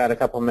while we've got a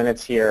couple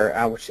minutes here,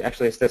 which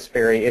actually is this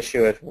very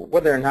issue, is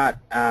whether or not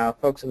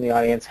folks in the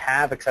audience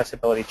have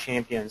accessibility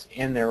champions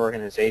in their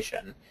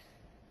organization.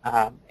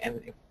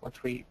 And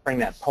once we bring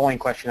that polling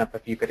question up,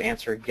 if you could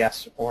answer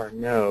yes or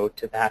no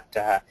to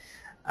that.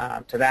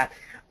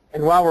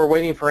 And while we're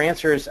waiting for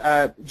answers,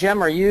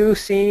 Jem, are you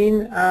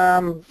seeing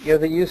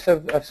the use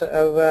of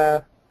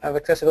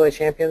accessibility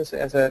champions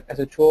as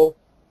a tool?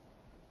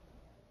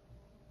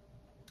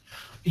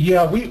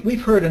 Yeah,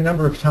 we've heard a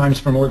number of times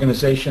from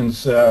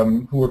organizations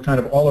who are kind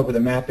of all over the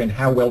map in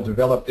how well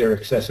developed their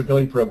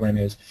accessibility program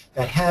is,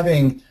 that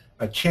having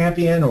a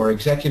champion or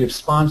executive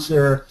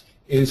sponsor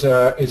is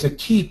a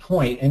key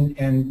point,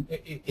 and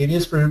it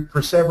is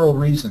for several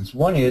reasons.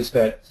 One is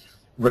that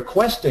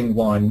requesting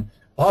one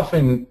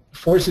often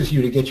forces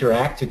you to get your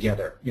act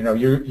together. You're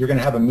going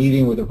to have a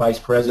meeting with a vice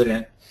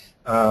president.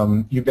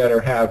 You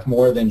better have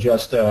more than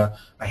just a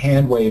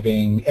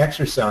hand-waving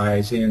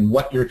exercise in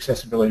what your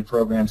accessibility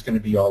program is going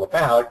to be all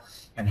about,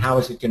 and how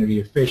is it going to be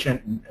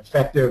efficient and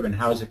effective, and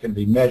how is it going to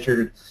be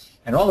measured,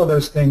 and all of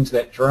those things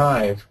that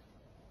drive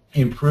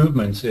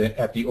improvements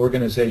at the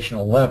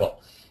organizational level.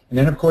 And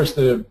then, of course,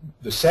 the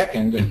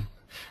second and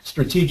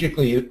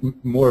strategically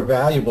more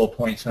valuable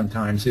point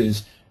sometimes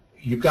is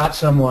you've got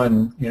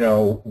someone,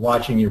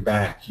 watching your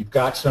back. You've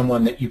got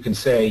someone that you can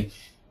say,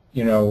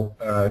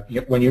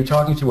 when you're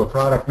talking to a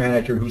product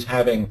manager who's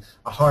having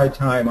a hard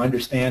time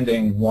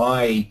understanding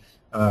why,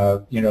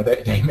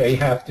 they may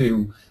have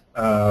to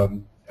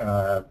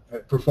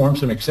perform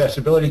some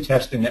accessibility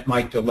testing that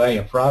might delay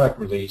a product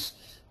release.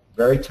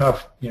 Very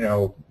tough,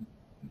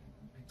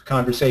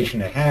 conversation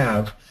to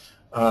have.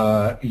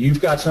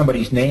 You've got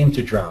somebody's name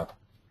to drop,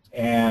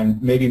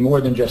 and maybe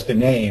more than just a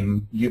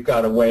name, you've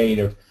got a way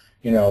to,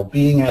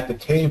 being at the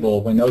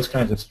table when those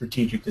kinds of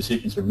strategic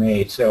decisions are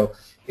made. So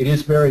it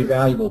is very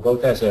valuable,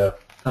 both as a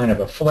kind of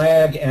a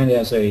flag and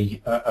as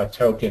a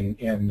token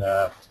in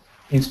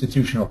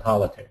institutional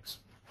politics.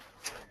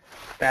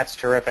 That's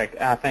terrific.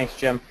 Thanks,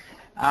 Jim.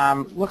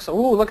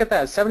 Look at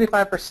that.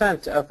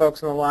 75% of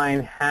folks on the line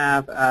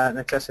have an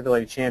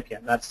accessibility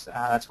champion.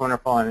 That's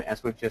wonderful, and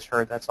as we've just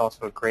heard, that's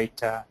also a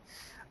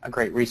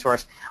great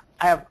resource.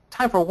 I have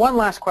time for one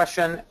last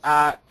question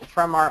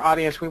from our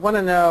audience. We want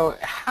to know,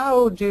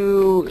 how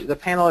do the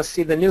panelists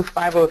see the new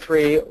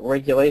 503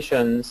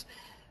 regulations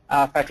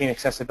affecting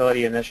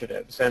accessibility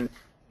initiatives? And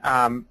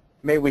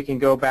maybe we can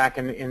go back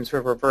in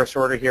sort of reverse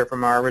order here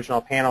from our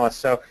original panelists.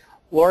 So,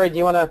 Laurie, do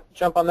you want to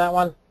jump on that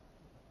one?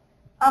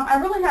 I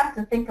really have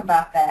to think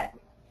about that.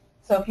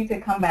 So if you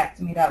could come back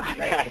to me, that would be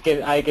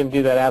great. I can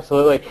do that,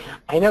 absolutely.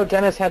 I know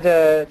Dennis had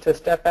to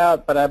step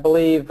out, but I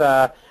believe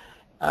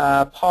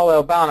Paul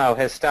Albano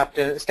has stepped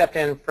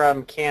in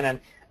from Canon.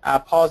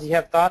 Paul, do you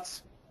have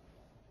thoughts?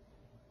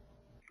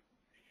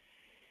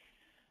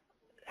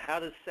 How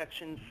does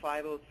Section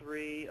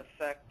 503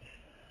 affect,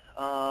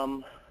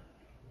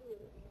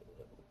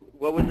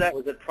 what was that?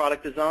 Was it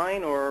product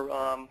design or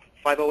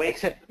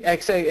 508?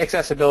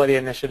 Accessibility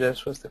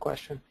initiatives was the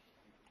question.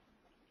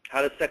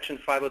 How does Section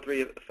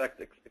 503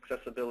 affect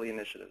accessibility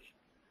initiatives?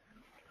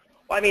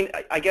 Well, I mean,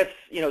 I guess,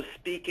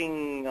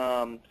 speaking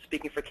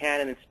for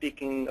Canon and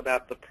speaking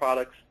about the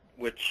products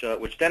which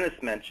Dennis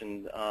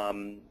mentioned,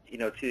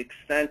 to the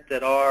extent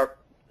that our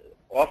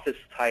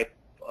office-type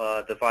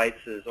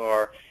devices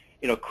are,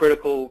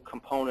 critical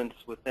components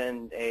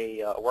within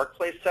a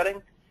workplace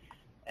setting,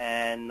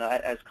 and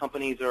as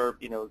companies are,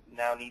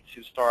 now need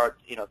to start,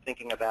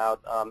 thinking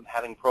about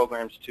having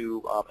programs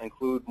to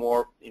include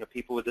more,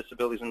 people with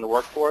disabilities in the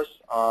workforce.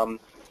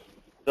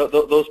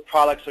 Those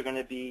products are going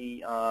to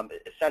be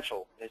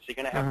essential. So you're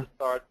going to have to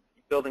start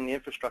building the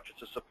infrastructure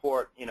to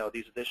support,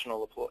 these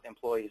additional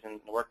employees in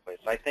the workplace.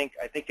 I think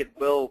it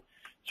will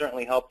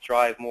certainly help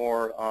drive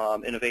more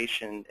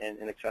innovation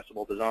in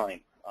accessible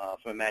design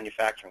from a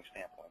manufacturing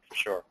standpoint, for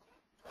sure.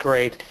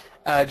 Great.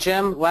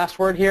 Jim, last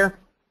word here.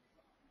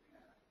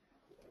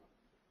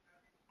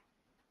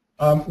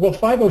 Well,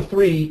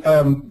 503,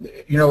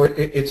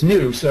 it's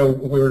new, so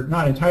we're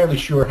not entirely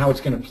sure how it's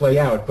going to play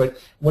out. But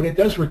what it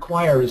does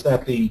require is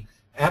that the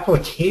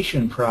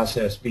application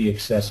process be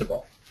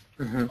accessible.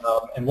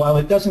 And while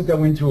it doesn't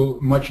go into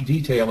much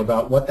detail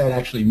about what that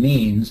actually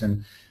means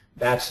and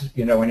that's,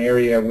 you know, an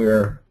area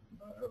where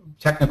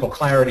technical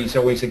clarity is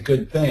always a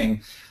good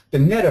thing. The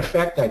net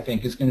effect, I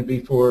think, is going to be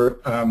for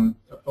on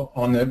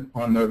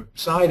the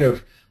side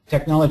of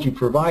technology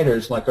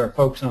providers like our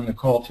folks on the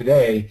call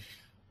today,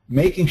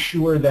 making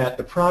sure that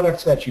the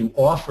products that you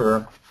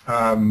offer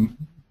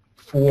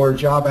for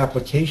job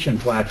application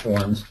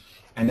platforms,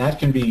 and that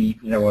can be,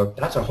 you know,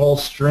 that's a whole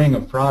string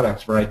of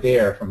products right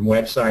there, from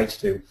websites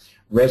to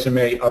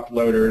resume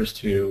uploaders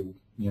to,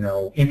 you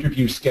know,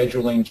 interview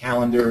scheduling,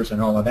 calendars,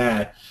 and all of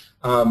that,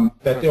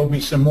 that there'll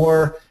be some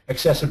more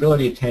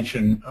accessibility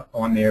attention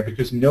on there,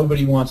 because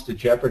nobody wants to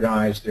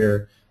jeopardize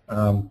their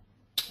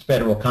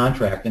federal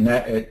contract, and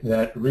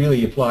that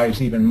really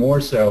applies even more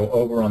so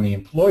over on the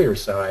employer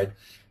side,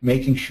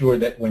 making sure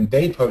that when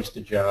they post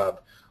a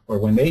job or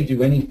when they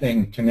do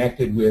anything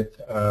connected with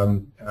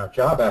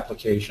job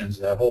applications,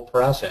 that whole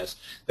process,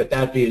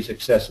 that be as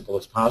accessible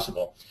as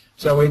possible.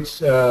 So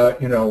it's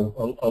you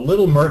know, a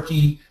little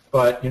murky,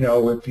 but, you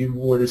know, if you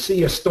were to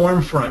see a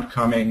storm front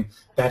coming,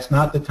 that's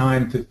not the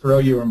time to throw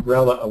your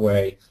umbrella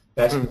away.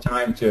 That's the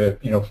time to,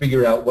 you know,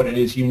 figure out what it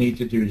is you need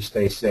to do to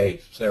stay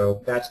safe.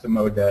 So that's the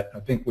mode that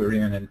I think we're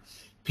in, and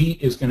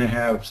PEAT is going to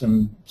have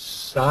some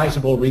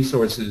sizable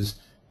resources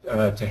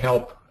to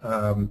help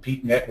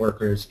PEAT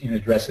networkers in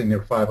addressing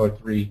their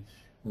 503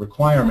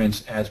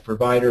 requirements as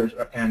providers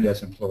and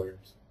as employers.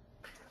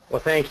 Well,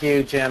 thank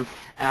you, Jim,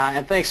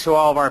 and thanks to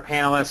all of our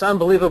panelists.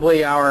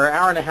 Unbelievably, our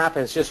hour and a half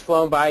has just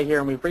flown by here,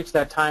 and we've reached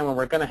that time when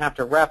we're going to have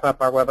to wrap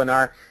up our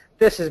webinar.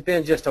 This has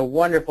been just a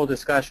wonderful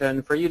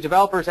discussion. For you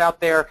developers out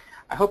there,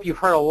 I hope you've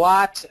heard a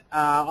lot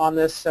on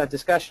this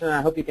discussion, and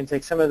I hope you can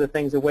take some of the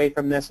things away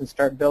from this and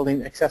start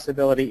building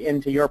accessibility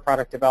into your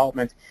product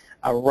development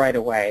right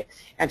away.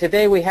 And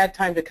today we had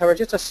time to cover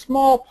just a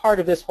small part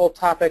of this whole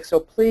topic, so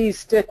please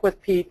stick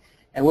with PEAT,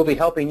 and we'll be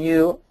helping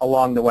you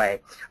along the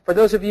way. For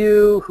those of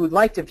you who'd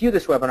like to view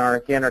this webinar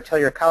again or tell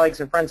your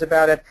colleagues and friends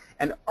about it,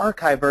 an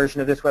archive version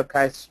of this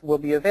webcast will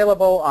be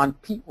available on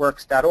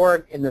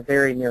peatworks.org in the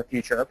very near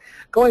future.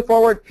 Going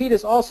forward, PEAT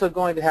is also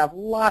going to have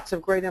lots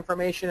of great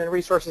information and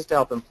resources to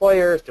help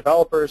employers,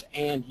 developers,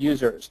 and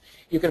users.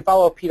 You can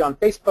follow PEAT on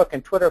Facebook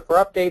and Twitter for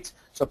updates,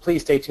 so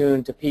please stay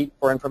tuned to PEAT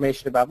for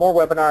information about more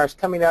webinars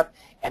coming up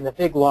and the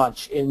big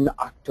launch in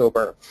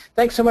October.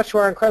 Thanks so much to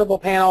our incredible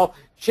panel.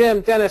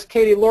 Jim, Dennis,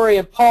 Katie, Laurie,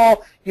 and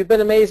Paul, you've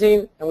been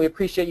amazing, and we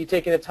appreciate you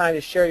taking the time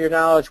to share your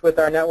knowledge with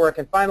our network.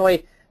 And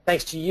finally,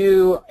 thanks to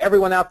you,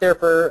 everyone out there,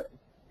 for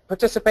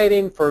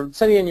participating, for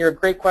sending in your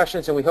great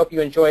questions, and we hope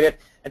you enjoyed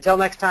it. Until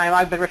next time,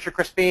 I've been Richard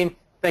Crespin.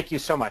 Thank you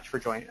so much for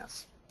joining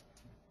us.